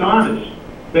was astonished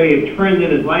that he had turned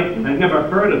in his license. I'd never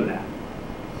heard of that.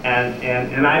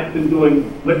 And I've been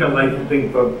doing liquor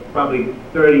licensing for probably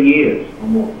 30 years or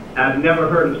more. I've never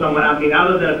heard of someone, I mean,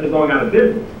 other than if they're going out of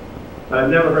business, but I've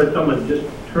never heard someone just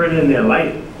turn in their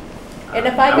license. and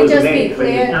if I could just be The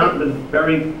clear. town's been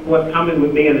very forthcoming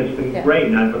with me, and it's been Yeah. great,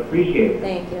 and I've appreciated it.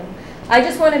 Thank you. I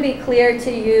just want to be clear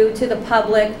to you, to the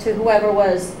public, to whoever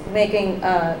was making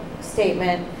a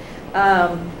statement.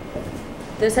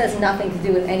 This has nothing to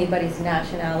do with anybody's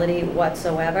nationality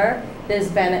whatsoever.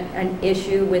 There's been an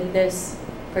issue with this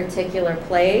particular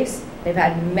place. They've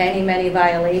had many, many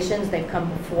violations. They've come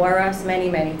before us many,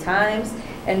 many times.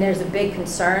 And there's a big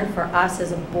concern for us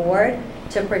as a board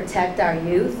to protect our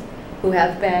youth who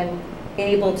have been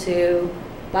able to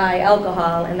buy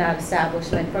alcohol in that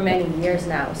establishment for many years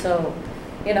now. So,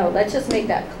 you know, let's just make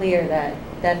that clear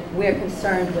that we're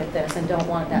concerned with this and don't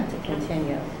want that to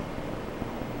continue.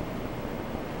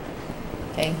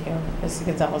 Thank you. Mrs.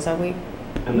 Gonzalez, are we?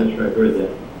 I'm not sure I heard that.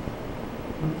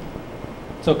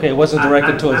 It's okay, it wasn't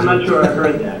directed towards you. I'm not sure I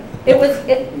heard that.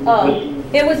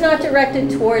 It was not directed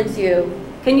towards you.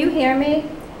 Can you hear me?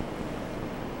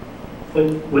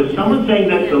 Was someone saying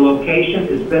that the location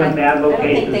has been a bad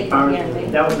location as far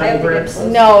as, that was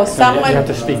correct? No, someone. You have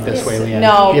to speak this way, Leanne.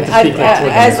 No, You have to speak like toward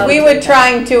the as mic. we were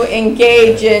trying to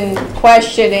engage in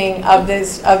questioning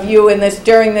of you in this,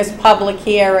 during this public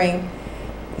hearing,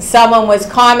 someone was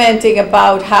commenting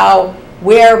about how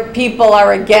where people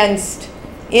are against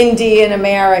Indian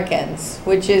Americans,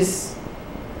 which is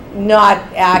not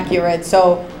accurate.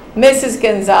 So Mrs.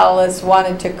 Gonzalez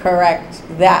wanted to correct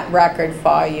that record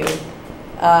for you.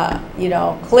 You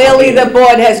know, clearly the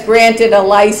board has granted a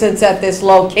license at this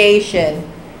location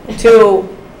to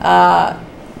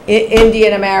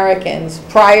Indian Americans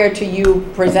prior to you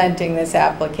presenting this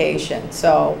application.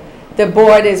 So the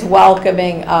board is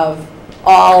welcoming of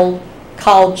all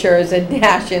cultures and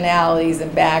nationalities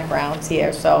and backgrounds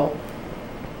here. So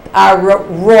our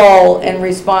role and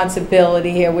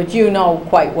responsibility here, which you know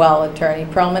quite well, Attorney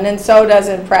Perlman, and so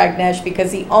doesn't Pragnesh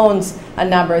because he owns a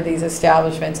number of these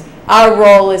establishments. Our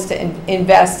role is to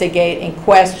investigate and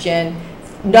question,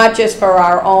 not just for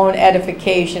our own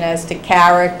edification as to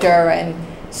character and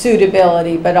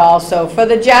suitability, but also for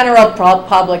the general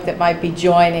public that might be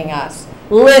joining us.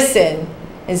 Listen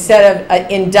instead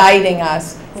of indicting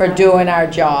us for doing our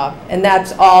job. And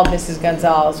that's all Mrs.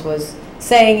 Gonzalez was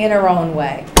saying in her own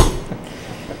way.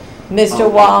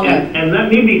 Mr. Wallner. And let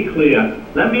me be clear,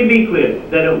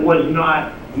 that it was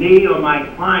not me or my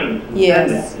clients who said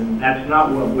that. And that's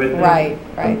not what we're saying.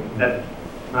 Right. That's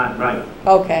not right.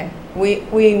 Okay,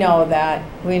 we know that.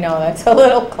 We know that's a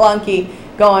little clunky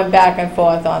going back and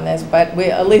forth on this, but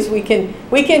at least we can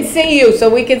see you,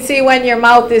 so we can see when your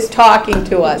mouth is talking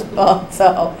to us.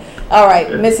 So, all right,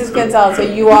 Mrs. Gonzalez,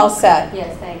 are you all set?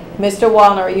 Yes, thank you. Mr.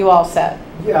 Wallner, are you all set?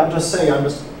 Yeah, I'll just say I'm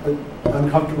just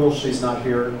uncomfortable she's not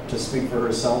here to speak for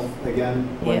herself again.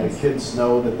 When the kids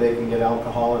know that they can get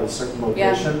alcohol at a certain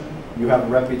location, you have a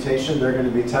reputation, they're going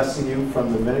to be testing you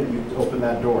from the minute you open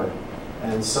that door.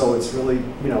 And so it's really,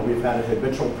 we've had a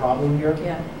habitual problem here.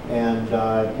 Yeah. And,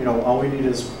 all we need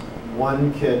is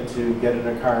one kid to get in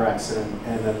a car accident,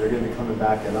 and then they're going to be coming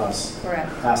back at us,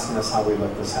 asking us how we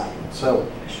let this happen.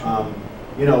 So,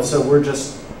 so we're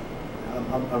just,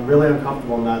 I'm really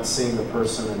uncomfortable not seeing the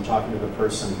person and talking to the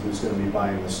person who's going to be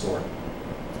buying the store.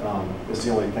 Is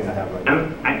the only thing I have right now.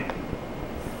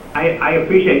 I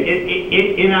appreciate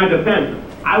it. In our defense,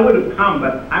 I would have come,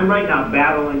 but I'm right now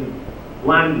battling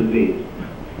Lyme disease,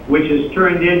 which is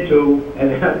turned into,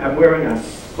 and I'm wearing a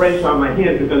brace on my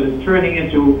hand because it's turning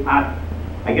into, I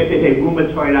guess they say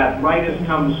rheumatoid arthritis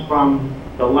comes from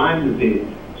the Lyme disease.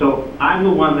 So I'm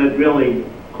the one that really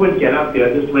couldn't get up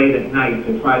there this late at night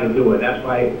to try to do it. That's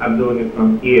why I'm doing it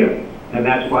from here. And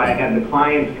that's why I had the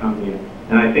clients come here.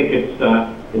 And I think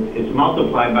it's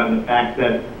multiplied by the fact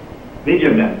that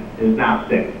Benjamin is now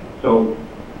sick. So,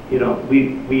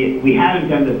 we had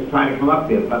intended to try to come up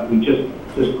there, but we just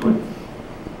couldn't.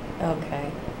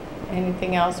 Okay.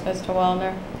 Anything else, Mr.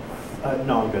 Wallner?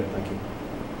 No, I'm good, thank you.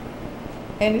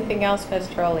 Anything else,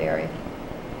 Mr. O'Leary?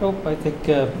 Nope, I think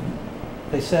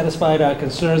they satisfied our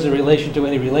concerns in relation to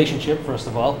any relationship, first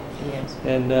of all. Yes.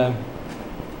 And it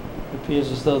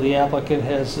appears as though the applicant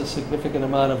has a significant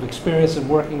amount of experience in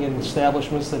working in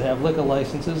establishments that have liquor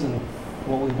licenses, and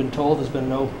what we've been told, there's been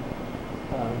no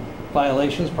prior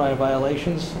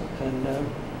violations, and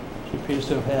she appears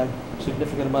to have had a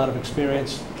significant amount of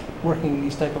experience working in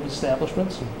these type of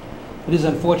establishments. And it is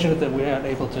unfortunate that we aren't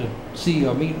able to see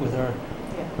or meet with her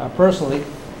personally,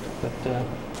 but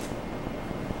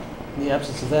in the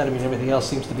absence of that, everything else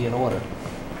seems to be in order.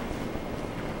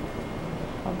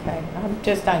 Okay, I'm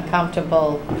just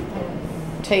uncomfortable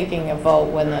taking a vote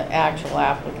when the actual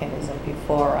applicant isn't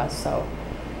before us, so.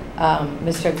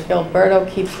 Mr. Gilberto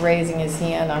keeps raising his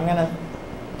hand. I'm going to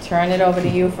turn it over to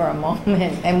you for a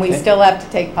moment, and we still have to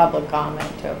take public comment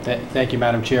too. Thank you,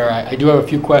 Madam Chair. I do have a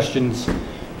few questions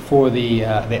for the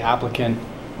applicant.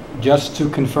 Just to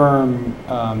confirm,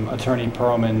 Attorney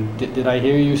Perlman, did I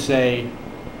hear you say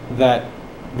that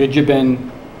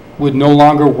Vigibin would no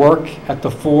longer work at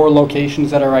the 4 locations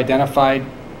that are identified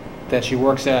that she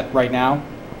works at right now?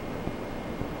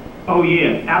 Oh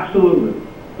yeah, absolutely.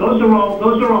 Those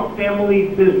are all family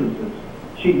businesses.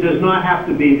 She does not have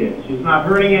to be there. She's not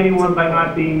hurting anyone by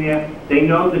not being there. They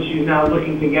know that she's now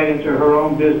looking to get into her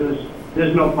own business.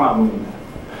 There's no problem with that.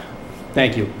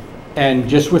 Thank you. And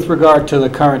just with regard to the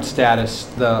current status,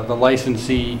 the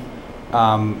licensee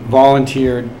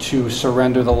volunteered to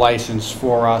surrender the license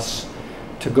for us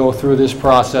to go through this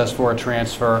process for a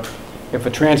transfer. If a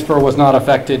transfer was not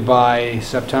affected by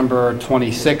September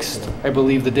 26th, I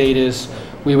believe the date is,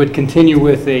 we would continue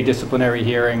with a disciplinary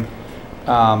hearing,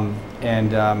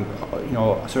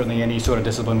 certainly any sort of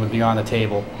discipline would be on the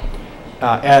table.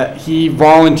 He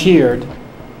volunteered,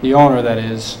 the owner that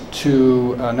is,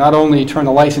 to not only turn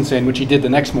the license in, which he did the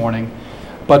next morning,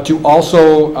 but to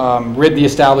also rid the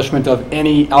establishment of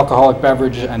any alcoholic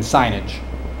beverage and signage.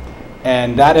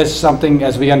 And that is something,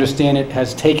 as we understand it,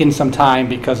 has taken some time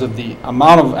because of the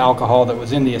amount of alcohol that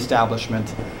was in the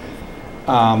establishment.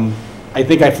 I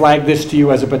think I flagged this to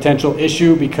you as a potential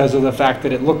issue because of the fact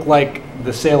that it looked like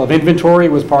the sale of inventory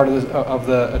was part of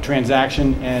the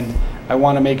transaction, and I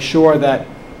want to make sure that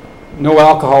no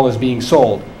alcohol is being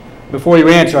sold. Before you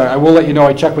answer, I will let you know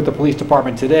I checked with the police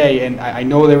department today, and I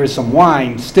know there is some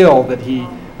wine still that he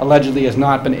allegedly has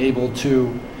not been able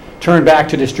to turn back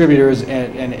to distributors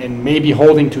and may be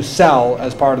holding to sell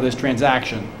as part of this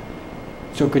transaction.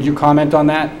 So could you comment on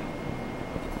that?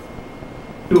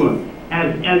 Sure.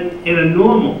 As in a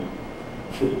normal,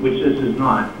 which this is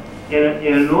not,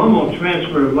 in a normal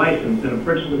transfer of license and a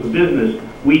purchase of a business,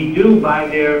 we do buy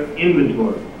their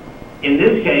inventory. In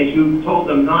this case, you told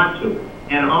them not to,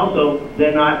 and also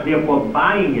they're not therefore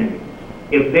buying any.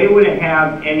 If they were to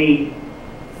have any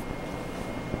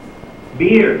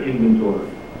beer inventory,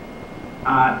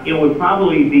 it would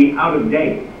probably be out of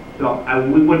date. So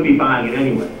we wouldn't be buying it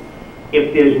anyway.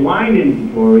 If there's wine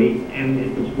inventory, and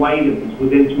if it's white, if it's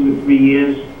within 2 to 3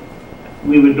 years,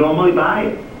 we would normally buy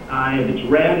it. If it's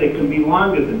red, it can be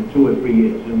longer than 2 or 3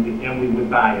 years, and we would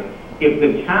buy it. If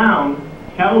the town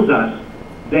tells us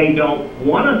they don't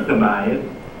want us to buy it,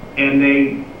 and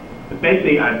they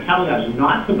basically are telling us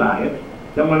not to buy it,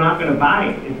 then we're not going to buy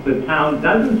it. If the town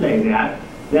doesn't say that,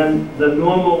 then the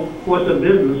normal course of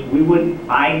business, we would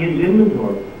buy his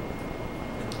inventory.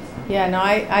 Yeah, no,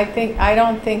 I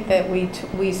don't think that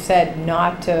we said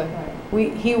not to.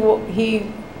 He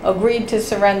agreed to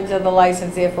surrender the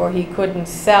license, therefore he couldn't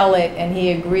sell it, and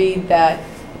he agreed that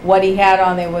what he had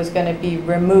on there was going to be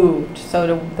removed.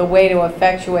 So the way to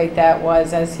effectuate that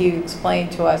was, as he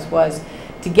explained to us, was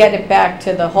to get it back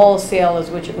to the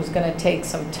wholesalers, which it was going to take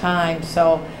some time.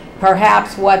 So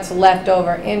perhaps what's left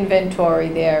over inventory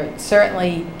there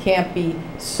certainly can't be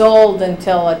sold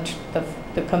until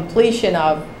the completion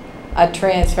of a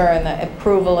transfer and the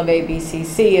approval of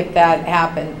ABCC, if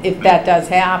that does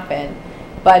happen.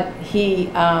 But he,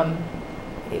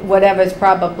 whatever's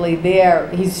probably there,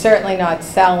 he's certainly not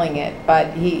selling it,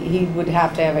 but he would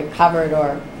have to have it covered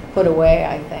or put away,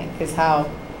 I think, is how,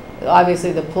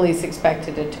 obviously the police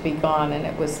expected it to be gone and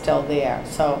it was still there,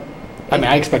 so. I mean,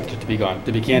 I expected it to be gone,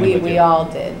 to be candid with you. We all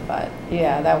did, but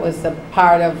yeah, that was the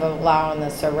part of allowing the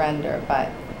surrender, but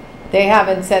they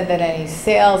haven't said that any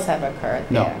sales have occurred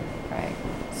there. Right.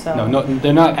 So. No,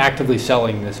 they're not actively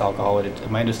selling this alcohol.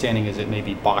 My understanding is it may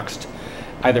be boxed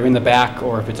either in the back,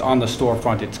 or if it's on the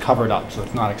storefront, it's covered up, so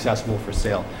it's not accessible for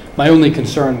sale. My only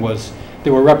concern was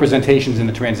there were representations in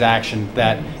the transaction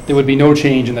that there would be no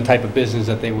change in the type of business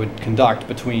that they would conduct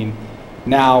between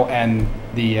now and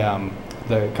the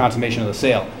consummation of the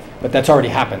sale. But that's already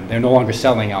happened. They're no longer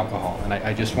selling alcohol, and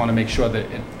I just want to make sure that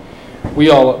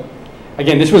we all,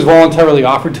 again, this was voluntarily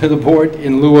offered to the board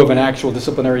in lieu of an actual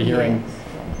disciplinary hearing,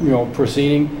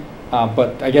 proceeding.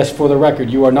 But I guess for the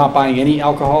record, you are not buying any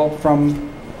alcohol from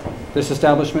this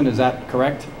establishment, is that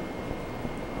correct?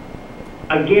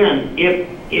 Again, if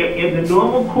in the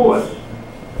normal course,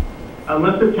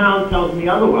 unless the town tells me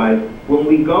otherwise, when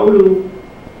we go to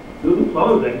do the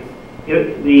closing,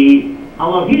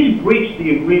 although he's breached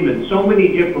the agreement so many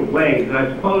different ways, and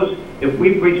I suppose if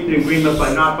we breached the agreement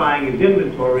by not buying his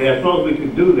inventory, I suppose we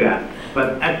could do that,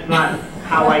 but that's not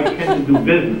how I tend to do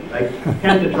business. I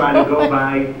tend to try to go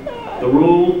by the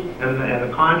rules and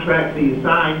the contracts that you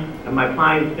sign, and my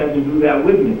clients tend to do that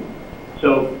with me.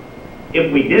 So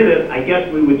if we did it, I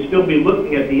guess we would still be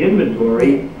looking at the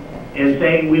inventory and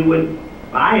saying we would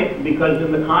buy it because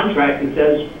in the contract it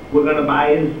says we're going to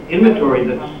buy his inventory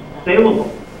that's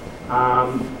saleable.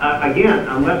 Again,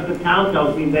 unless the town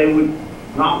tells me they would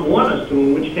not want us to,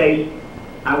 in which case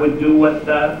I would do what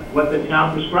the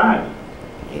town prescribes.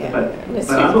 Yeah. But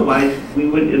otherwise, we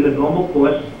would, in the normal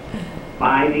course,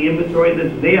 buy the inventory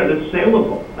that's there, that's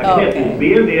saleable. Like I said, there's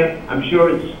beer there, I'm sure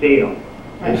it's stale.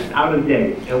 It's out of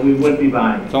date, and we wouldn't be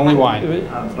buying it. It's only wine.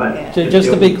 But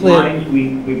just to be clear, wines,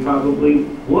 we probably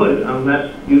would,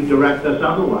 unless you direct us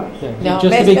otherwise. No,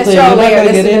 just to be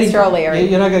clear,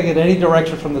 you're not going to get any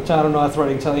direction from the town of North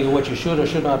Reading telling you what you should or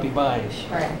should not be buying.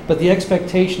 Right. But the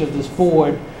expectation of this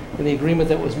board and the agreement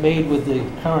that was made with the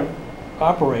current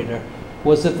operator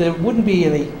was that there wouldn't be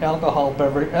any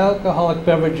alcoholic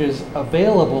beverages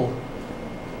available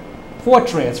for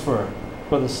transfer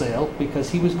for the sale, because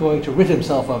he was going to rid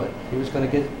himself of it. He was going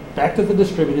to get back to the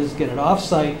distributors, get it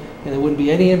off-site, and there wouldn't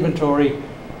be any inventory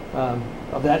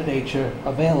of that nature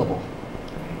available.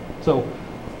 So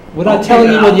we're not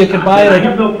telling you whether you can buy it. I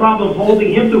have no problem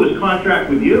holding him to his contract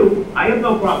with you. I have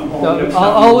no problem holding him.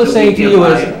 All we're saying to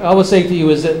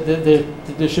you is that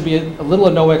there should be a little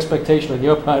or no expectation on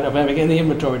your part of having any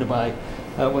inventory to buy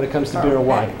when it comes to beer or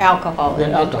wine. Alcohol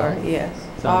inventory, yes.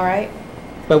 So. All right.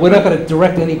 But we're not going to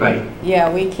direct anybody.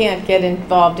 Yeah, we can't get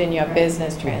involved in your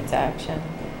business transaction.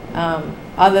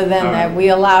 Other than that, we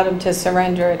allowed him to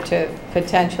surrender it to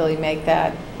potentially make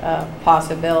that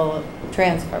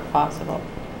transfer possible.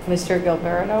 Mr.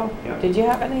 Gilberto, did you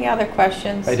have any other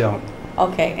questions? I don't.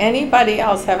 Okay, anybody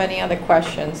else have any other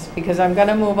questions? Because I'm going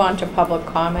to move on to public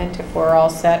comment if we're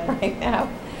all set right now.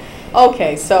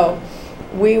 Okay, so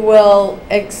we will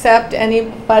accept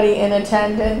anybody in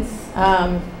attendance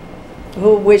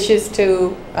who wishes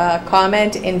to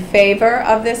comment in favor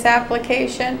of this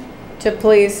application to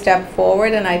please step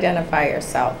forward and identify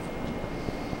yourself.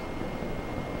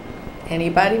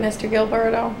 Anybody, Mr.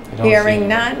 Gilberto? Hearing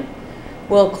none,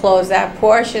 we'll close that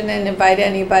portion and invite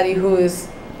anybody who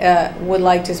would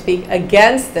like to speak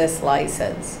against this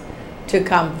license to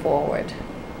come forward.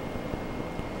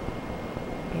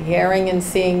 Hearing and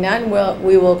seeing none,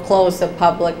 we will close the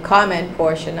public comment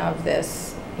portion of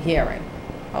this hearing.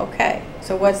 Okay,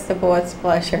 so what's the board's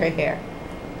pleasure here?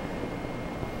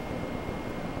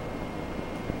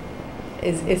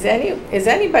 Is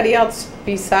anybody else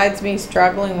besides me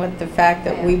struggling with the fact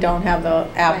that we don't have the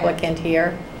applicant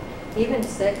here? Even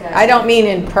sick. I don't mean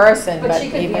in person, but she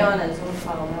could even, be on a Zoom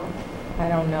call, no? I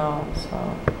don't know,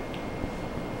 so.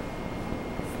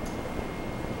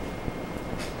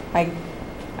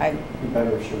 It'd be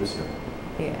better if she was here.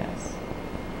 Yes.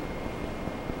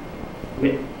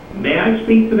 May I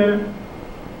speak to that?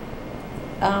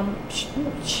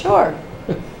 Sure.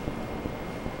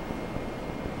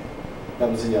 That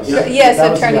was a yes. Yes,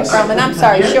 That was a Attorney yes. Perlman, I'm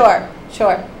sorry, sure.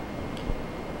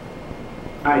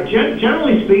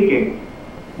 Generally speaking,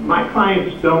 my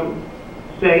clients don't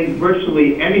say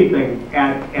virtually anything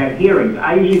at hearings.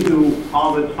 I usually do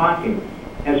all the talking.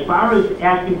 As far as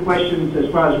asking questions,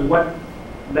 as far as what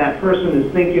that person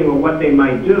is thinking or what they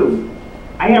might do,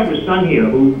 I have a son here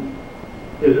who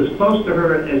is as close to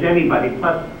her as anybody,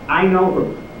 plus I know her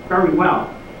very well.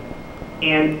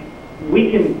 And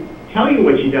we can tell you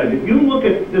what she does. If you look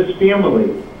at this family,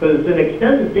 because it's an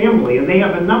extended family and they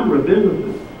have a number of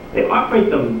businesses, they operate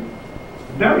them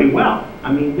very well.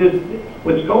 I mean,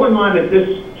 what's going on at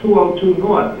this 202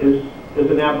 North is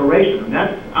an aberration.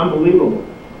 That's unbelievable.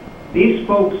 These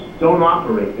folks don't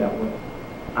operate that way.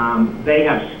 They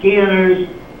have scanners,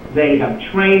 they have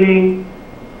training.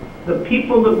 The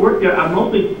people that work there are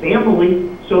mostly family,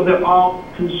 so they're all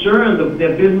concerned that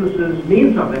their businesses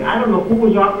mean something. I don't know who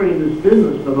was operating this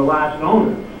business for the last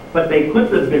owner, but they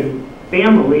could have been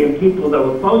family and people that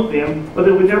were close to him, but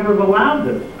they would never have allowed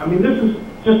this. I mean, this is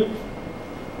just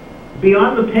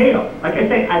beyond the pale. Like I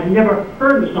say, I've never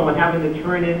heard of someone having to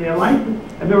turn in their license.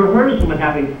 I've never heard of someone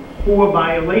having 4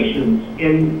 violations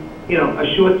in,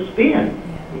 a short span.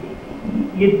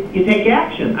 You take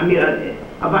action. I mean,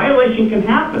 a violation can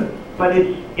happen, but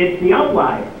it's the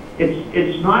outlier.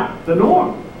 It's not the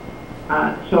norm.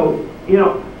 So,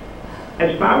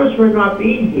 as far as her not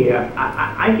being here,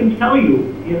 I can tell you,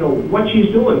 what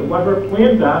she's doing, what her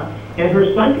plans are, and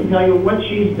her son can tell you what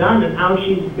she's done and how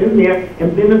she's been there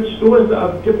and been at stores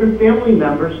of different family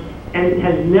members and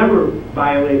has never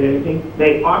violated anything.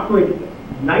 They operate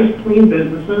nice, clean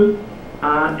businesses,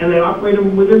 and they operate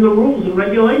them within the rules and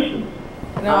regulations.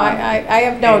 No, I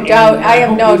have no doubt. I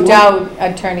have no doubt,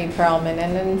 Attorney Perlman.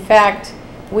 And in fact,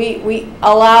 we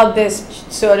allowed this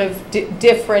sort of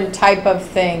different type of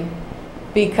thing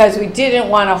because we didn't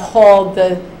want to hold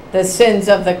the sins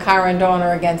of the current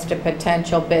owner against a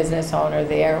potential business owner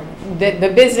there.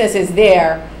 The business is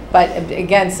there, but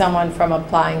against someone from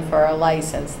applying for a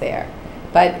license there.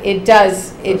 But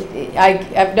I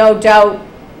have no doubt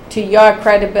to your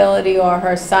credibility or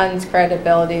her son's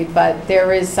credibility, but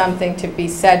there is something to be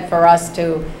said for us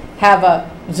to have a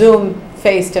Zoom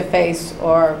face-to-face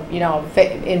or,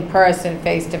 in person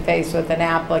face-to-face with an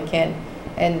applicant.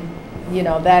 And,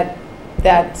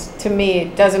 that to me,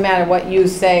 it doesn't matter what you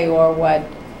say or what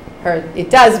it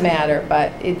does matter,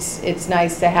 but it's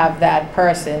nice to have that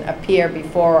person appear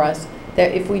before us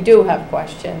that if we do have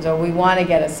questions or we want to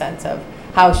get a sense of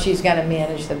how she's going to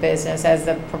manage the business as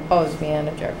the proposed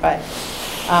manager. But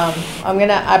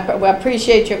I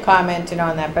appreciate your commenting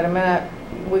on that, but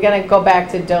we're going to go back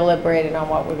to deliberating on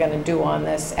what we're going to do on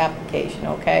this application,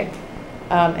 okay?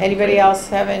 Anybody else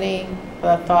have any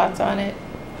thoughts on it?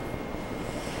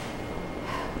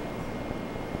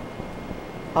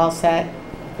 All set?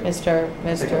 Mr.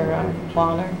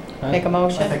 Wallner, make a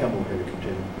motion? I think I'm okay to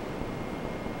continue.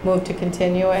 Move to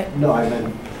continue it? No, I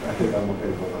think I'm okay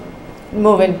to go on.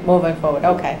 Moving forward,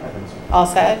 okay. I think so. All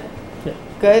set? Yeah.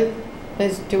 Good?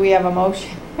 Do we have a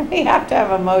motion? We have to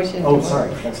have a motion. Oh,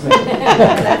 sorry, that's me.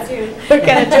 That's you. We're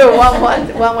going to do it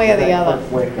one way or the other.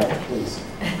 Wake up, please.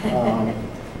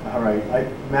 All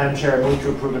right, Madam Chair, I move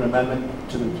to approve an amendment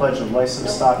to the Pledge of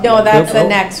License Stock. No, that's the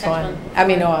next one. I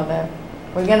mean,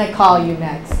 we're going to call you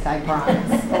next, I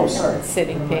promise. Oh, sorry.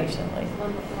 Sitting patiently.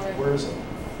 Where is it?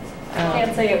 I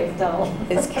can't say it was dull.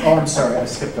 Oh, I'm sorry, I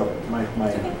skipped over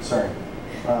it. Sorry.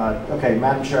 Okay,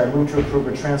 Madam Chair, I move to approve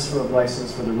a transfer of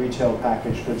license for the retail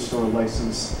packaged goods store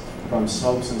license from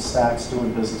Smokes and Stacks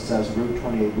doing business as Route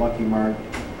 28 Lucky Mart,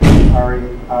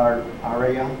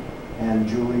 Aria and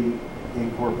Julie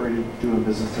Incorporated doing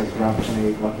business as Route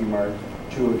 28 Lucky Mart,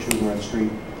 202 North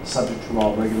Street, subject to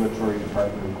all regulatory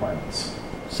department requirements.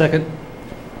 Second.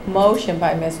 Motion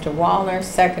by Mr. Wallner,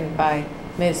 second by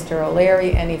Mr.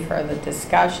 O'Leary. Any further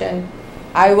discussion?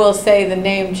 I will say the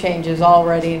name change is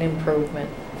already an improvement.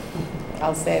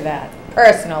 I'll say that.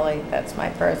 Personally, that's my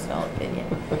personal opinion.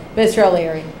 Mr.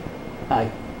 O'Leary? Aye.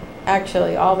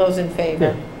 Actually, all those in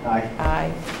favor? Aye.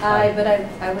 Aye. Aye, but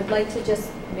I would like to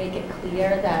just make it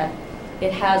clear that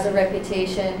it has a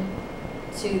reputation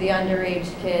to the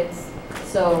underage kids,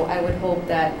 so I would hope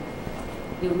that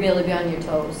you really be on your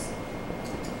toes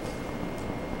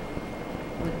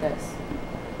with this.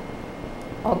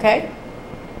 Okay?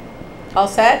 All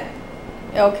set?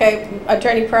 Okay,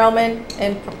 Attorney Perlman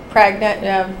and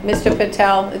Mr.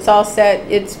 Patel, it's all set.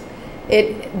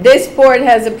 This board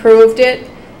has approved it,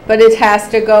 but it has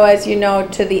to go, as you know,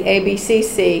 to the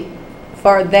ABCC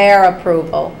for their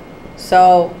approval.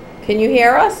 So, can you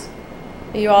hear us?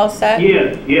 Are you all set?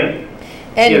 Yes, yes.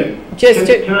 And yes. just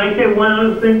to... Can I say one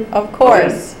other thing? Of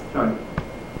course. Okay. Sorry.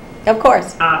 Of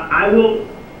course. I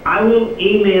will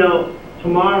email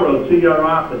tomorrow to your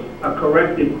office a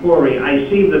corrected query. I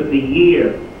see that the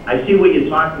year, I see what you're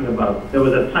talking about. There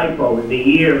was a typo, the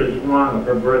year is wrong of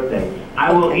her birthday.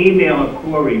 I will email a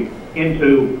query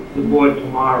into the board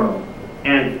tomorrow.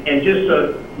 And just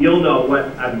so you'll know what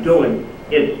I'm doing,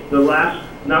 it's the last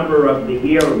number of the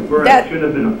year of birth should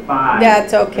have been a 5.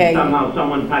 That's okay. And somehow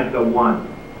someone typed a 1.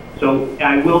 So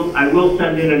I will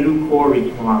send in a new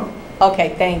query tomorrow.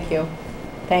 Okay, thank you.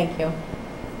 Thank you.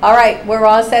 All right, we're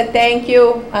all set. Thank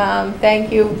you.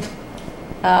 Thank you,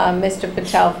 Mr.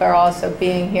 Patel, for also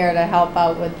being here to help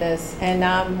out with this. And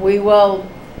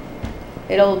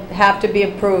it'll have to be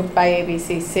approved by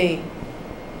ABCC.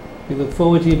 We look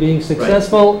forward to you being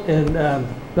successful, and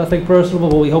nothing personal,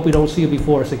 but we hope we don't see you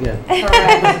before us again.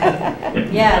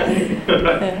 Correct. Yes.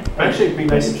 Actually, it'd be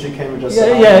nice if she came and just Yeah,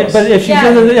 said yeah, hello. but if she's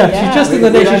she's just in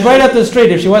the she's right up the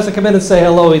street. If she wants to come in and say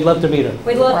hello, we'd love to meet her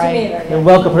We'd love to meet her. and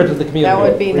welcome her to the community. That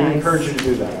would be We nice. encourage you to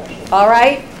do that, actually. All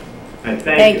right.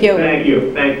 Thank you. Thank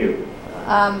you. Thank you.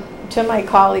 To my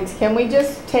colleagues, can we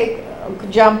just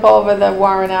jump over the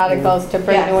warrant articles to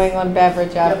bring New England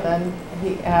Beverage up? And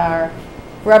our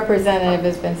representative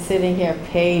has been sitting here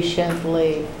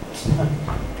patiently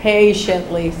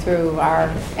through our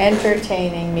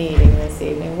entertaining meeting this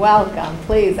evening. Welcome.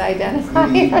 Please identify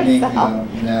yourself.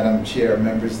 Madam Chair,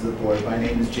 members of the board. My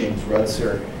name is James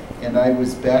Rutzer, and I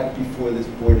was back before this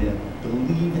board in, I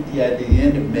believe, at the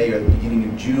end of May or the beginning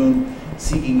of June,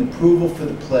 seeking approval for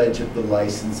the pledge of the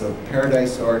license of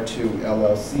Paradise R2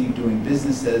 LLC, doing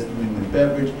business as New England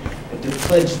Beverage, and to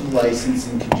pledge the license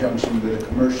in conjunction with a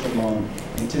commercial loan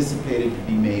anticipated to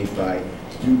be made by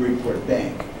Newburyport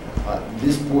Bank.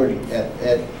 This board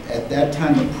at that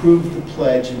time approved the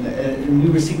pledge, and we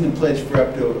were seeking the pledge for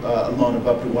up to a loan of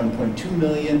up to $1.2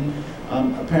 million.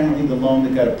 Apparently, the loan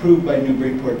that got approved by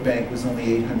Newburyport Bank was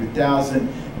only $800,000.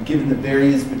 Given the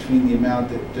variance between the amount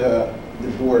that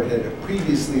the board had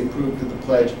previously approved of the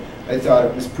pledge, I thought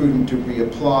it was prudent to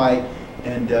reapply,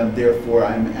 and therefore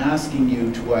I'm asking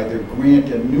you to either grant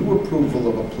a new approval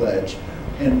of a pledge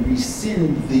and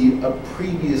rescind the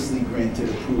previously granted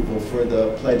approval for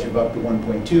the pledge of up to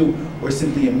 1.2, or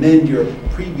simply amend your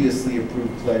previously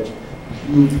approved pledge,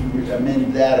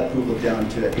 amend that approval down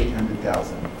to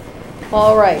 800,000.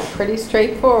 All right, pretty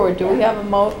straightforward. Do we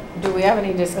have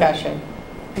any discussion?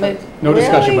 No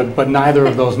discussion, but neither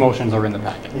of those motions are in the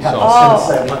packet. Yeah, So I was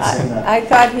going to say, I'm not saying that. I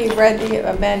thought he read the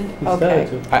amend,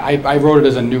 okay. I wrote it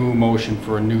as a new motion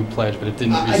for a new pledge, but it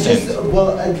didn't rescind.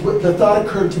 The thought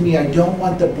occurred to me, I don't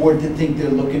want the board to think they're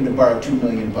looking to borrow $2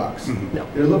 million. No.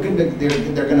 They're looking to,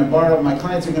 they're going to borrow, my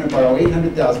clients are going to borrow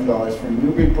 $800,000 from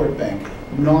Newburyport Bank,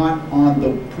 not on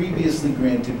the previously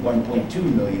granted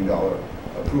 $1.2 million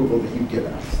approval that you've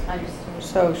given us.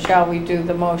 So shall we do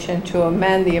the motion to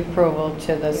amend the approval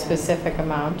to the specific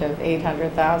amount of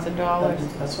 $800,000?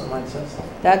 That's what mine says.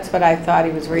 That's what I thought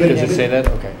he was reading. Does it say that?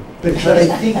 Okay. But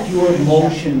I think your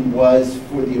motion was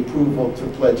for the approval to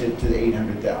pledge it to the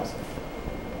 800,000.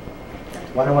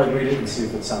 Why don't I read it and see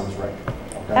if it sounds right?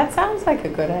 Okay? That sounds like a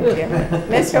good idea.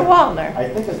 Mr. Wallner. I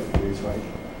think it reads right.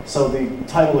 So the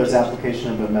title is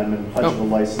Application of Amendment, Pledge of a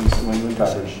License, New England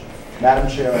Beverage. Madam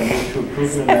Chair, I move to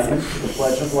approve an amendment to the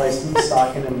Pledge of License,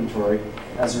 Stock, and Inventory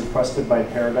as requested by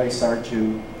Paradise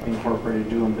R2 Incorporated,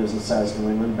 doing business as New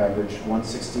England Beverage,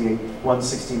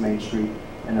 160 Main Street,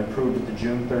 and approved at the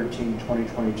June 13,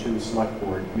 2022 Select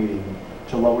Board meeting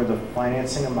to lower the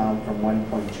financing amount from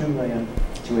 $1.2 million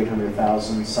to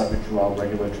 $800,000, subject to all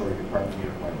regulatory department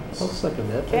requirements. I'll second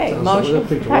that. Okay, motion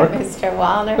by Mr.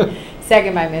 Wallner,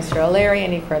 second by Mr. O'Leary.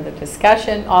 Any further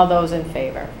discussion? All those in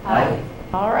favor? Aye.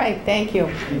 All right, thank you.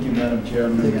 Thank you, Madam Chair.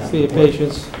 Thanks for your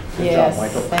patience. Yes, job,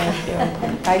 Michael. thank you.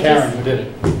 Karen, who did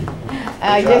it?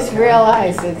 I just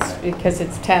realized it's because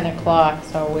it's 10 o'clock,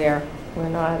 so we're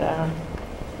not,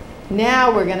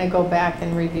 now we're going to go back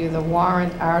and review the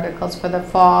warrant articles for the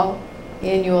fall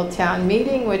annual town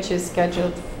meeting, which is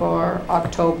scheduled for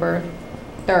October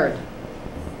 3rd.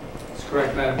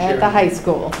 Correct, Madam Chair. at the high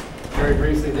school. Very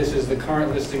briefly, this is the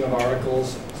current listing of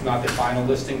articles. It's not the final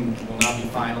listing. It will not be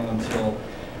final until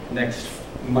next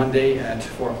Monday at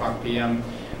 4:00 p.m.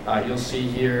 You'll see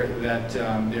here that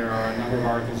there are a number of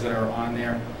articles that are on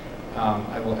there.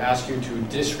 I will ask you to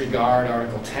disregard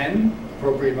Article 10,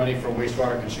 appropriate money for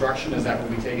wastewater construction, as that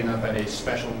will be taken up at a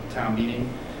special town meeting.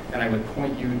 And I would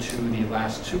point you to the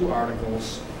last two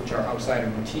articles, which are outside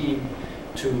of routine,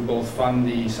 to both fund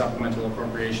the supplemental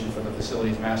appropriation for the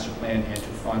facilities master plan and to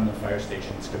fund the fire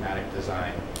station schematic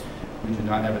design. We do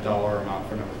not have a dollar amount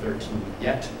for number 13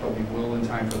 yet, but we will in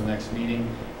time for the next meeting.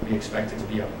 We expect it to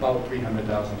be about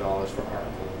 $300,000 for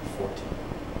Article 14.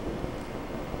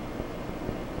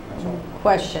 That's all.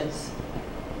 Questions?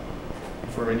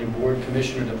 For any board,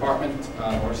 commission, or department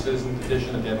or citizen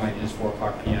petition, the deadline is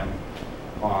 4:00 p.m.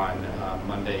 on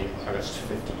Monday, August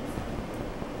 15th.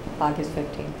 August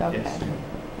 15th, okay. Yes.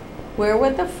 Where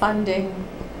would the funding,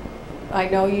 I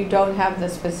know you don't have the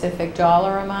specific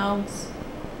dollar amounts,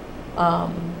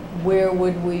 where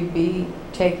would we be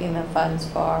taking the funds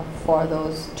for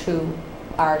those two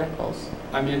articles?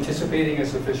 I'm anticipating a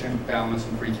sufficient balance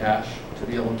in free cash to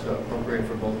be able to appropriate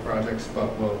for both projects,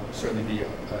 but we'll certainly be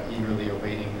eagerly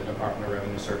awaiting the Department of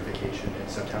Revenue certification in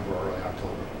September or early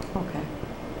October. Okay.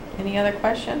 Any other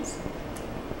questions?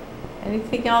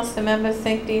 Anything else the members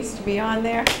think needs to be on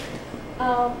there?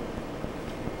 I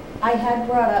had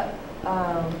brought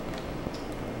up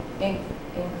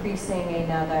increasing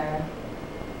another,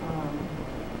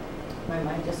 my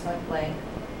mind just went blank,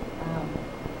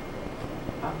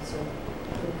 officer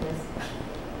Lucas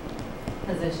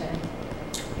position.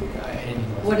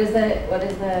 What is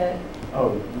the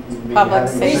Oh, Public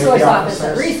safety resource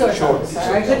officer, resource Sure. officer,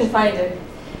 I couldn't find it.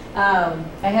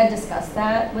 I had discussed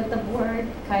that with the board,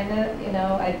 kind of, you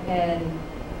know, and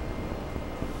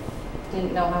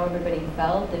didn't know how everybody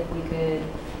felt, if we could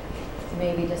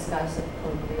maybe discuss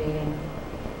appropriating.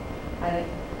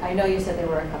 I know you said there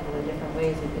were a couple of different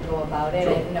ways we could go about it.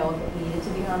 Sure. I didn't know if it needed to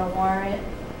be on a warrant.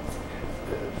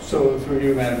 So through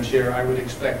you, Madam Chair, I would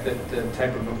expect that the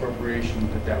type of appropriation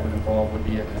that would involve would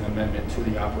be an amendment to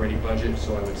the operating budget.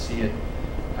 So I would see it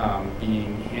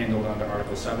being handled under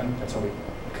Article 7. That's how we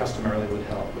customarily would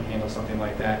handle something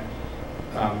like that.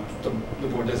 The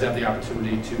board does have the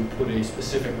opportunity to put a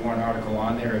specific warrant article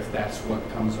on there if that's what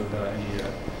comes with any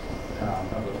of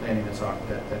the planning that's on,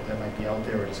 that might be out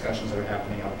there, or discussions that are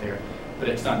happening out there. But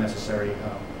it's not necessary.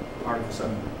 Article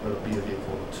 7 will be the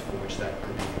vehicle for which that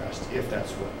could be addressed, if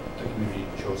that's what the community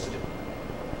chose to do.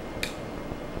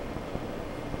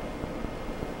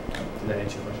 Did that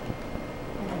answer your question?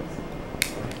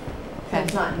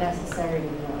 It's not necessary to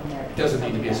be on there. It doesn't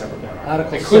need to be a separate warrant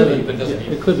Article It could 7, be, but it doesn't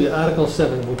need it could be, Article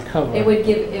 7 would cover. It would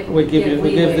give, would give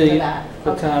leeway for that.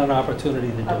 the Okay. town an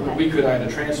opportunity to do Okay. it. We could either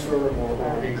transfer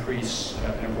or increase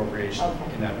an appropriation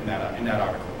Okay. in that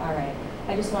article. All right.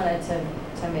 I just wanted to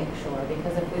make sure,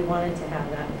 because if we wanted to have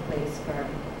that in place for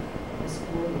the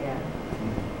school year.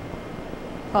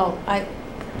 Well,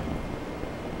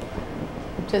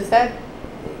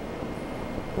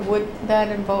 would that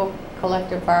involve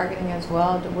collective bargaining as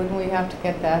well? Wouldn't we have to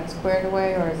get that squared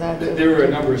away, or is that? There are a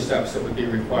number of steps that would be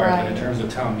required, but in Right. terms of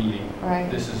town meeting, Right.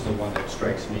 this is the one that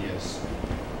strikes me as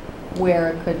Where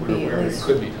it could be where at it least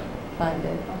could be done.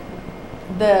 funded.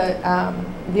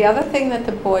 The other thing that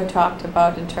the board talked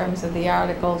about in terms of the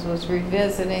articles was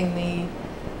revisiting the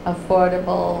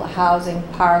affordable housing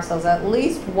parcels. At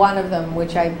least one of them,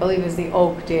 which I believe is the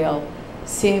Oakdale,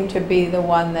 seemed to be the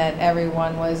one that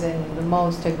everyone was in the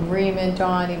most agreement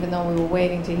on, even though we were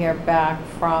waiting to hear back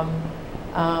from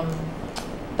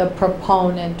the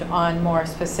proponent on more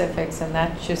specifics, and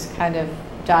that just kind of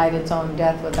died its own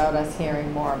death without us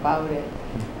hearing more about it.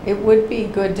 It would be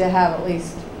good to have at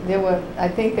least, I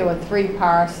think there were 3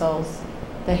 parcels.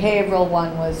 The Haverhill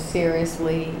one was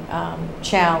seriously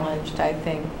challenged, I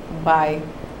think, by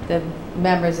the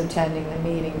members attending the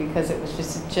meeting because it was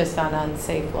just an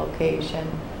unsafe location.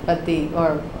 But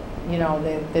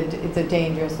it's a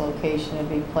dangerous location to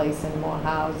be placing more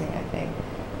housing, I think.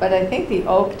 But I think the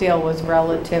Oakdale was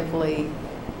relatively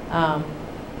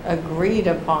agreed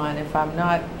upon, if I'm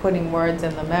not putting words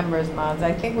in the members' mouths.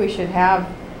 I think we should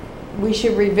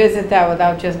revisit that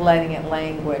without just letting it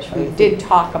languish. We did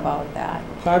talk about that.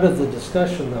 Part of the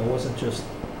discussion, though, wasn't just,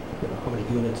 how many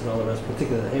units and all the rest,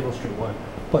 particularly the Havel Street one,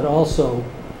 but also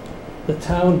the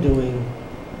town doing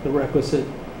the requisite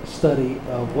study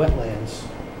of wetlands,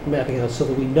 mapping it out so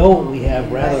that we know what we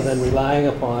have rather than relying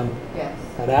upon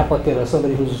an applicant or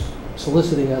somebody who's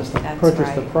soliciting us to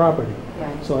purchase the property.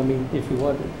 Right. So, I mean, if you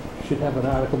want, should have an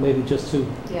article maybe just to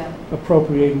Yeah.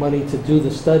 appropriate money to do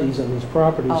the studies on these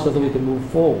properties so that we can move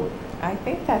forward. I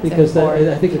think that's Because important.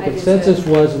 I think the I do consensus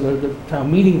too. was, and the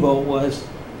town meeting vote was,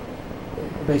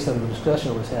 based on the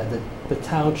discussion that was had, that the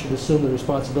town should assume the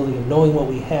responsibility of knowing what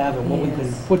we have and what we can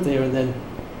Yes. put there, and then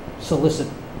solicit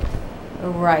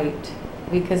Right,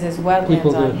 because there's people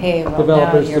wetlands on Haverhill. Now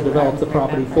developers you're to develop the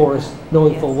property remembering for us,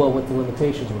 knowing Yes. full well what the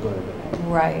limitations were going to be. that.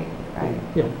 Right, right.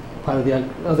 You know, part of the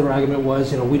other argument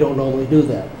was, we don't normally do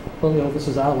that. Well, this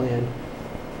is our land.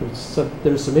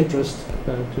 There's some interest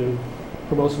to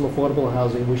promote some affordable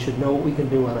housing. We should know what we can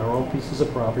do on our own pieces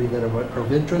of property that are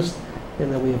of interest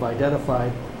and that we have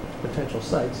identified potential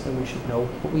sites, and we should know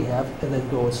what we have and then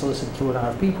go and solicit through an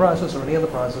RFP process or any other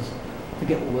process to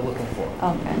get what we're looking for.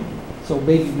 Okay. So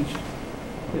maybe we should,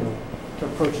 to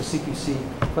approach the CPC,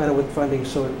 find out what funding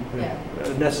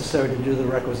necessary to do the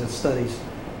requisite studies,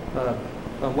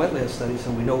 wetland studies, so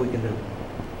we know we can do.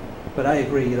 But I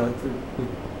agree, that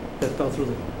fell through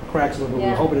the cracks a little bit. We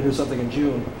were Yeah. hoping to do something in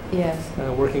June, Yes.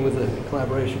 working with in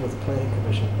collaboration with the Planning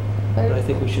Commission. But But I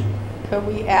think we should, could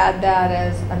we add that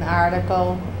as an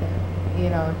article,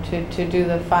 to do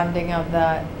the funding of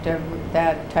that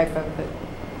type of,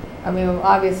 I mean,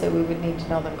 obviously, we would need to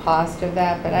know the cost of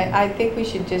that, but I think we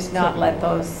should just not let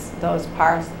those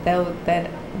parts, that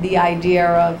the idea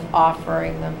of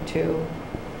offering them to,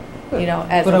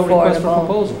 as put out requests for affordable,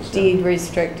 proposals. yeah. deed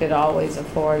restricted, always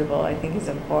affordable, I think is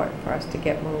important for us to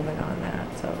get moving on that,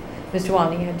 so. Mr.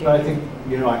 Walner, you had your. But I think,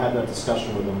 I had that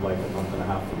discussion with them like a month and a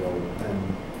half ago,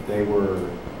 and they were,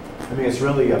 it's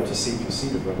really up to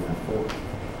CPC to bring that forward.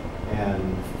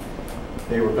 And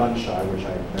they were gun shy, which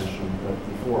I mentioned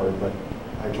before, but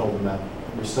I told them that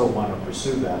we still want to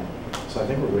pursue that. So I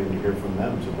think we're waiting to hear from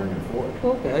them to bring it forward.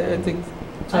 Okay, I think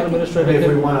town I mean, administrator. if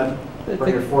we can- want I to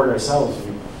bring it think- forward ourselves,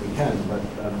 we can, but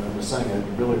I'm just saying, it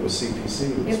really was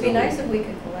CPC. It'd be nice if we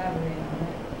could collaborate on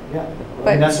it. Yeah,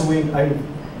 But- and that's what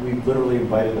we literally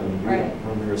invited them to do Right. that.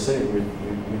 When we were sitting,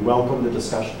 we welcomed the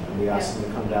discussion, and we asked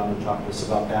them to come down and talk to us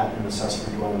about that and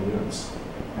accessory dwelling units.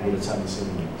 We just haven't seen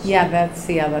them. Yeah,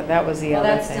 that was the Well, other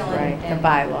that's thing, still in- right, the in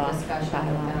bylaw. discussion with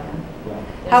bylaw, them. yeah.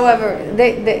 Yeah. However,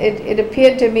 it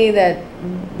appeared to me that,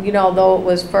 though it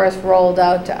was first rolled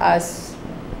out to us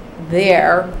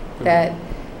there, that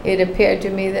it appeared to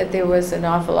me that there was an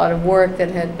awful lot of work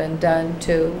that had been done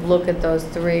to look at those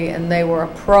three, and they were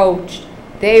approached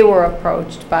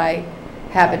by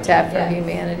Habitat for Yeah.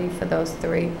 Humanity for those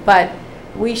three. But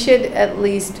we should at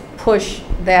least push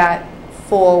that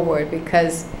forward,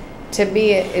 because to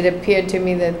me, it appeared to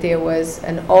me that there was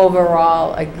an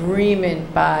overall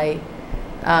agreement by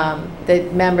the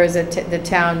members, the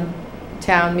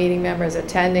town meeting members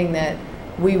attending, that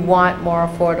we want more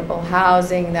affordable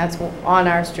housing. That's on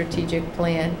our strategic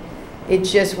plan. It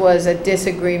just was a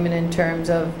disagreement in terms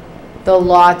of the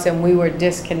lots, and we were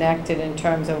disconnected in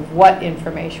terms of what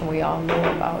information we all knew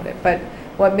about it. But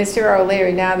what Mr.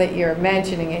 O'Leary, now that you're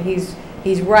mentioning it,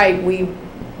 he's right.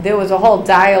 There was a whole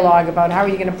dialogue about how are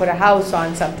you going to put a house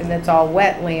on something that's all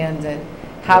wetlands, and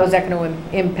how is that going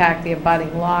to impact the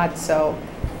abutting lots. So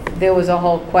there was a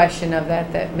whole question of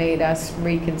that made us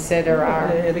reconsider our.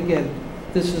 And again,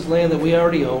 this is land that we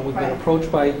already own. We've been Right.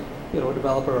 approached by, a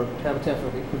developer or Habitat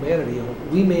for Humanity.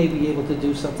 We may be able to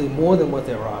do something more than what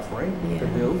they're offering to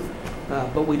Yeah. do,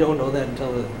 but we don't know that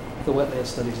until the wetland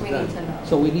studies are We done. need to know.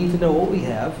 So we need to know what we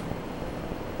have,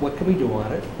 what can we do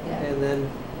on it, Yeah. and then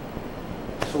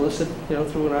solicit,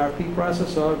 through an RFP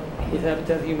process or with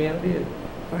Habitat for Humanity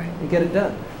and get it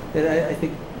done. And I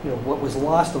think, what was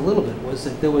lost a little bit was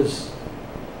that there was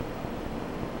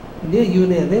near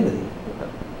unanimity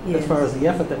as far as the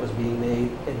effort that was being made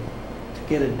and to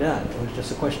get it done. It was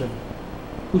just a question of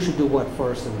who should do what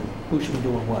first and who should be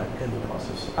doing what. And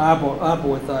our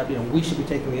board thought, we should be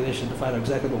taking the initiative to find out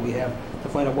exactly what we have, to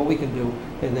find out what we can do,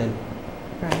 and then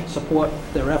support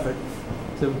their effort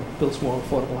to build some more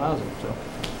affordable housing. So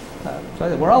I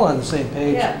think we're all on the same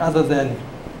page, Yeah. other than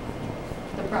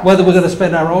The process. whether we're going to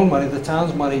spend our own money, the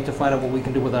town's money, to find out what we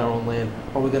can do with our own land,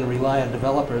 or we're going to rely on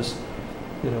developers,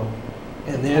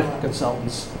 and their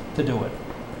consultants to do it.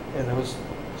 And there was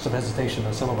some hesitation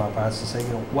on some of our parts to say,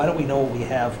 why don't we know what we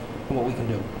have and what we can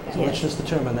do? So let's just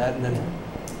determine that and then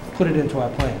put it into our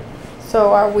plan.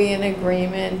 So are we in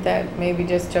agreement that maybe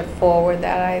just to forward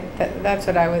that, that's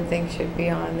what I would think should be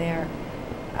on there.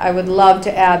 I would love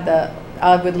to add to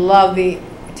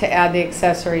add the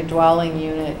accessory dwelling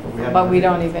unit, but we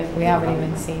haven't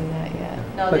even seen that yet.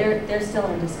 No, But- they're still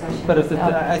in discussion. But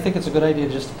I think it's a good idea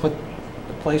just to put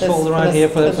a placeholder For on the- here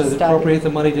for the to study. appropriate the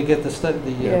money to get the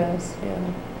Yes, yeah.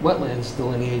 wetlands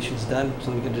delineations done,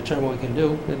 so we can determine what we can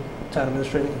do. The town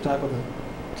administrator can talk with the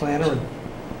planner and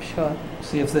Sure.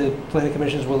 see if the planning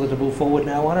commission is willing to move forward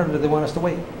now on it, or do they want us to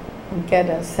wait? get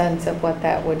a sense of what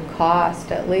that would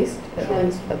cost, at least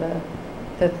for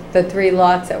the 3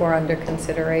 lots that were under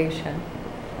consideration.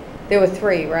 There were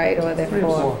 3, right, or were there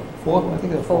 4? 4? I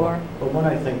think there were 4. But one,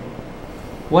 I think,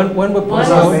 One would One's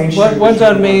on Main Street, one's which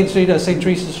on we Main want. Street, St.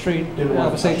 Teresa Street, Didn't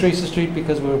want to St. touch. Teresa Street,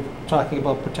 because we're talking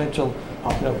about potential,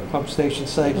 pump station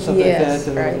site or something like Yes, that.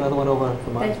 And there was right. another one over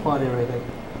from Mount Pond area, I think.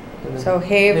 And then So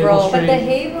Haverhill, But the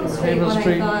Haverhill Street Haverhill one, I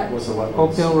Street thought, was the wetlands.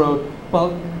 Oakdale Road. Well,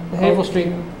 the Haverhill Street,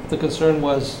 Oakdale. the concern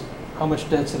was how much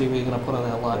density were you going to put on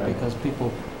that lot, Right. because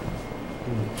people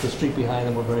in the street behind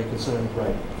them were very concerned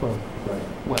Right, for right.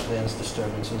 wetlands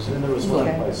disturbances. And then there was one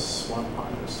Okay. by Swan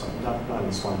Pond or something, not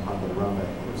in Swan Pond, but around that,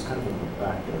 it was kind of in the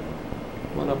back there.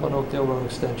 One up on Oakdale Road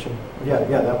Extension. Yeah,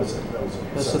 that was it, that was it.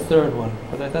 That's the So- 3rd one,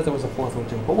 but I thought there was a 4th one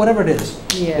too. But whatever it is,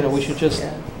 yes. we should just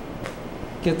yeah.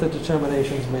 get the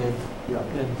determinations made. Yeah.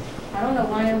 And I don't know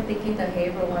why I'm thinking the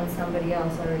Haverhill one, somebody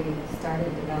else already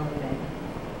started developing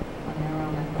on their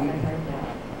own. I thought I heard that.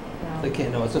 No. they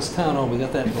can't know, it's just town owned, we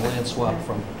got that in the land swap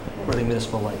from Reading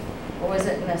Municipal Light. Or was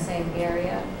it in the same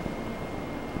area? I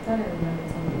thought I remembered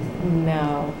somebody saying.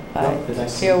 No, Well, but the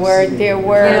next there were, CCD there meeting.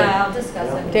 were, Yeah, I'll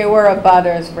discuss it. there were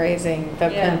abutters raising the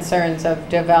Yeah. concerns of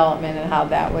development and how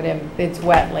that would, it's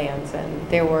wetlands, and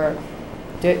there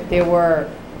were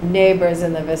neighbors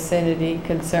in the vicinity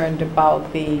concerned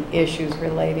about the issues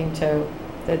relating to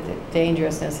the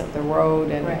dangerousness of the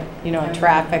road and, Right. you know,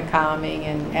 traffic calming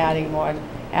and adding more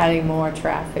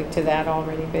traffic to that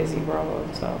already busy road,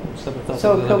 so. Some thought So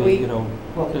there were could gonna be, we- you know,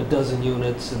 a dozen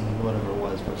units and whatever it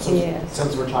was, but. So, Yes.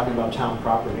 since we're talking about town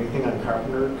property, anything on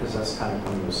Carpenter, because that's kind of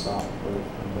coming to a stop, but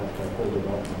that whole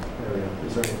development area,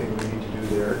 is there anything we need to do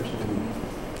there to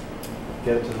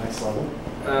get it to the next level?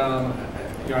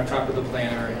 You know, I talked with the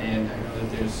planner, and I know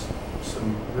that there's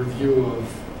some review of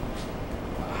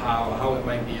how it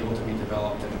might be able to be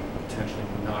developed and potentially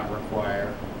not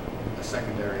require a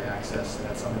secondary access. And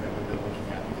that's something that we've been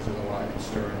looking at, because there's a lot of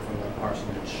concern from the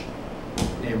parsonage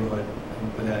neighborhood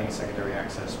with adding secondary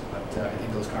access. But I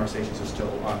think those conversations are still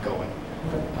ongoing.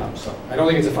 Okay. So I don't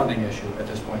think it's a funding issue at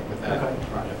this point with that Okay.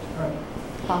 project. All right.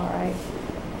 All right.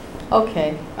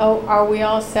 Okay. Oh, are we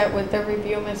all set with the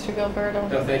review, Mr. Gilberto?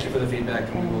 No, thank you for the feedback,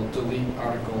 and we will delete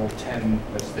Article 10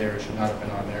 that's there, it should not have been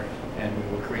on there, and we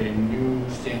will create a new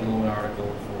standalone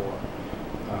article for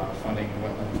funding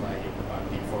wetland flagging on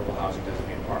the affordable housing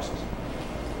designated parcels.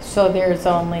 So there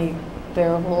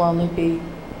will only be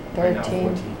Right now, 13?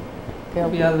 14. We'll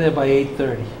be out of there by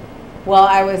 8:30. Well,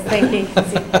 I was thinking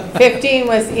 15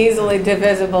 was easily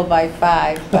divisible by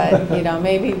 5, but, you know,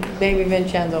 maybe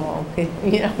Vincenzo won't,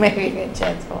 you know, maybe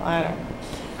Vincenzo, I don't know.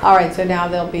 All right, so now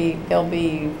there'll be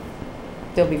 14,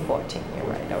 you're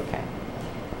right, okay.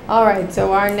 All right,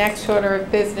 so our next order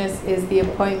of business is the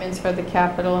appointments for the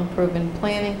Capital Improvement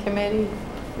Planning Committee.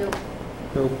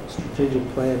 No strategic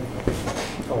plan.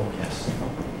 Oh, yes.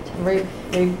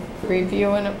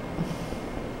 Review and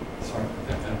Sorry,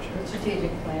 Madam Chair. The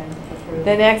strategic plan approved.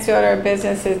 the next order of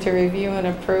business is to review and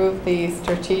approve the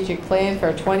strategic plan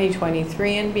for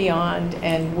 2023 and beyond.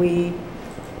 And we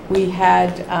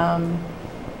had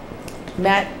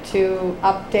met to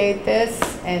update this,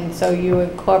 and so you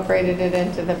incorporated it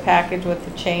into the package with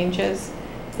the changes.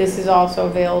 This is also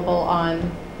available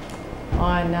on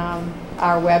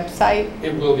our website.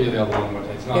 It will be available on the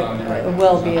website, it's not on there right now. It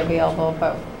will It's be not. available,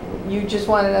 but you just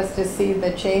wanted us to see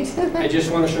the changes? I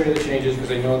just want to show you the changes,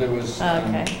 because I know there was,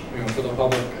 Okay. you know, for the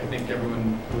public, I think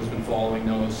everyone who's been following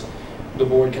knows, the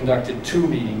board conducted 2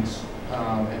 meetings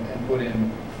and put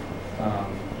in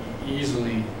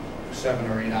easily 7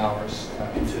 or 8 hours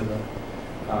into the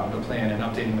plan and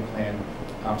updating the plan.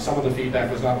 Some of the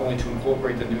feedback was not only to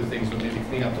incorporate the new things, but maybe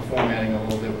clean up the formatting a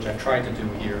little bit, which I've tried to do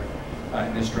here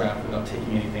in this draft without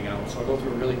taking anything out. So I'll go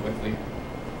through it really quickly.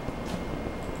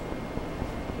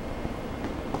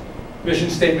 Vision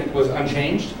statement was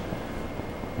unchanged.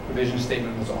 The vision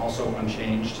statement was also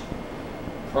unchanged.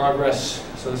 Progress,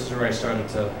 so this is where I started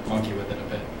to monkey with it a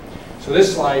bit. So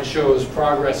this slide shows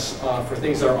progress for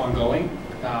things that are ongoing,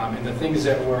 and the things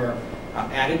that were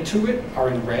added to it are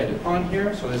in red on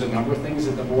here. So there's a number of things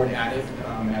that the board added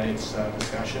at its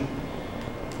discussion.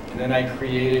 And then I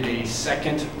created a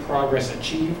second progress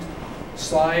achieved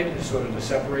slide, sort of to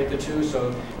separate the two.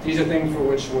 So these are things for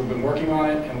which we've been working on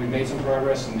it, and we've made some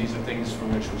progress, and these are things for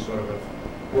which we sort of have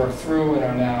worked through and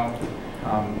are now,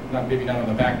 maybe not on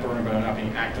the back burner, but are not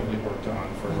being actively worked on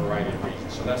for a variety of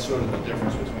reasons. So that's sort of the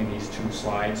difference between these 2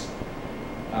 slides.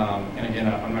 And again,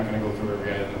 I'm not going to go through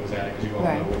every item that was added, because you all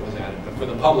know what was added. But for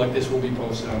the public, this will be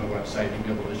posted on the website, and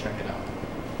you'll be able to check it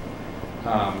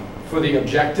out. For the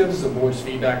objectives, the board's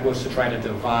feedback was to try to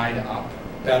divide up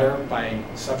better by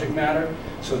subject matter.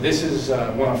 So this is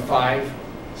one of 5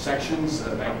 sections.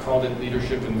 I called it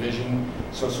leadership and vision.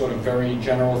 So sort of very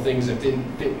general things that didn't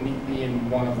fit neatly in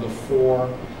one of the 4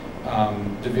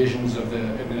 divisions of the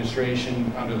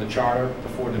administration under the charter. The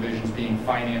 4 divisions being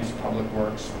finance, public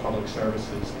works, public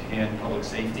services, and public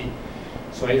safety.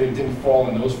 So anything that didn't fall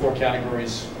in those 4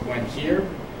 categories went here.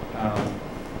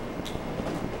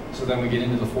 So then we get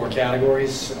into the 4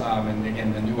 categories, and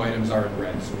again, the new items are in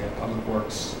red. So we have public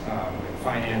works, we have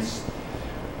finance,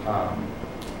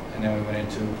 and then we went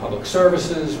into public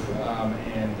services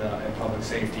and public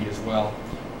safety as well.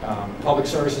 Public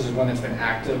services is one that's been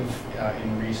active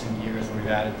in recent years. We've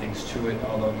added things to it,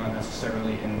 although not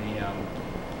necessarily in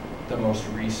the most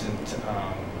recent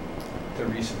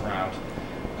round.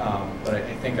 But I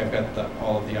think I've got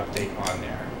all of the update on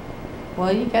there.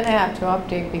 Well, you're going to have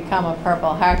to become a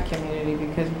Purple Heart community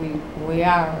because we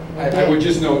are. I would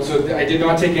just note, so I did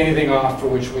not take anything off for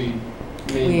which we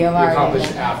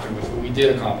accomplished afterwards, but we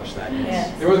did accomplish that.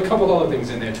 Yes. There was a couple other things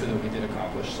in there too that we did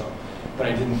accomplish. So, but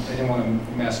I didn't want to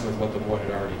mess with what the board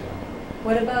had already done.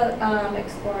 What about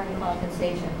exploring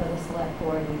compensation for the select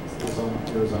board? It was on.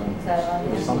 Is that on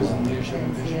there? It was in leadership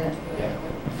and vision. Yeah.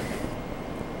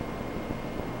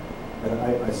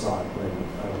 I saw it, but I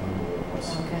don't remember what it was.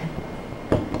 Okay.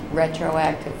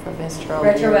 Retroactive for Mr.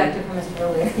 O'Leary. Retroactive for Mr.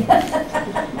 O'Leary.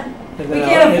 We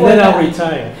can't afford that. And then I'll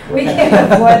retire. We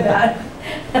can't afford that.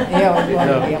 Yeah, we want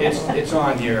to be able to. It's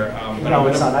on here. But No,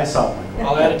 it's on. I saw it.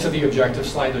 I'll add it to the objective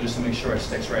slide though, just to make sure it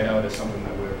sticks right out as something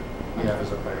that we have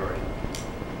as a priority.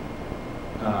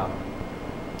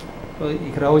 Well,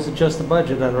 you could always adjust the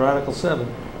budget under Article 7.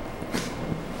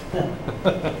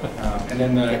 And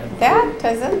then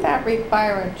Doesn't that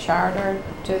require a charter?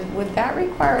 Would that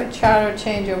require a charter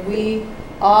change? Are we,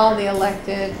 all the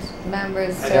elected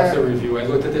members? I'd have to review. I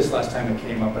looked at this last time it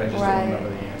came up, but I just don't remember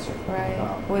the answer.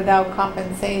 Right. Without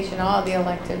compensation, all the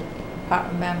elected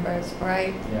members,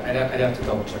 right? Yeah, I'd have to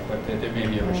double check, but there may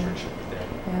be a restriction there.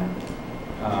 Yeah.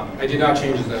 I did not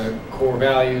change the core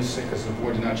values because the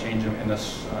board did not change them in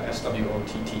this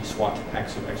SWOTT SWOT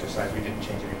exercise. We didn't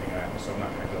change anything on it, so I'm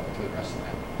not going to go through the rest of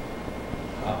that.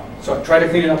 So I tried to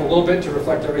clean it up a little bit to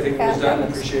reflect everything that was done. I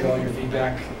appreciate all your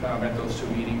feedback at those 2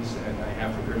 meetings, and I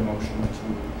have prepared a motion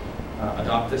to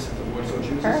adopt this if the board so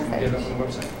chooses and get it up on the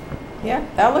website. Yeah,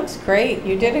 that looks great.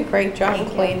 You did a great job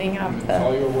cleaning up It's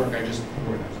all your work. I just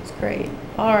organized it. It's great.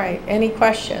 All right, any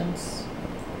questions?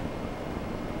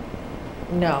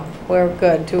 No, we're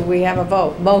good. Do we have a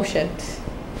vote? Motion.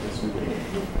 Yes, we do.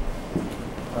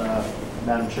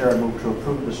 Madam Chair, I move to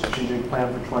approve the strategic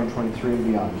plan for 2023 and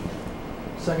beyond.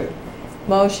 Second.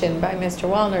 Motion by Mr.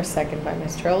 Wallner, second by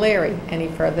Mr. O'Leary. Any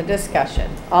further discussion?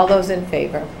 All those in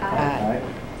favor? Aye.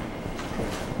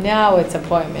 Now it's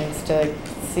appointments to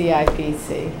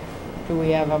CIPC. Do we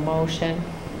have a motion?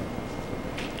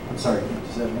 I'm sorry,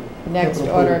 is that Next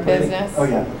order of business? Oh,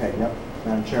 yeah, okay, yep.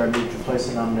 Madam Chair, I move to place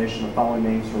a nomination of following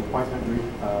names for appointment,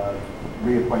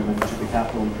 reappointment to the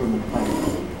Capital Improvement Plan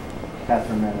Committee.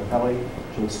 Catherine Manapelli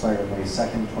to expire May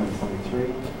 2nd,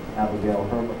 2023. Abigail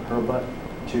Herbut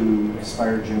to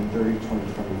expire June 30,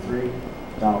 2023.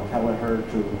 Donald Kelleher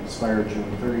to expire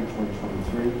June 30,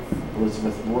 2023.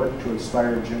 Elizabeth Ward to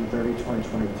expire June 30,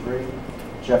 2023.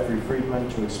 Jeffrey Friedman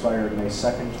to expire May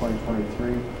 2nd,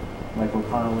 2023. Michael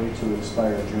Connolly to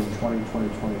expire June 20,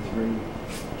 2023.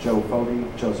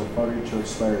 Joseph Foti to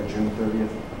expire June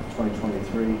 30th,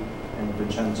 2023, and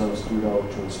Vincenzo Studo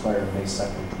to expire May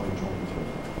 2nd, 2023.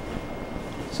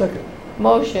 Second.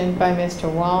 Motion by Mr.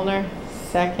 Wallner,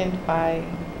 second by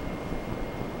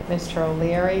Mr.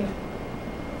 O'Leary.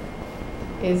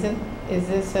 Is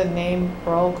this a name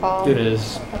roll call? It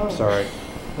is. Oh. Sorry.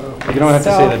 You don't have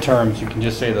to say the terms. You can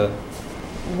just say the.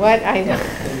 What I know.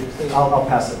 I'll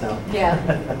pass it down.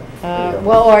 Yeah.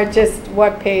 Well, or just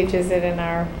what page is it in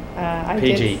our?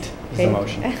 Page 8 is the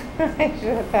motion.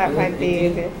 That might be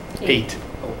easier. 8.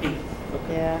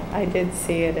 Yeah, I did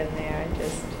see it in there. I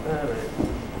just.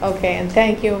 Okay, and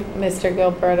thank you, Mr.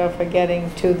 Gilberto, for getting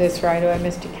to this right away.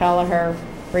 Mr. Kelleher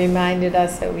reminded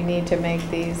us that we need to make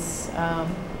these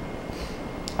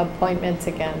appointments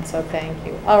again, so thank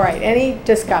you. All right, any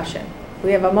discussion?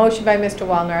 We have a motion by Mr.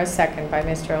 Wallner, a second by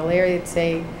Mr. O'Leary. It's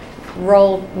a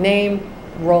roll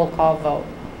call vote.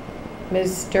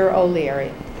 Mr.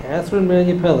 O'Leary. Catherine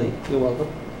Manapelli, you're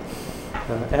welcome.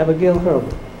 Abigail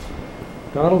Herbert.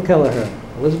 Donald Kelleher.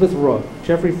 Elizabeth Rook.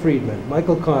 Jeffrey Friedman.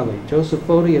 Michael Conley. Joseph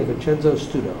Foti, and Vincenzo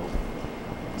Studo.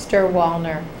 Mr.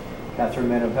 Wallner. Catherine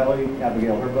Manapelli,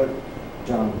 Abigail Herbert,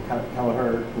 John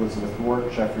Kelleher, Elizabeth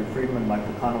Ward, Jeffrey Friedman,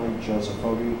 Michael Connolly, Joseph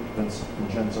Foti,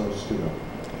 Vincenzo Studo.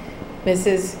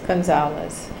 Mrs.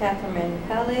 Gonzalez. Catherine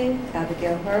Manupelli,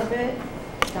 Abigail Herbert,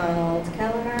 Donald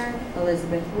Kelleher,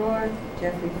 Elizabeth Rourke,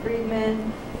 Jeffrey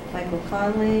Friedman, Michael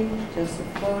Conley, Joseph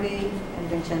Bodie, and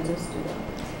Vincenzo Studo.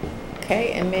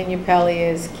 Okay, and Manupelli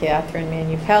is Catherine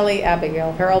Manupelli,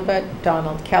 Abigail Hurlbut,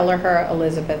 Donald Kelleher,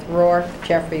 Elizabeth Rourke,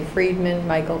 Jeffrey Friedman,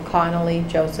 Michael Connolly,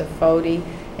 Joseph Fode,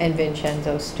 and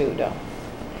Vincenzo Studo.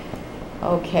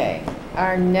 Okay,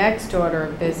 our next order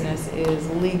of business is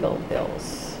legal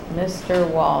bills. Mr.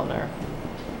 Wallner.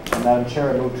 Madam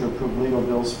Chair, I move to approve legal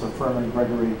bills for Furman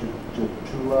Gregory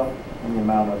Jutula in the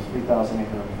amount of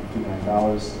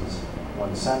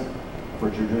 $3,859.01 for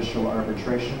judicial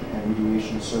arbitration and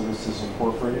mediation services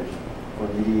incorporated for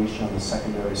mediation on the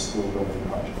secondary school building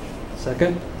project.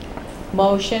 Second?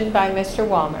 Motion by Mr.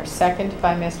 Wallner, second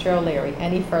by Mr. O'Leary.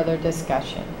 Any further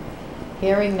discussion?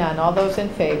 Hearing none. All those in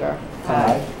favor?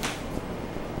 Aye.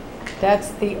 That's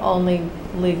the only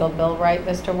legal bill, right,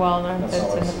 Mr. Wallner?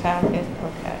 That's in the packet?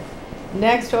 Okay.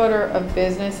 Next order of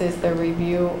business is the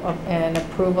review of and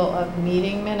approval of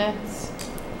meeting minutes.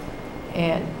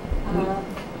 And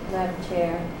Madam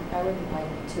Chair, I would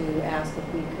like to ask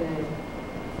if we could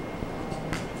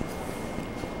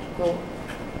go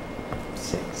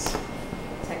 6.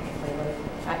 technically,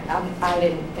 I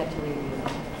didn't get to review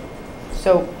them.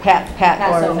 So pass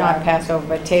or over. not pass over,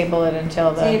 but table it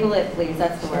until the... Table it, please,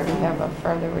 that's the so word. we have a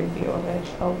further review of it.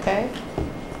 Okay.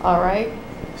 All right.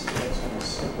 So that's going to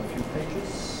skip a few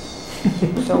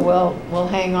pages. So we'll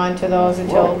hang on to those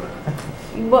until...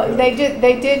 Well, they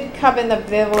did come in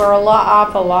there were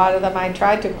awful lot of them. I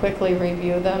tried to quickly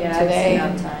review them today.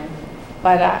 On time.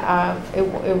 But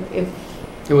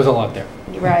It was a lot there.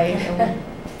 right.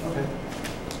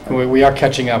 We are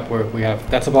catching up where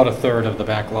that's about a third of the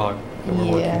backlog that we're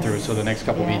working Yes. through. So the next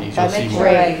couple Yeah. meetings you'll see That's more.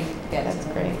 great. That's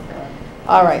great.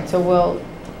 All right, so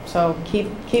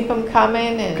keep them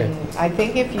coming, and Okay. I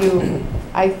think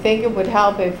it would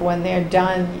help if when they're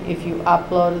done, if you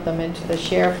uploaded them into the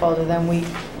share folder, then we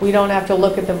don't have to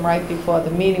look at them right before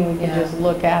the meeting. We can just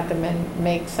look at them and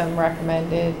make some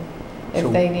recommended if So-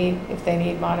 they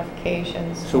need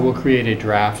modifications. So we'll create a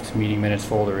draft meeting minutes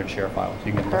folder and share files.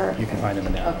 You can Perfect. find them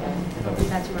in that. Okay, I'll do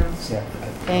that tomorrow. Yeah.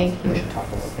 Thank We you. should talk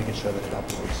about making sure that it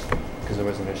uploads because there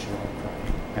was an issue on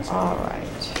Friday. That's All right.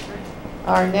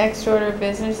 Our next order of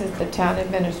business is the town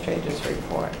administrator's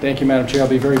report. Thank you, Madam Chair. I'll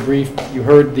be very brief. You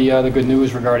heard the good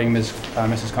news regarding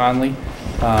Mrs. Conley.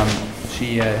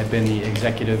 She had been the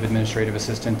executive administrative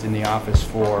assistant in the office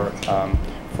for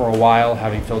a while,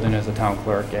 having filled in as a town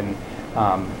clerk, and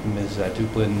Ms.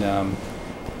 Duplin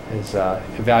has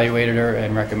evaluated her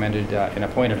and recommended and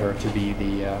appointed her to be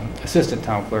the assistant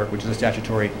town clerk, which is a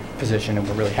statutory position, and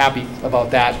we're really happy about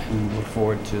that and look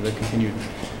forward to the continued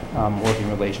working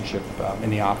relationship in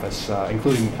the office,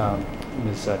 including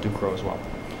Ms. Ducro as well.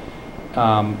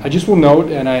 I just will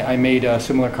note, and I made a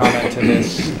similar comment to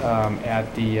this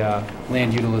at the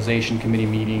Land Utilization Committee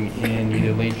meeting in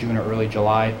either late June or early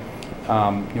July.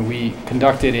 We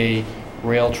conducted a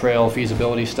rail trail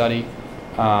feasibility study,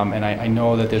 and I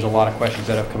know that there's a lot of questions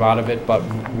that have come out of it, but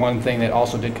one thing that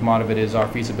also did come out of it is our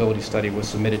feasibility study was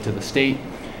submitted to the state,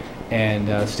 and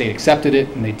the state accepted it,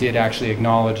 and they did actually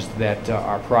acknowledge that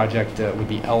our project would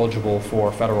be eligible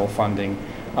for federal funding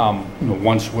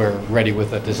once we're ready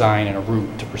with a design and a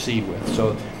route to proceed with.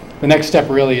 So the next step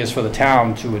really is for the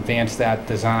town to advance that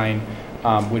design,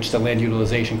 which the Land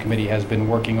Utilization Committee has been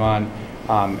working on.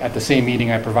 At the same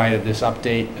meeting, I provided this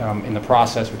update in the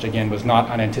process, which again was not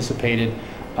unanticipated,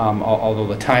 although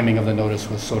the timing of the notice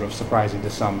was sort of surprising to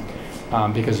some.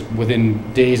 Because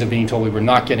within days of being told we were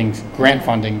not getting grant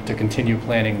funding to continue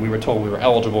planning, we were told we were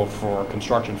eligible for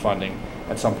construction funding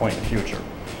at some point in the future.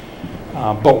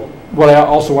 But what I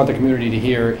also want the community to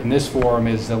hear in this forum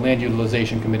is the Land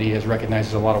Utilization Committee has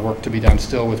recognized there's a lot of work to be done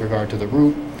still with regard to the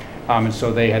route, and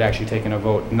so they had actually taken a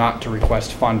vote not to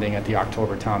request funding at the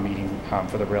October town meeting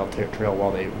for the rail trail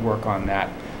while they work on that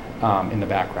in the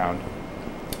background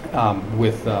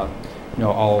with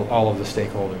all of the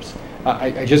stakeholders.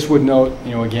 I just would note,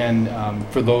 again,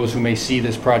 for those who may see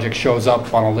this project shows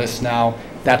up on a list now,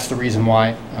 that's the reason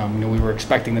why. We were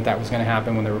expecting that was going to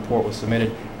happen when the report was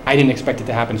submitted. I didn't expect it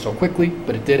to happen so quickly,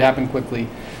 but it did happen quickly.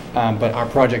 But our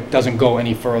project doesn't go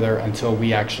any further until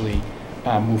we actually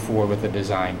move forward with the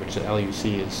design, which the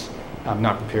LUC is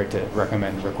not prepared to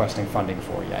recommend requesting funding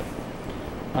for yet.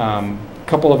 A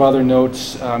couple of other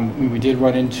notes. We did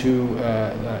run into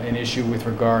an issue with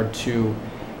regard to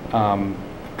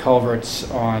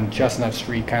culverts on Chestnut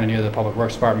Street, kind of near the Public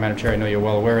Works Department. Madam Chair, I know you're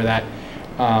well aware of that.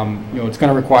 It's going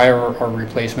to require a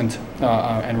replacement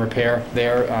and repair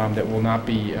there that will not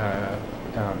be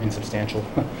insubstantial.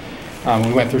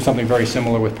 We went through something very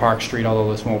similar with Park Street,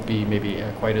 although this won't be maybe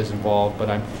quite as involved, but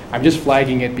I'm just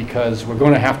flagging it because we're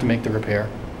going to have to make the repair.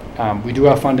 We do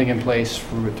have funding in place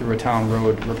through a town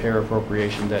road repair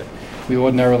appropriation that we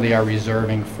ordinarily are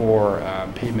reserving for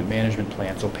pavement management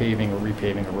plans, so paving or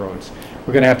repaving of roads.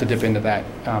 We're going to have to dip into that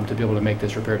to be able to make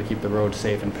this repair to keep the road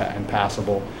safe and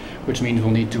passable, which means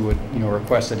we'll need to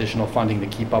request additional funding to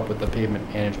keep up with the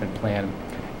pavement management plan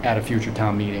at a future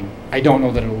town meeting. I don't know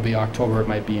that it will be October, it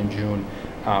might be in June,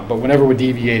 but whenever we're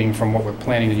deviating from what we're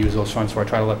planning to use those funds for, I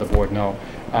try to let the board know.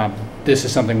 This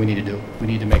is something we need to do. We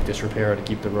need to make this repair to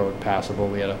keep the road passable.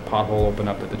 We had a pothole open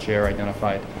up that the chair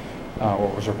identified, or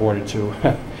was reported to.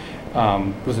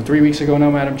 Was it 3 weeks ago now,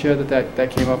 Madam Chair,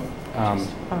 that came up?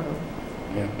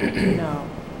 Yeah.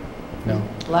 No.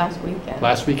 Last weekend.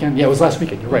 Last weekend? Yeah, it was last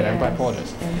weekend. You're right. Yes. I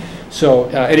apologize. So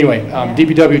anyway, Yeah.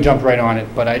 DPW jumped right on it,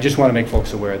 but I just want to make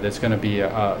folks aware there's going to be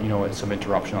some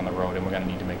interruption on the road, and we're going to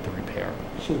need to make the repair.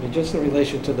 Excuse me, just in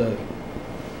relation to the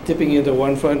dipping into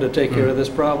one fund to take care of this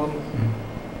problem,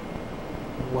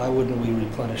 why wouldn't we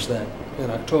replenish that in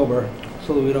October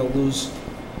so that we don't lose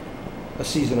a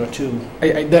season or two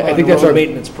I think that's our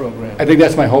maintenance program? I think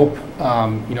that's my hope.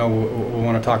 We'll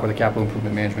want to talk with the Capital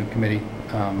Improvement Management Committee,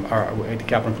 or the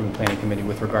Capital Improvement Planning Committee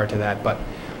with regard to that, but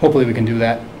hopefully we can do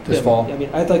that this fall. I mean,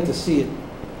 I'd like to see it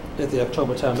at the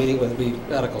October town meeting, whether it be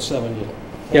Article 7.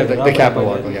 Yeah, the capital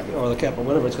article, yeah. Or the capital,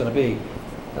 whatever it's going to be.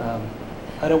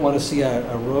 I don't want to see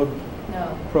our road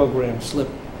program slip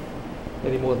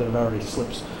any more than it already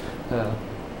slips.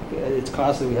 It's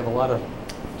costly. We have a lot of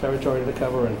territory to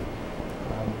cover, and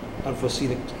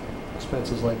unforeseen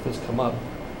expenses like this come up.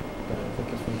 But I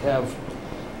think if we have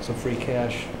some free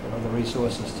cash and other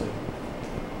resources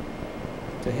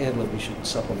to handle it, we should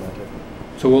supplement it.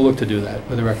 So we'll look to do that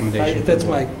with a recommendation. That's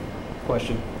my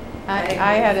question.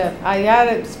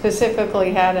 I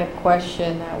specifically had a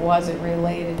question that wasn't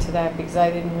related to that because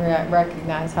I didn't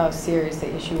recognize how serious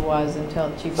the issue was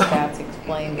until Chief Spatz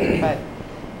explained it. But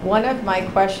one of my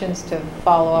questions to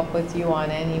follow up with you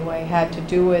on anyway had to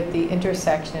do with the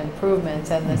intersection improvements,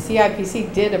 and the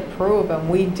CIPC did approve, and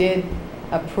we did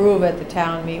approve at the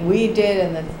town meeting. We did,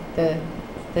 and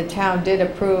the town did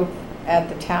approve at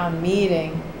the town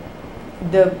meeting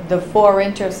the 4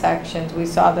 intersections. We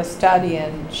saw the study,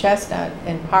 and Chestnut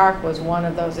and Park was one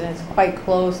of those, and it's quite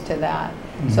close to that.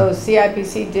 So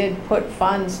CIPC did put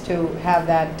funds to have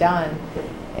that done.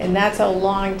 And that's a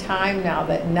long time now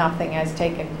that nothing has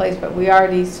taken place, but we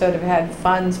already sort of had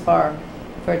funds for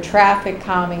traffic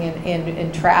calming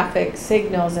and traffic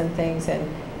signals and things, and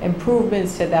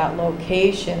improvements to that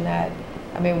location. That,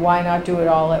 I mean, why not do it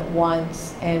all at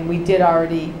once? And we did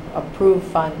already approve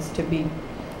funds to be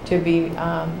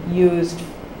used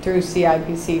through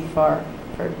CIPC for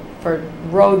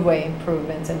roadway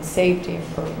improvements and safety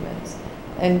improvements.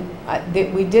 And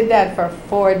we did that for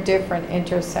 4 different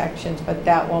intersections, but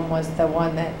that one was the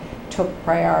one that took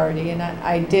priority. And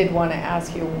I did want to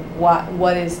ask you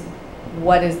what is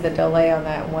the delay on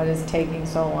that? What is taking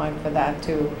so long for that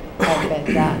to have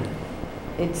been done?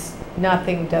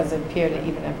 Nothing does appear to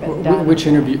even have been done. Which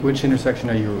intersection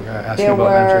are you asking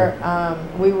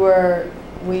about?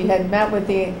 We had met with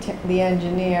the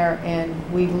engineer, and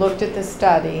we looked at the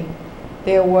study.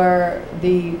 There were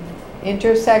the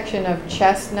intersection of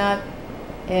Chestnut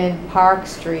and Park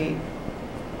Street.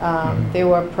 There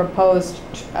were proposed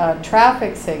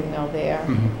traffic signal there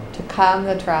to calm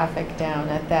the traffic down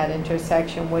at that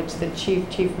intersection, which the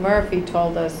Chief Murphy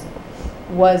told us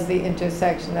was the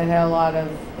intersection that had a lot of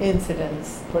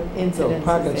incidents. No,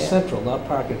 Park and Central, not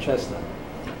Park and Chestnut.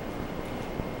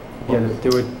 Yeah,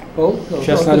 there were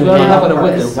Chestnut It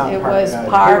was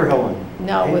Park.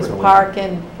 No, it was Park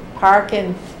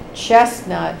and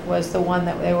Chestnut was the one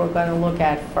that they were going to look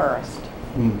at first.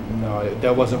 No,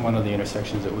 that wasn't one of the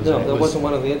intersections. No, that wasn't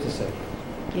one of the intersections.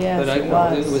 Yes, but it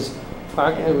was. It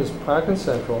was Park and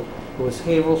Central. It was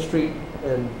Haverhill Street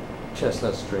and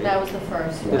Chestnut Street. That was the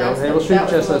first one. Haverhill Street,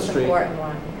 Chestnut Street.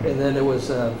 And then it was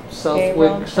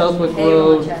Southwick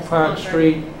Road, Park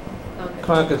Street,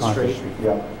 Concord Street.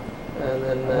 Yeah. And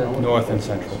then North and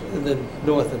Central. And then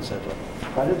North and Central.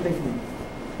 I didn't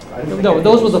think. No,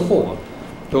 those were the 4.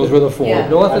 Those were the 4. Yeah.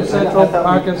 North and Central,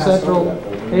 Park and Central,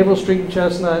 Haverhill Street and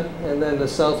Chestnut, and then the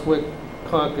Southwick,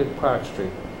 Concord, Park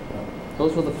Street.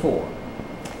 Those were the 4.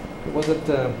 It wasn't.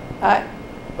 But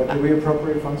did we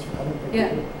appropriate funds for that?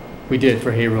 Yeah. We did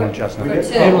for Haverhill and Chestnut.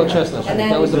 Haverhill and Chestnut. And then,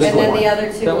 that was the big one. the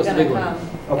other 2 were going to come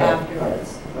Okay.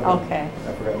 afterwards. Okay.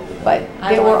 I forgot. But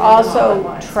I there were wanted them all at also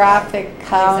once. traffic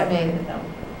calming. Except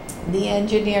them. The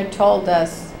engineer told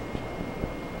us,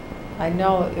 I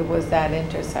know it was that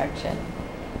intersection,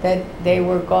 that they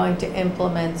were going to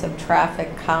implement some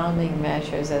traffic calming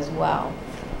measures as well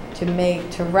to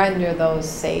render those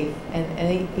safe.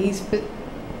 And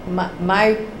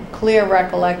my clear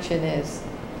recollection is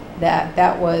that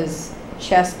that was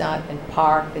Chestnut and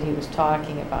Park that he was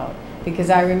talking about.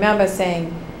 Because I remember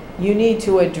saying, you need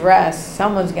to address,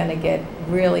 someone's gonna get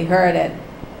really hurt at,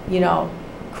 you know,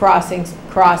 crossing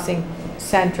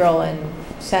Central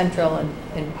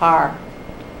and Park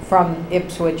from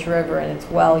Ipswich River, and it's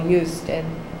well used. And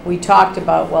we talked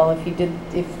about, well,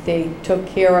 if they took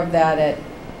care of that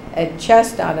at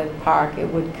Chestnut and Park, it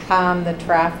would calm the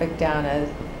traffic down as,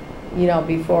 you know,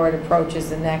 before it approaches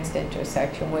the next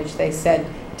intersection, which they said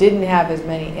didn't have as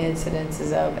many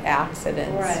incidences of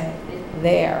accidents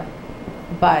there.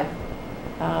 But,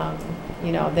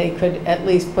 you know, they could at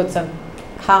least put some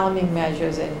calming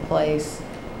measures in place,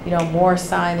 you know, more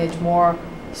signage, more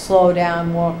slow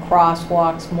down, more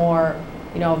crosswalks, more,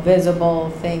 you know, visible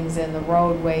things in the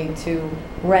roadway to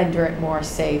render it more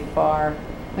safe for,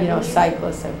 you know,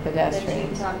 cyclists and pedestrians.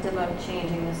 But you talked about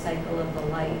changing the cycle of the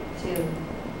light too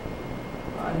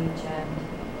on each end.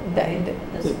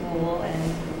 The school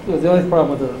and... The only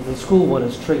problem with the school one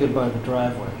is triggered by the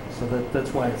driveway, so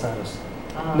that's why it's out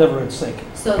of, never in sync.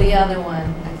 So the other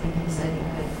one, I think he said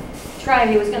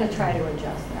he was going to try to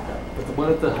adjust that. But the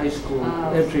one at the high school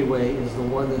entryway is the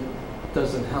one that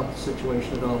doesn't help the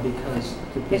situation at all, because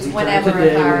the busy times of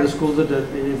day when the schools are,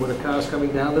 when a car's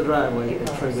coming down the driveway, it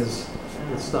triggers,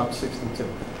 it stops 62.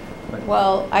 Right.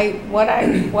 Well,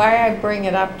 why I bring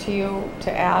it up to you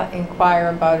to inquire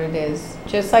about it is,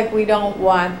 just like we don't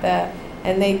want the,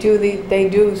 and they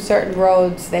do certain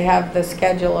roads, they have the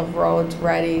schedule of roads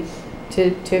ready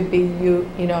to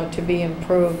be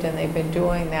improved, and they've been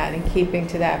doing that and keeping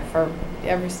to that for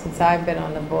ever since I've been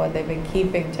on the board. They've been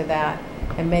keeping to that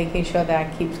and making sure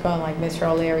that keeps going. Like Mr.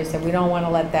 O'Leary said, we don't want to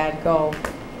let that go.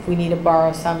 If we need to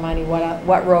borrow some money,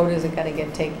 what road is it going to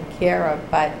get taken care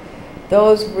of? But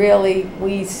those really,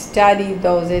 we studied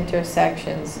those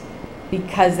intersections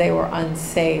because they were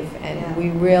unsafe, and we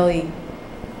really,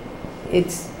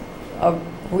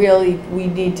 we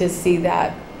need to see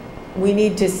that. We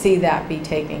need to see that be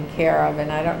taken care of,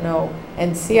 and I don't know,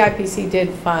 and CIPC did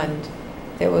fund,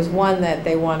 there was one that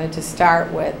they wanted to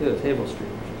start with. Yeah, Table Street.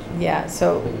 Yeah,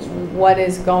 so what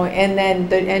is going, and then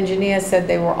the engineer said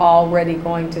they were already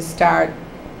going to start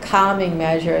calming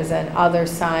measures and other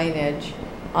signage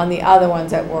on the other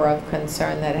ones that were of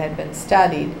concern that had been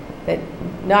studied, that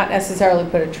not necessarily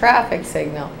put a traffic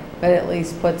signal, but at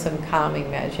least put some calming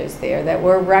measures there that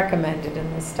were recommended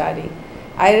in the study.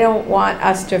 I don't want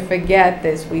us to forget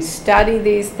this. We study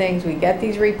these things, we get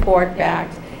these report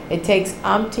backs. It takes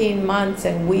umpteen months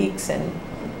and weeks and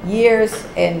years,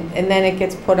 and then it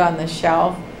gets put on the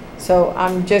shelf. So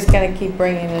I'm just going to keep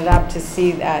bringing it up to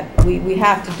see that we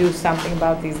have to do something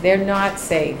about these. They're not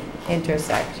safe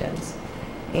intersections.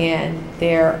 And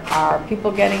there are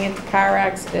people getting into car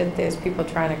accidents, there's people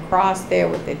trying to cross there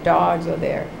with their dogs or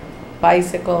their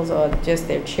bicycles or just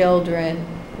their children.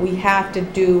 We have to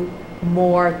do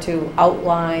more to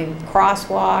outline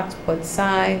crosswalks, put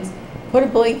signs, put a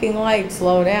blinking light,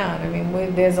 slow down. I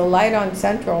mean, there's a light on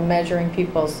Central measuring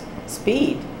people's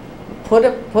speed.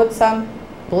 Put some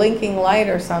blinking light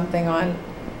or something on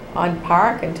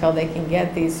Park until they can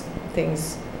get these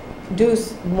things. Do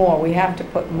more. We have to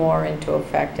put more into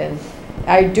effect. And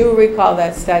I do recall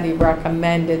that study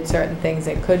recommended certain things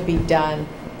that could be done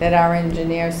that our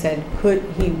engineer said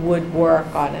he would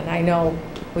work on. And I know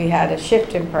we had a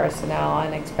shift in personnel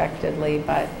unexpectedly,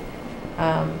 but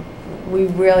we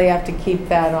really have to keep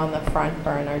that on the front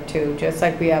burner too. Just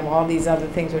like we have all these other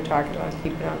things we're talking about,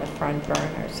 keep it on the front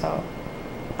burner. So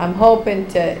I'm hoping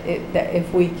that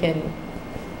if we can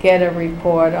get a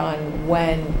report on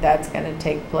when that's going to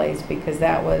take place, because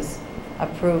that was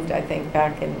approved, I think,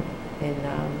 back in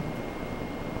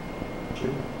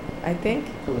June. I think.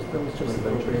 So that was just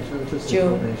appropriation. Just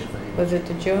June. Was it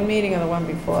the June meeting or the one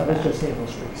before that? Just Table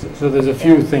Street. So there's a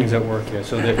few things at work here.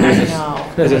 So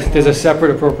there's a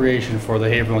separate appropriation for the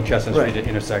Haverhill and Chestnut Street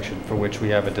intersection, for which we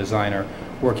have a designer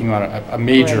working on a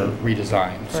major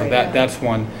redesign. So that's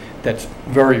one that's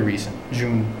very recent,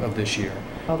 June of this year.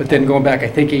 Okay. But then going back, I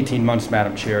think 18 months,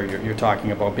 Madam Chair, you're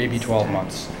talking about, maybe 12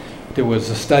 months. There was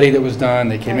a study that was done,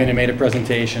 they came in and made a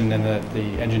presentation, and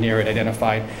the engineer had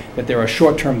identified that there are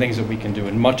short-term things that we can do,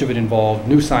 and much of it involved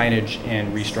new signage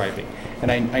and restriping.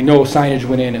 And I know signage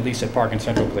went in, at least at Park and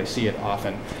Central, because I see it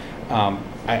often.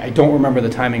 I don't remember the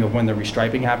timing of when the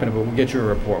restriping happened, but we'll get you a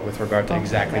report with regard to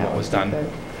exactly what was done.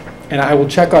 And I will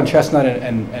check on Chestnut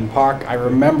and Park. I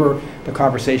remember the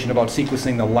conversation about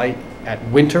sequencing the light at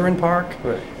Winter and Park,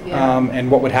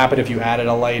 and what would happen if you added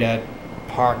a light at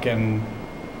Park and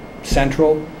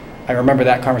Central. I remember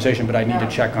that conversation, but I need to Yeah.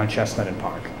 check on Chestnut and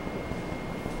Park.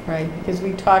 Right, because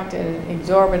we talked an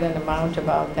exorbitant amount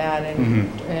about that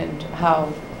and how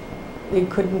it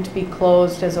couldn't be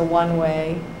closed as a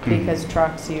one-way because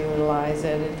trucks utilize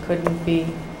it. It couldn't be,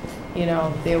 you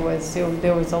know, there was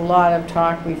a lot of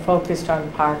talk. We focused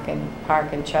on Park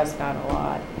and Chestnut a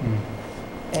lot.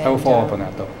 I will follow up on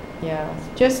that, though. Yeah,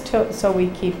 just so we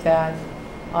keep that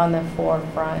on the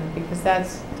forefront, because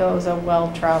those are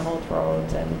well-traveled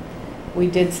roads, and we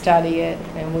did study it,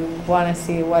 and we want to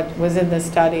see what was in the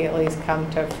study at least come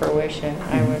to fruition,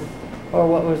 or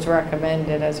what was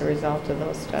recommended as a result of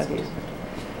those studies.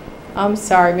 I'm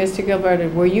sorry, Mr.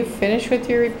 Gilberto, were you finished with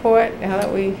your report? Now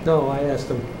that we... No, I asked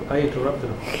him, I interrupted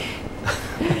him.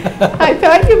 I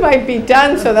thought you might be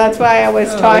done, so that's why I was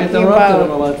talking I about... interrupted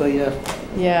him about the,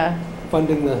 yeah.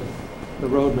 funding the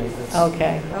road maintenance.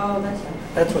 Okay. Oh, that's right.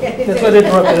 That's what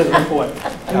interrupted his report.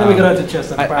 And then we got on to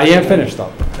Chestnut Park. I am finished,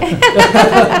 though.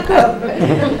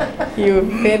 You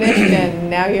finished, and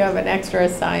now you have an extra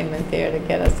assignment there to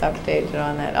get us updated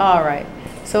on that. All right.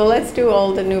 So let's do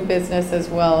old and new business as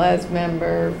well as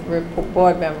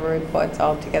board member reports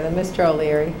all together. Mr.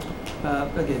 O'Leary.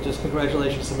 Again, just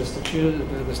congratulations to Mr.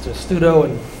 Studo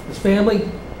and his family.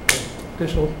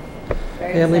 Additional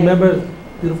family member,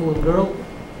 beautiful little girl.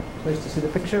 Nice to see the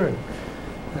picture. And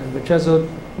Vincenzo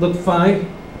looked fine.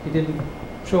 He didn't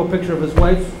show a picture of his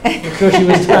wife. I'm sure she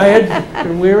was tired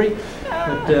and weary.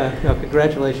 But no,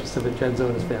 congratulations to Vincenzo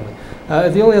and his family.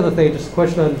 The only other thing, just a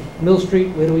question on Mill Street.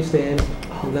 Where do we stand?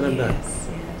 And then I'm done.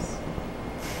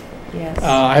 Yes.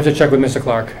 I have to check with Mr.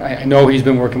 Clark. I know he's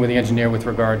been working with the engineer with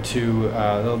regard to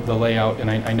the layout, and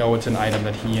I know it's an item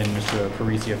that he and Mr.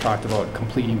 Parisi have talked about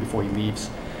completing before he leaves.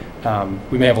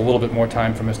 We may have a little bit more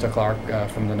time for Mr. Clark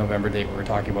from the November date we were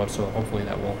talking about, so hopefully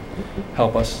that will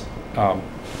help us.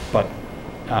 But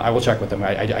I will check with him.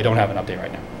 I don't have an update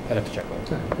right now. I'd have to check with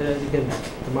him. Again,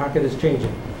 the market is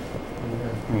changing.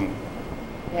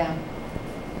 Yeah.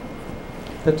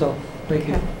 That's all. Thank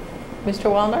you. Mr.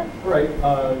 Wallner? Right,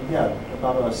 yeah,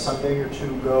 about a Sunday or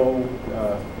two ago,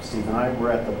 Steve and I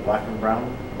were at the Black and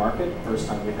Brown Market, first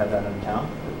time we had that in town.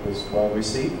 It was well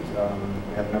received.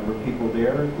 We had a number of people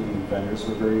there. The vendors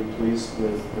were very pleased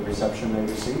with the reception they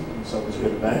received, and so it was a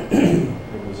good event.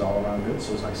 It was all around good,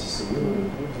 so it was nice to see you.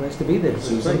 It was nice to be there.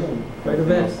 Susan, and great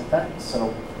event. like that.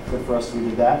 So good for us we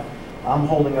did that. I'm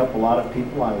holding up a lot of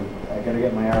people. I got to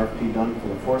get my RFP done for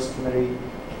the Forest Committee.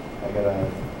 I got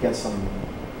to get some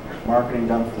marketing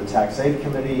done for the Tax Aid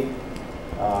Committee.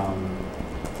 On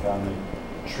the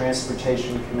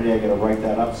Transportation Committee, I got to write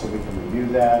that up so we can review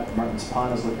that. Martin's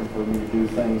Pond is looking for me to do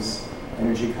things.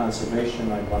 Energy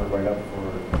Conservation, I want to write up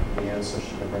for Leanne so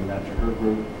she can bring that to her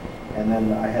group. And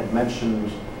then I had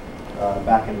mentioned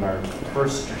back in our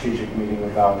first strategic meeting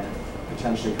about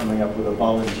potentially coming up with a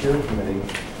volunteer committee.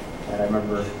 And I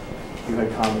remember you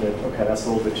had commented, okay, that's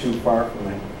a little bit too far for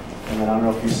me. And then I don't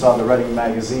know if you saw the Reading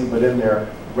magazine, but in there,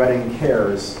 Reading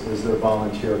Cares is their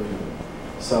volunteer committee.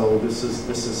 So this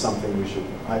is something we should,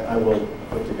 I will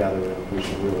put together and we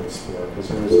should really explore, because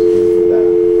there is a need for that.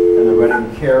 And the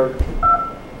Reading Care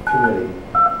Committee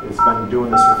has been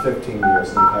doing this for 15 years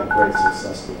and they've had great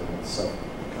success doing it. So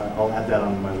I'll add that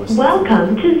on my list.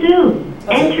 Welcome to Zoom.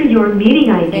 Enter your meeting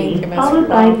ID followed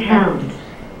by pound.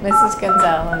 Mrs.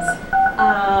 Gonzalez.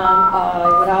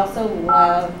 I would also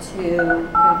love to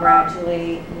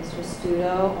congratulate Mr.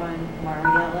 Studo on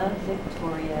Mariella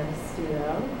Victoria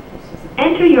Studo.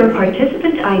 Enter your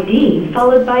participant ID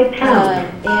followed by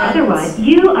pound. Otherwise,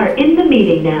 you are in the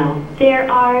meeting now. There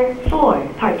are 4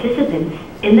 participants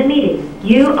in the meeting.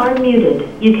 You are muted.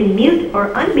 You can mute or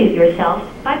unmute yourself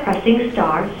by pressing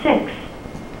 *6.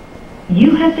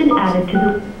 You have been added to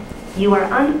the... You are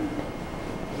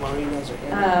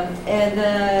and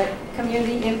the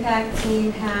Community Impact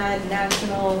Team had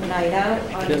National Night Out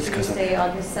on Tuesday,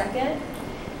 August 2nd.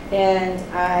 And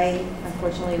I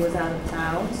unfortunately was out of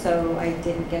town, so I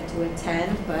didn't get to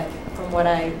attend, but from what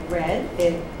I read,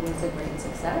 it was a great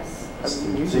success.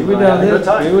 We were down there.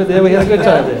 We were there. We had a good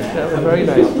time there. That was very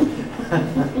nice.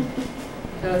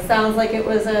 So it sounds like it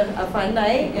was a fun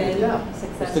night and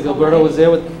successful. Mr. Gilberto was there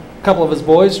with a couple of his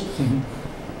boys.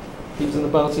 He was in the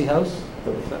bouncy house.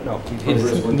 No, he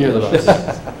was near the bus.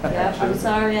 Yeah, I'm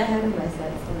sorry I had to miss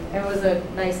it. It was a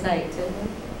nice night too.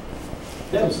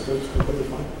 Yeah, it was completely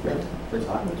fine. Great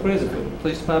time. It's crazy. The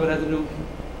police department had the new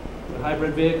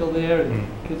hybrid vehicle there, and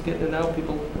kids getting in and out,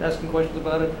 people asking questions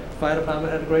about it. Fire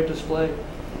department had a great display.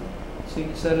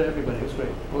 Senior center, everybody, it was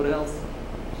great. Board of Health,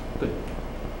 good.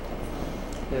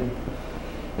 And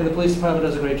the police department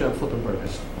does a great job flipping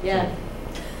burgers. Yeah.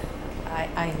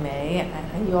 I may,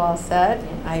 you all said,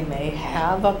 I may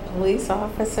have a police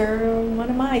officer, one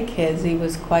of my kids, he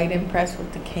was quite impressed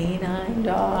with the canine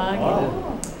dog.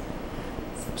 Oh.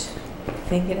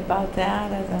 Thinking about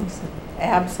that, as I'm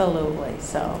absolutely,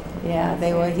 so, yeah,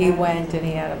 he went and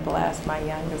he had a blast, my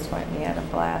youngest went and he had a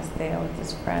blast there with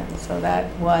his friends, so that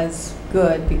was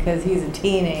good, because he's a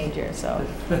teenager, so,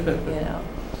 you know.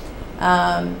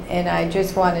 And I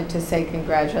just wanted to say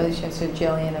congratulations to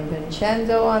Jillian and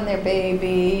Vincenzo on their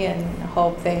baby, and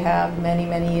hope they have many,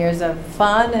 many years of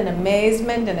fun and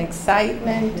amazement and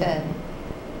excitement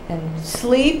and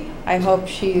sleep. I hope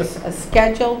she's a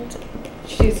scheduled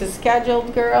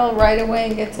girl right away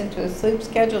and gets into a sleep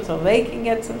schedule so they can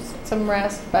get some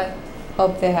rest, but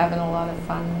hope they're having a lot of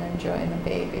fun and enjoying the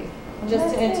baby.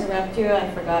 Just to interrupt you, I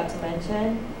forgot to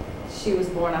mention, she was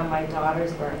born on my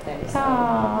daughter's birthday, so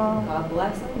God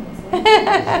bless them. She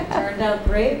turned out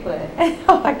great, but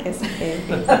oh, I guess babies.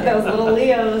 Those little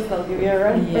Leos, they'll give you a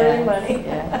run for your money.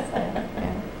 Yes,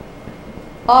 yeah.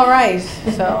 All right,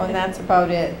 so, and that's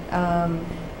about it.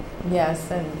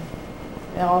 Yes, and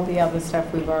all the other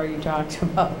stuff we've already talked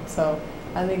about, so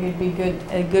I think it'd be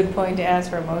a good point to ask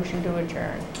for a motion to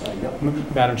adjourn.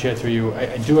 Madam Chair, through you,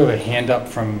 I do have a hand up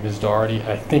from Ms. Doherty.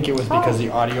 I think it was because the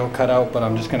audio cut out, but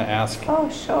I'm just going to ask. Oh,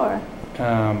 sure.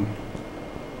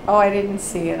 Oh, I didn't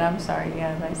see it. I'm sorry.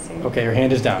 Yeah, I see it. Okay, her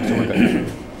hand is down, so we're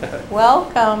good.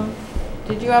 Welcome.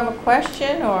 Did you have a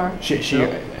question, or? I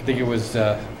think it was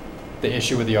the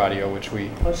issue with the audio, which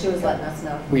Well, she was letting us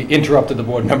know. we interrupted the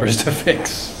board members to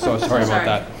fix, so sorry about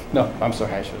that. No, I'm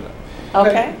sorry, I should have.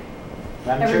 Okay.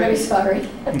 Everybody's sorry.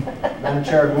 Madam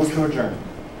Chair, move to adjourn.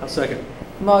 I'll second.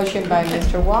 Motion by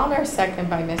Mr. Wallner, second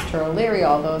by Mr. O'Leary.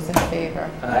 All those in favor?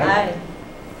 Aye.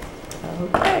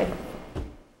 Okay.